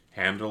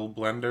handle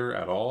Blender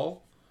at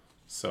all.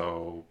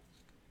 So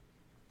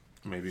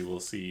maybe we'll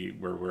see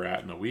where we're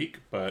at in a week,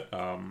 but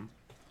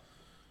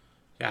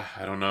yeah,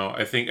 I don't know.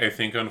 I think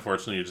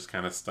unfortunately you're just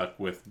kind of stuck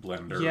with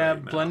Blender. yeah,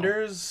 right now.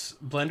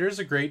 Blender's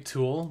a great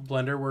tool.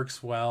 Blender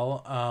works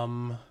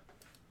well.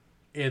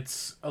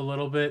 It's a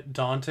little bit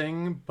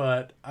daunting,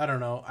 but I don't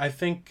know. I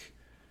think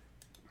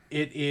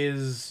it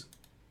is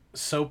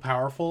so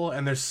powerful,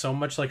 and there's so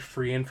much like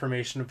free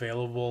information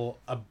available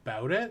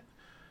about it.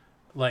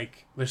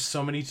 Like there's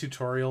so many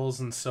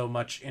tutorials and so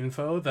much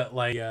info that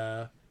like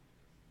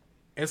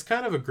it's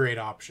kind of a great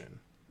option.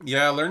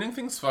 Yeah, learning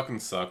things fucking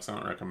sucks. I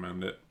don't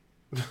recommend it.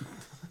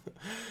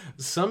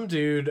 Some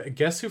dude,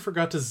 guess who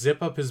forgot to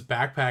zip up his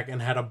backpack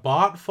and had a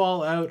bot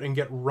fall out and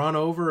get run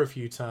over a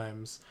few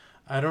times.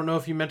 I don't know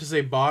if you meant to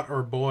say bot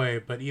or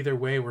boy, but either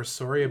way, we're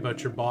sorry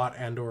about your bot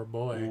and or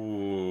boy.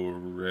 Ooh,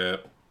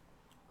 rip.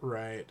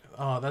 Right.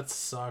 Oh, that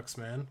sucks,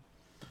 man.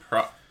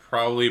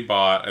 Probably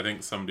bot. I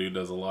think some dude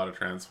does a lot of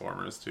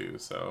Transformers too,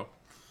 so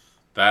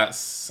that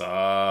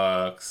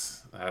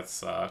sucks.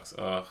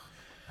 Ugh.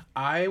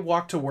 I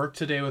walked to work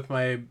today with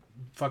my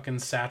fucking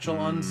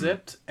satchel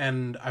unzipped,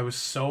 and I was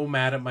so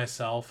mad at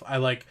myself. I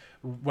like,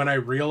 when I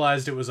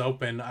realized it was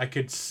open, I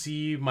could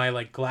see my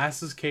like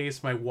glasses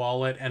case, my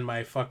wallet, and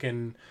my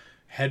fucking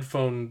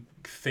headphone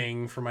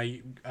thing for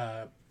my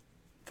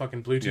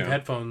fucking Bluetooth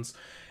headphones.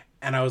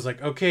 And I was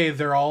like, okay,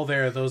 they're all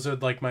there. Those are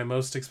like my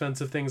most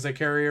expensive things I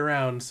carry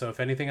around. So if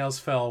anything else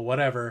fell,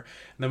 whatever.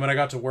 And then when I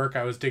got to work,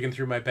 I was digging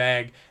through my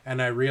bag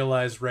and I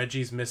realized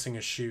Reggie's missing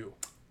a shoe.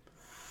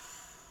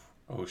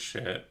 Oh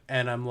shit.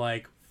 And I'm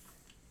like,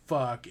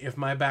 fuck, if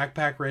my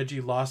backpack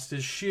Reggie lost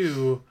his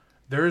shoe,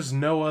 there's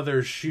no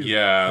other shoe.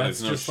 Yeah,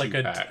 that's just like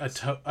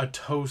a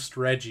toast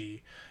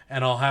Reggie.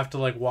 And I'll have to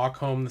like walk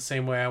home the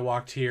same way I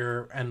walked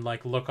here and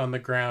like look on the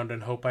ground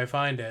and hope I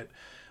find it.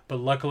 But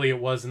luckily it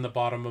was in the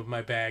bottom of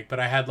my bag. But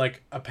I had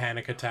like a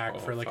panic attack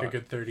for like a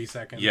good 30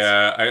 seconds.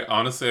 Yeah,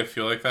 I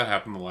feel like that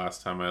happened the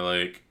last time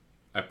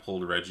I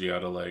pulled Reggie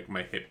out of like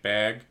my hip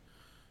bag,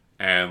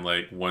 and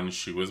like one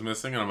shoe was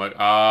missing, and I'm like,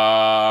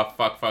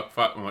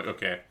 fuck. I'm like,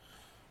 okay,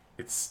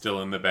 it's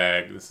still in the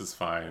bag. This is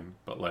fine.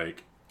 But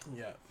like,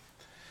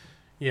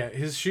 yeah,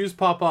 his shoes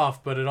pop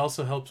off, but it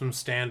also helps him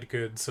stand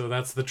good. So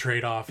that's the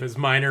trade-off: is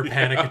minor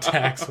panic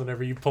attacks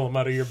whenever you pull them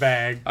out of your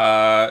bag.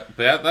 But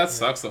that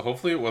sucks. So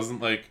hopefully it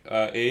wasn't like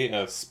a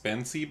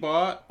Spency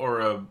bot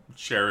or a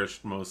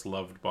cherished most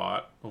loved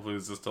bot. Hopefully it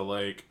was just a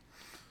like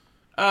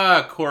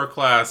core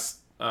class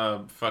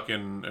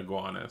fucking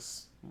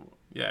iguanas.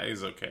 Yeah,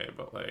 he's okay,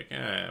 but like,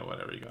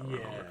 whatever. You got to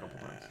run over a couple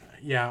times.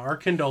 Yeah, our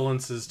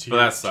condolences to, but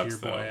that to sucks, your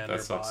boy though. and That your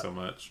sucks bot. so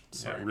much.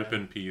 Sorry, Rip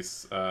man. in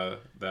peace,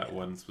 that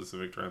one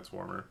specific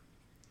Transformer.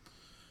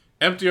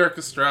 Empty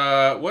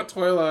Orchestra. What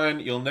toy line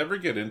you'll never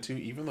get into,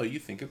 even though you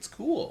think it's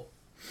cool?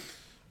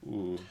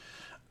 Ooh.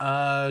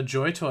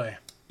 Joy Toy.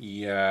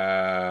 Yeah,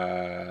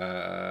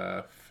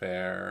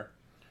 fair.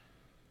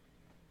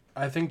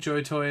 I think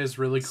Joy Toy is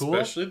really cool.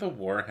 Especially the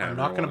Warhammer I'm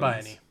not going to buy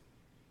ones. any.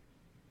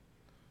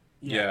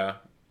 Yeah.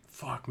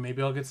 Fuck,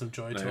 maybe I'll get some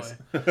Joy Nice.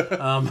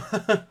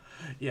 Toy.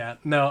 Yeah,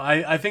 no,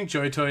 I think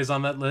Joy Toy is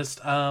on that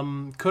list.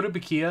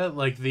 Kotobukiya,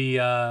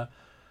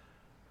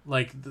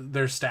 like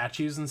their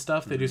statues and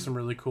stuff, they do some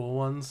really cool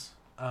ones.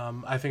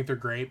 I think they're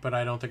great, but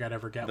I don't think I'd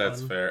ever get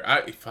That's one.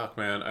 fair. Fuck,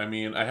 man. I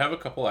mean, I have a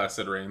couple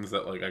acid rains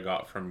that like I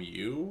got from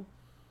you,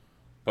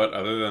 but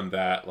other than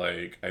that,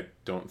 like I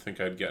don't think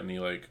I'd get any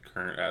like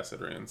current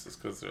acid rains,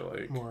 just because they're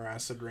like More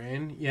Acid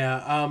Rain.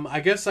 Yeah, I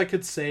guess I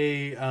could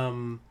say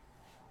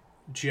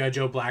G.I.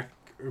 Joe Black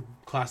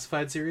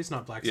Classified series,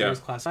 not Black Series,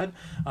 Classified.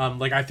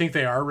 Like, I think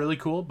they are really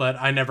cool, but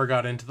I never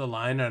got into the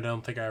line, and I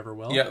don't think I ever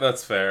will. Yeah,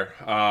 that's fair.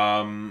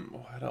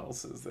 What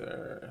else is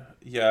there?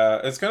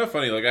 Yeah, it's kind of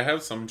funny. Like, I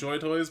have some Joy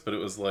Toys, but it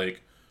was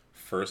like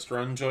first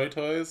run Joy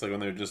Toys, like when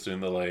they were just doing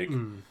the like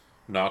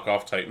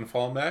knockoff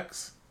Titanfall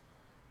mechs.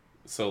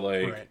 So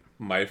like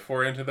my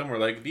foray into them were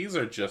like, these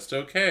are just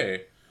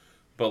okay.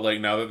 But like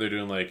now that they're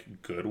doing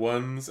like good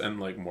ones and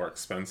like more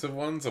expensive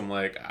ones, I'm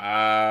like,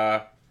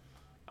 I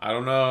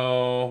don't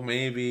know,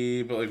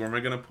 maybe, but like, where am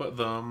I gonna put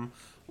them?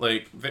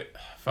 Like,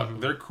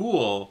 they're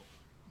cool,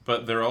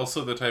 but they're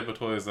also the type of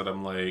toys that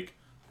I'm like,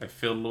 I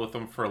fiddled with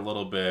them for a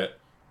little bit.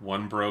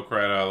 One broke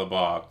right out of the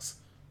box.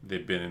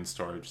 They've been in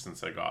storage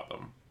since I got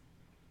them.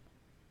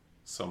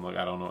 So I'm like,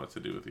 I don't know what to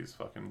do with these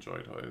fucking Joy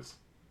Toys.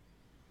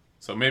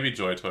 So maybe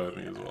Joy Toy with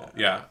me as well.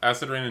 Yeah,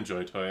 Acid Rain and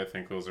Joy Toy, I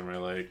think those are my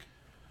like,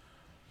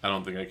 I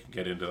don't think I can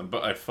get into them,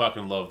 but I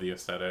fucking love the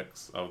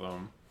aesthetics of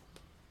them.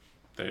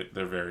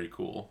 They're very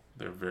cool.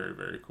 They're very,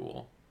 very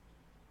cool.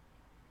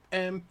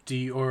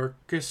 Empty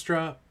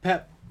orchestra.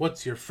 Pep,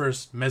 what's your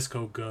first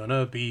Mezco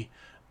gonna be?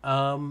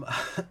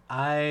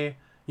 I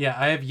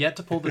have yet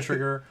to pull the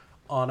trigger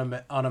on a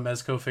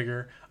Mezco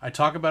figure. I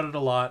talk about it a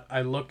lot.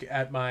 I look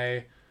at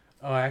my...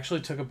 Oh, I actually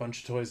took a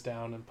bunch of toys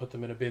down and put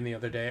them in a bin the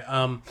other day.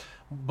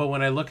 But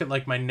when I look at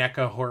like my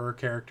NECA horror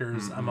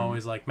characters, I'm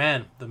always like,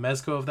 man, the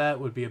Mezco of that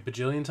would be a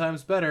bajillion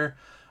times better.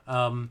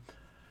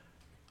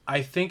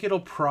 I think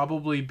it'll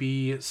probably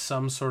be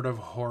some sort of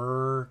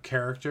horror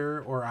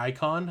character or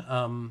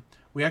icon.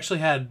 We actually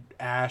had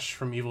Ash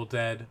from Evil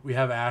Dead. We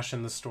have Ash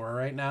in the store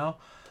right now.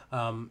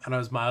 And I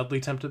was mildly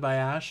tempted by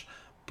Ash.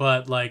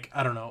 But, like,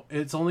 I don't know.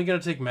 It's only going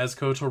to take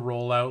Mezco to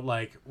roll out,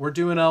 like, we're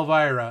doing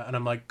Elvira. And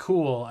I'm like,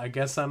 cool, I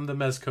guess I'm the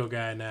Mezco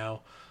guy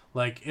now.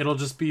 Like, it'll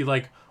just be,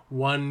 like,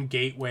 one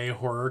gateway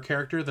horror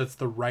character that's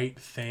the right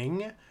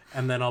thing.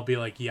 And then I'll be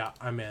like, yeah,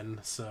 I'm in,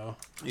 so...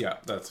 Yeah,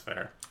 that's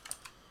fair.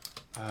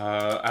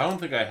 I don't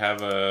think I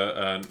have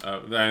and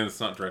it's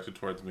not directed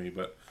towards me,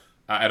 but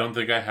I don't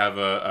think I have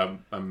a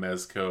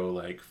Mezco,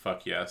 like,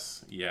 fuck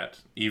yes yet.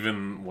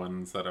 Even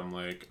ones that I'm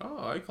like,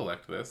 oh, I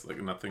collect this. Like,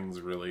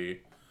 nothing's really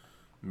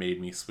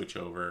made me switch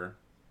over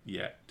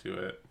yet to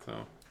it,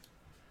 so...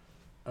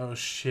 Oh,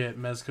 shit,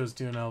 Mezco's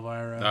doing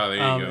Elvira. Oh, there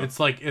you go. It's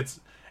like,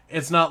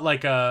 it's not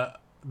like the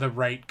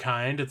right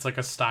kind. It's like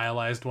a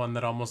stylized one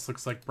that almost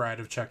looks like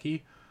Bride of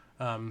Chucky,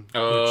 which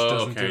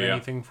doesn't do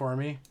anything for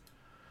me.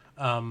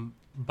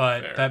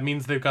 But fair. That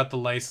means they've got the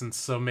license,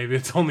 so maybe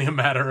it's only a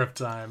matter of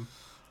time.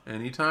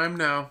 Anytime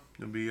now,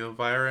 you'll be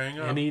Elvira-ing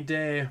up. Any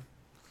day.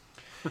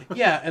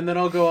 Yeah, and then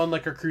I'll go on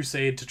like a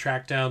crusade to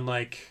track down,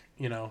 like,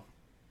 you know,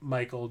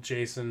 Michael,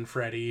 Jason,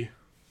 Freddy.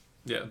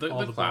 Yeah, the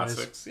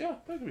classics. Boys. Yeah,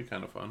 that could be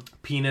kind of fun.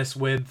 Penis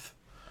Width.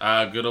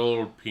 Good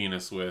old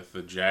Penis Width,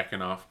 the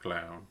jacking off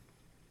clown.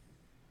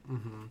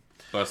 Mm-hmm.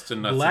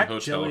 Busting nuts Black in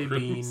hotel Jelly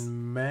rooms.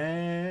 Bean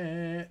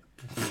Man.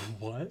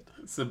 What?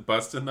 It's a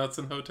busting nuts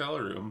in hotel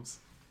rooms.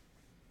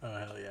 Oh,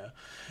 hell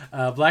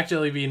yeah. Black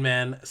Jelly Bean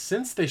Man,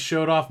 since they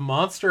showed off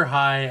Monster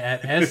High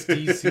at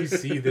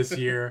SDCC this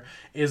year,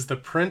 is the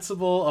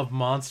principal of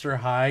Monster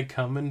High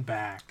coming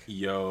back?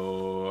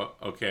 Yo,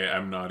 okay,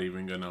 I'm not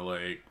even gonna,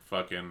 like,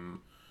 fucking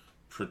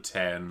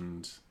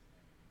pretend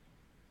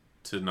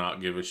to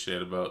not give a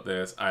shit about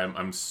this.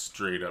 I'm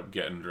straight up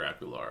getting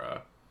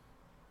Draculaura.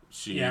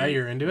 Yeah,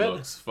 you're into it?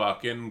 Looks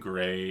fucking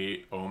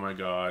great. Oh my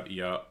god,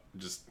 yeah.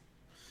 Just...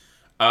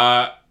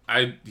 I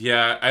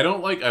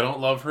don't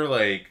love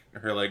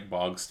her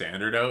bog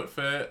standard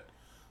outfit,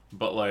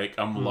 but like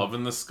I'm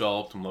loving the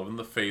sculpt, I'm loving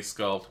the face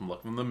sculpt, I'm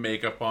loving the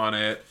makeup on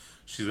it.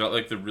 She's got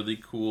like the really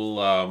cool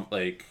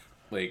like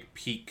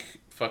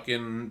peak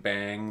fucking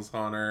bangs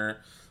on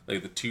her,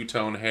 like the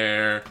two-tone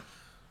hair.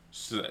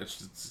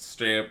 She's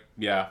straight up,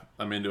 yeah,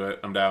 I'm into it.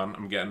 I'm down.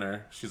 I'm getting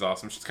her. She's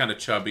awesome. She's kind of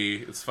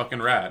chubby. It's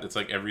fucking rad. It's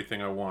like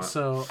everything I want.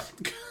 So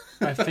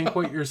I think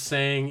what you're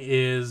saying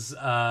is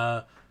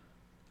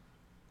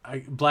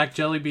Black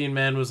Jelly Bean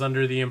Man was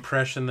under the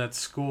impression that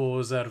school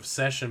was out of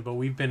session, but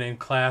we've been in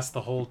class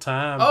the whole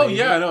time. Oh, baby.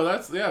 Yeah, no,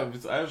 that's,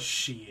 yeah.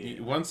 Shit.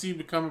 Once you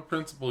become a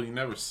principal, you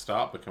never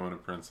stop becoming a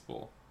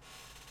principal.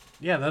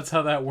 Yeah, that's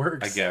how that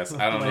works. I guess.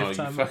 I don't know.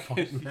 You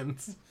fucking...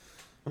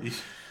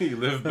 you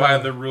live by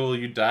the rule,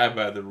 you die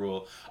by the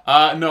rule.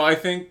 No, I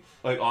think,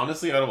 like,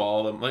 honestly, out of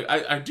all of them, like,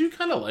 I do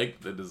kind of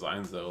like the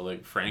designs, though.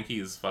 Like,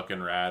 Frankie's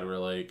fucking rad, where,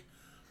 like,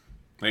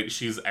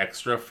 she's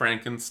extra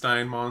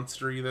Frankenstein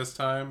monster-y this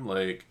time.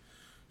 Like,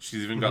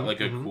 she's even got, like,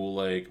 a cool,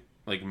 like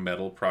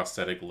metal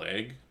prosthetic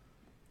leg.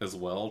 as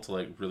well to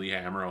like really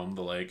hammer home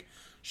the like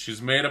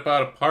she's made up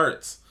out of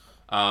parts.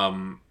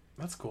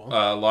 That's cool.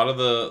 A lot of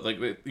the like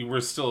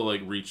we're still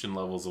like reaching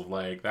levels of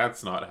like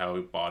that's not how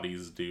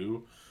bodies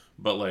do,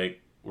 but like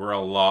we're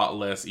a lot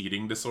less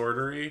eating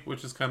disordery,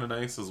 which is kind of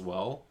nice as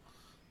well.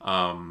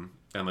 And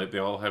like they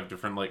all have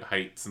different like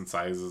heights and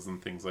sizes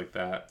and things like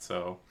that.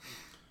 So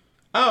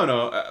I don't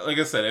know. Like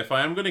I said, if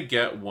I am gonna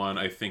get one,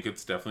 I think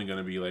it's definitely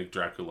gonna be like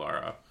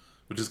Draculaura,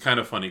 which is kind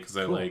of funny because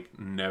I like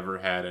never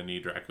had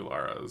any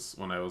Dracularas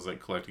when I was like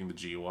collecting the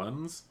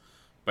G1s,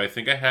 but I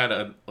think I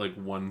had like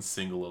one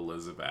single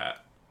Elizabeth.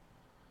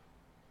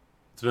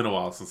 It's been a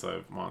while since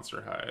I've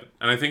Monster High,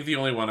 and I think the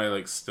only one I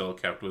like still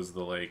kept was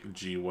the like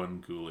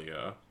G1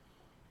 Ghoulia,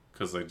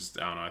 because I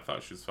don't know, I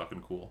thought she was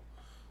fucking cool.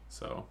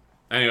 So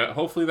anyway,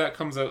 hopefully that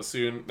comes out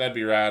soon. That'd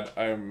be rad.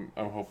 I'm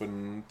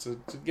hoping to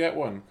get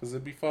one because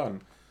it'd be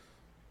fun.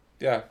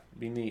 Yeah,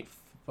 be neat.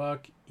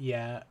 Fuck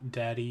yeah,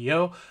 daddy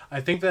yo.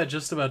 I think that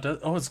just about does.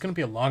 Oh, it's gonna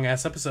be a long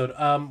ass episode.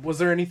 Was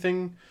there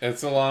anything?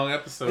 It's a long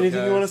episode. Anything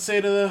guys. you want to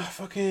say to the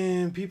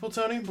fucking people,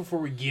 Tony, before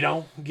we get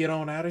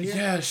on out of here?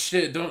 Yeah,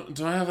 shit. Don't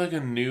I have like a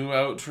new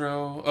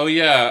outro? Oh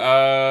yeah.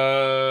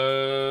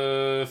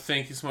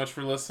 Thank you so much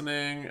for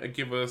listening.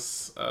 Give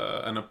us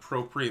an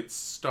appropriate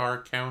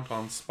star count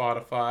on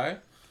Spotify,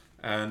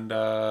 and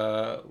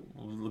go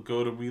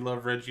to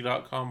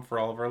welovereggie.com for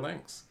all of our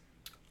links.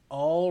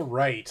 All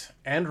right.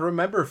 And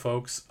remember,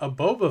 folks, a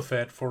Boba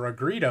Fett for a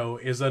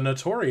Greedo is a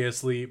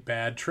notoriously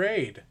bad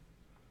trade.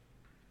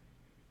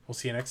 We'll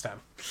see you next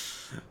time.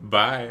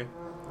 Bye.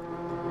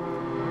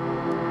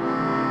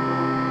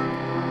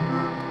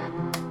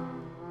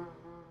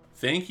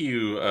 Thank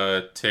you,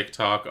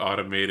 TikTok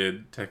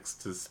automated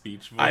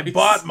text-to-speech voice. I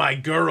bought my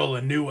girl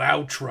a new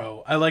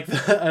outro. I like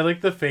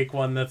the fake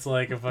one that's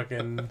like a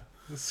fucking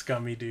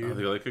scummy dude. Are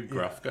they like a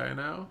gruff guy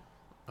now?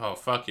 Oh,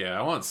 fuck yeah.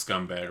 I want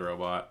Scumbag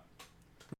Robot.